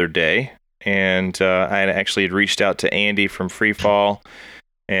news the other day, and I actually had reached out to Andy from Freefall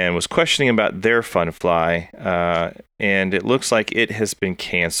and was questioning about their Fun Fly, and it looks like it has been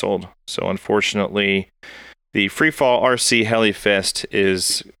canceled. So, unfortunately, the Freefall RC Helifest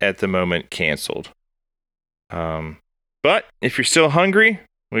is at the moment canceled. But if you're still hungry,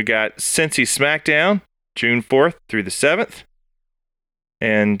 we got Cincy Smackdown, June 4th through the 7th.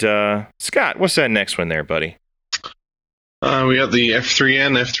 And Scott, what's that next one there, buddy? We got the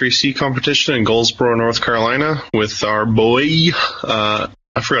F3N, F3C competition in Goldsboro, North Carolina, with our boy,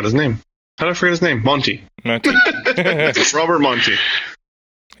 I forgot his name. How did I forget his name? Monty. Robert Monty.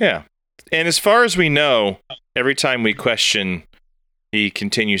 Yeah. And as far as we know, every time we question, he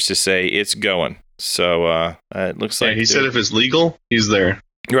continues to say it's going. So it looks like he said if it's legal, he's there.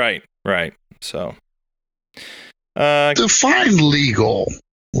 Right. So define legal.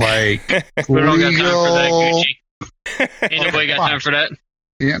 Like we don't got time legal. for that, Gucci. Ain't nobody got time for that.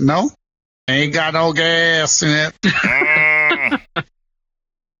 Yeah, no. Ain't got no gas in it.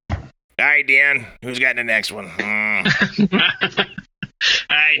 All right, Dan. Who's got the next one? All right,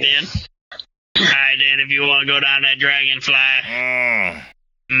 Dan. If you want to go down that Dragonfly.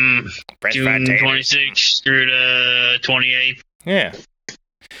 June 26th through the 28th. Yeah.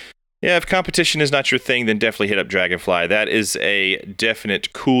 Yeah, if competition is not your thing, then definitely hit up Dragonfly. That is a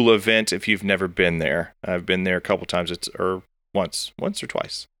definite cool event if you've never been there. I've been there a couple times, once or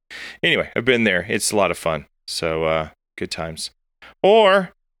twice. Anyway, I've been there. It's a lot of fun. So, good times.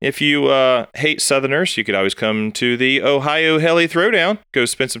 Or, if you hate Southerners, you could always come to the Ohio Heli Throwdown. Go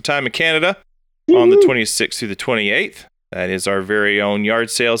spend some time in Canada on the 26th through the 28th. That is our very own yard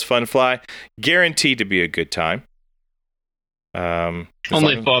sales Fun Fly. Guaranteed to be a good time.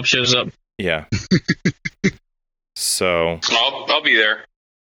 Only if Bob shows up. Yeah. So I'll be there.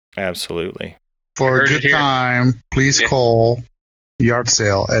 Absolutely. For a good time, please call yard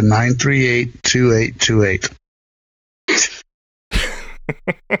sale at 938-2828.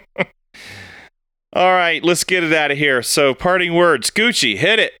 All right, let's get it out of here. So, parting words. Gucci,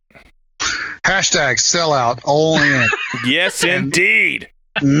 hit it. Hashtag sellout all in. Yes, indeed.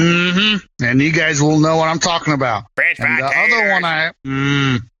 And you guys will know what I'm talking about. French and the other one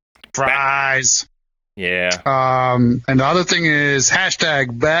fries. Yeah. And the other thing is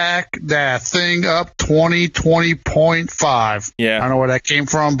hashtag back that thing up 2020.5. Yeah. I don't know where that came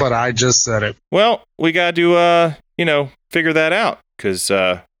from, but I just said it. Well, we got to, figure that out because,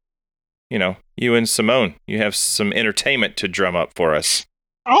 you and Simone, you have some entertainment to drum up for us.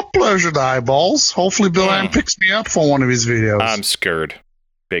 I'll pleasure the eyeballs. Hopefully Bill Ann picks me up for one of his videos. I'm scared.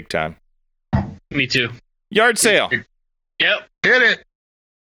 Big time. Me too. Yard sale. Yep. Hit it.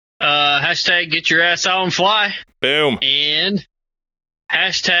 Hashtag get your ass out and fly. Boom. And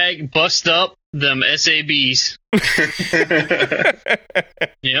hashtag bust up them SABs.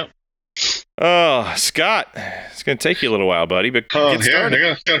 Yep. Oh, Scott, it's going to take you a little while, buddy, but get started.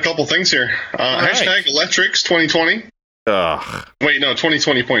 I got a couple things here. Hashtag Electrics 2020. Wait, no,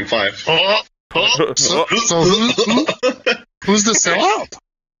 2020.5. So who's the sellout?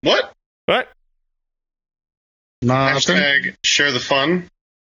 What? Nothing. Hashtag share the fun.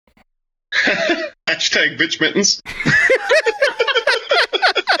 Hashtag bitch mittens.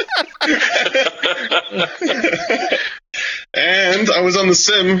 And I was on the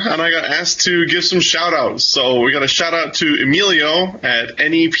sim and I got asked to give some shout outs. So we got a shout out to Emilio at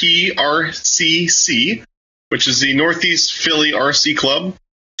NEPRCC, which is the Northeast Philly RC Club.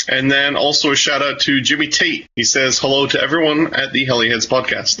 And then also a shout out to Jimmy Tate. He says hello to everyone at the Heliheads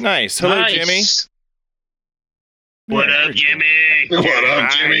podcast. Nice. Hello, Jimmy. What up, Jimmy? What up,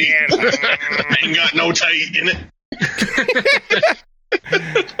 Jimmy? Ain't got no tight in it.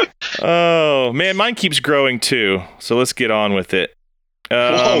 Oh, man, mine keeps growing too. So let's get on with it.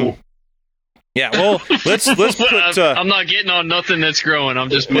 Whoa. Yeah, well, let's put... I'm not getting on nothing that's growing.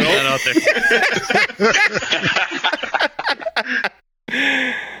 I'm just putting that out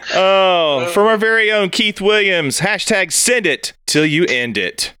there. Oh, from our very own Keith Williams, hashtag send it till you end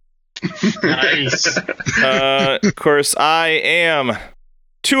it. Nice. Of course, I am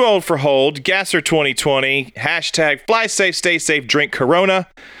too old for hold, Gasser 2020, hashtag fly safe, stay safe, drink Corona,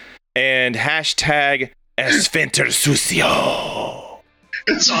 and hashtag Esfenter Sucio.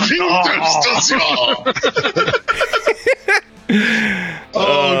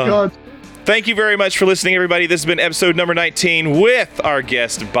 Oh, God. Thank you very much for listening, everybody. This has been episode number 19 with our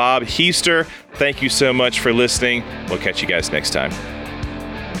guest, Bob Heister. Thank you so much for listening. We'll catch you guys next time.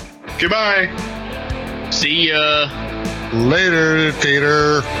 Goodbye. See ya. Later,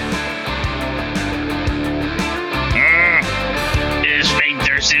 Tater.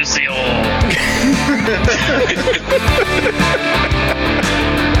 Sphincter Sucio.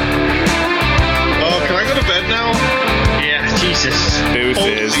 Oh, can I go to bed now? Yeah, Jesus.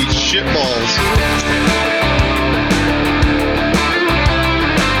 Deuces. Holy shitballs.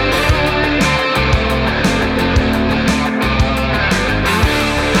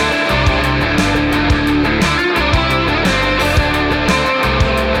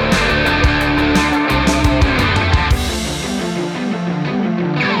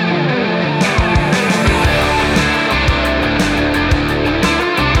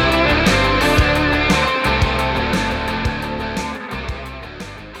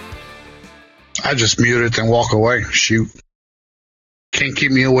 I just mute it and walk away. Shoot. Can't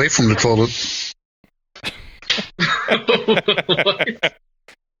keep me away from the toilet.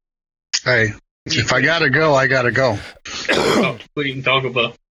 Hey, if I gotta go, I gotta go. What you can talk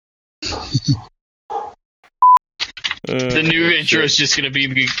about? The new intro is just gonna be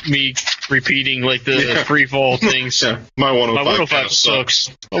me repeating like the free fall things. Yeah, my 105, My 105 sucks.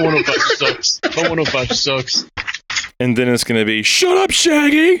 My 105 sucks. My 105 sucks. And then it's going to be, shut up,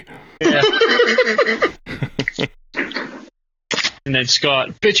 Shaggy! Yeah. And then Scott,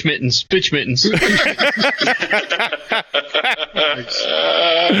 bitch mittens.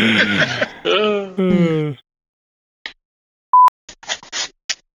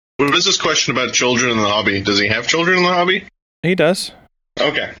 What is this question about children in the hobby? Does he have children in the hobby? He does.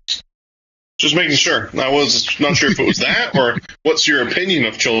 Okay. Just making sure. I was not sure if it was that, or what's your opinion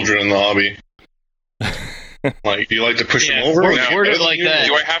of children in the hobby? Like, do you like to push them over? Word it like that.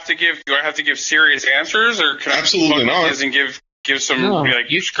 Do I have to give serious answers, or can Absolutely I not. fuck with these and give some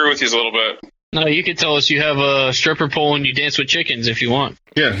screw with these a little bit? No, you can tell us you have a stripper pole and you dance with chickens if you want.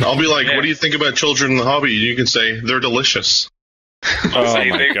 Yeah, I'll be like, Yeah. what do you think about children in the hobby? You can say, they're delicious. I'll Oh say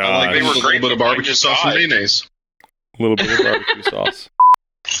my they, God. like, they were With a great. little bit of but they barbecue just sauce and died. mayonnaise. A little bit of barbecue sauce.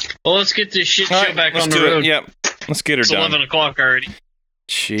 Well, let's get this shit All show right, back let's on the do it. road. Yep. Let's get her It's done. 11 o'clock already.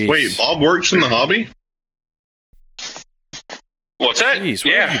 Jeez. Wait, Bob works in the hobby? What's that? Jeez,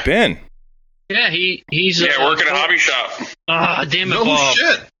 where have you been? Yeah, he's Working at a hobby shop. Ah, damn it, No Bob.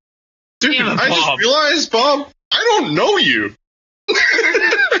 shit. Dude, Damn it, I just Bob. realized, Bob, I don't know you.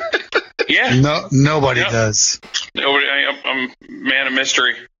 Yeah. No, nobody Yep. does. I'm a man of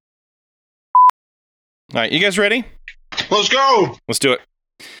mystery. All right, you guys ready? Let's go. Let's do it.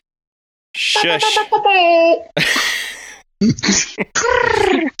 Shush.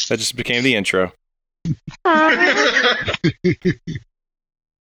 That just became the intro.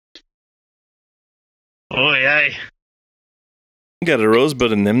 Oh, yeah. Got a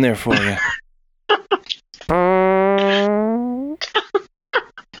rosebud in them there for you.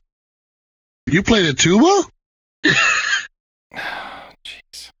 You play the tuba?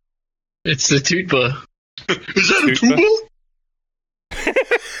 Jeez. It's the tuba. Is that a Tuba? tuba?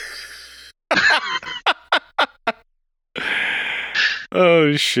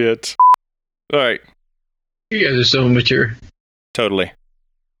 Oh, shit. All right. You guys are so mature. Totally.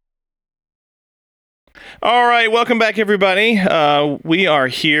 All right, welcome back, everybody. We are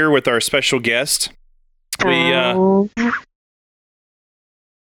here with our special guest. How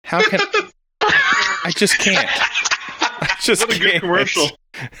can I just can't. I just What a can't. good commercial.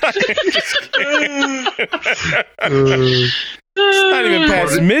 I just can't. It's not even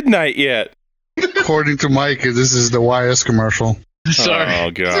past midnight yet. According to Mike, this is the YS commercial. Sorry.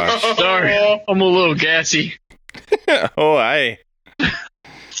 Oh gosh. Sorry. I'm a little gassy. Oh,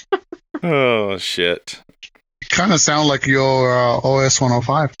 oh shit. Kind of sound like your OS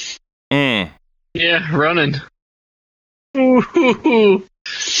 105. Mm. Yeah, running. Ooh.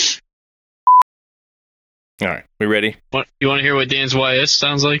 All right, we ready? You want to hear what Dan's YS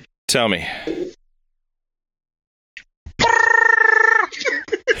sounds like? Tell me.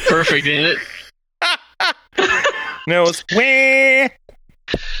 Perfect, ain't it? No, it's wah.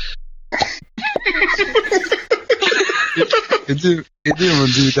 It didn't even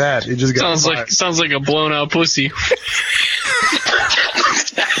do that. It just got Sounds like a blown out pussy.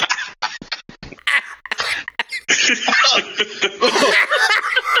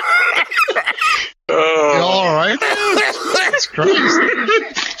 You all right? Jesus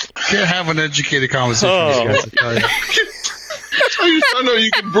Christ. Can't have an educated conversation with these guys, I tell you. Are you trying to know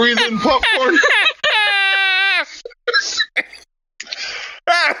you can breathe in popcorn?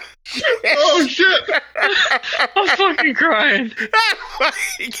 Oh shit! I'm fucking crying.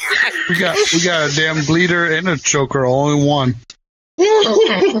 We got a damn bleeder and a choker all in one.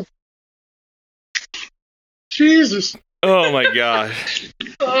 Jesus. Oh my gosh.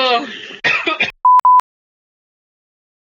 Oh.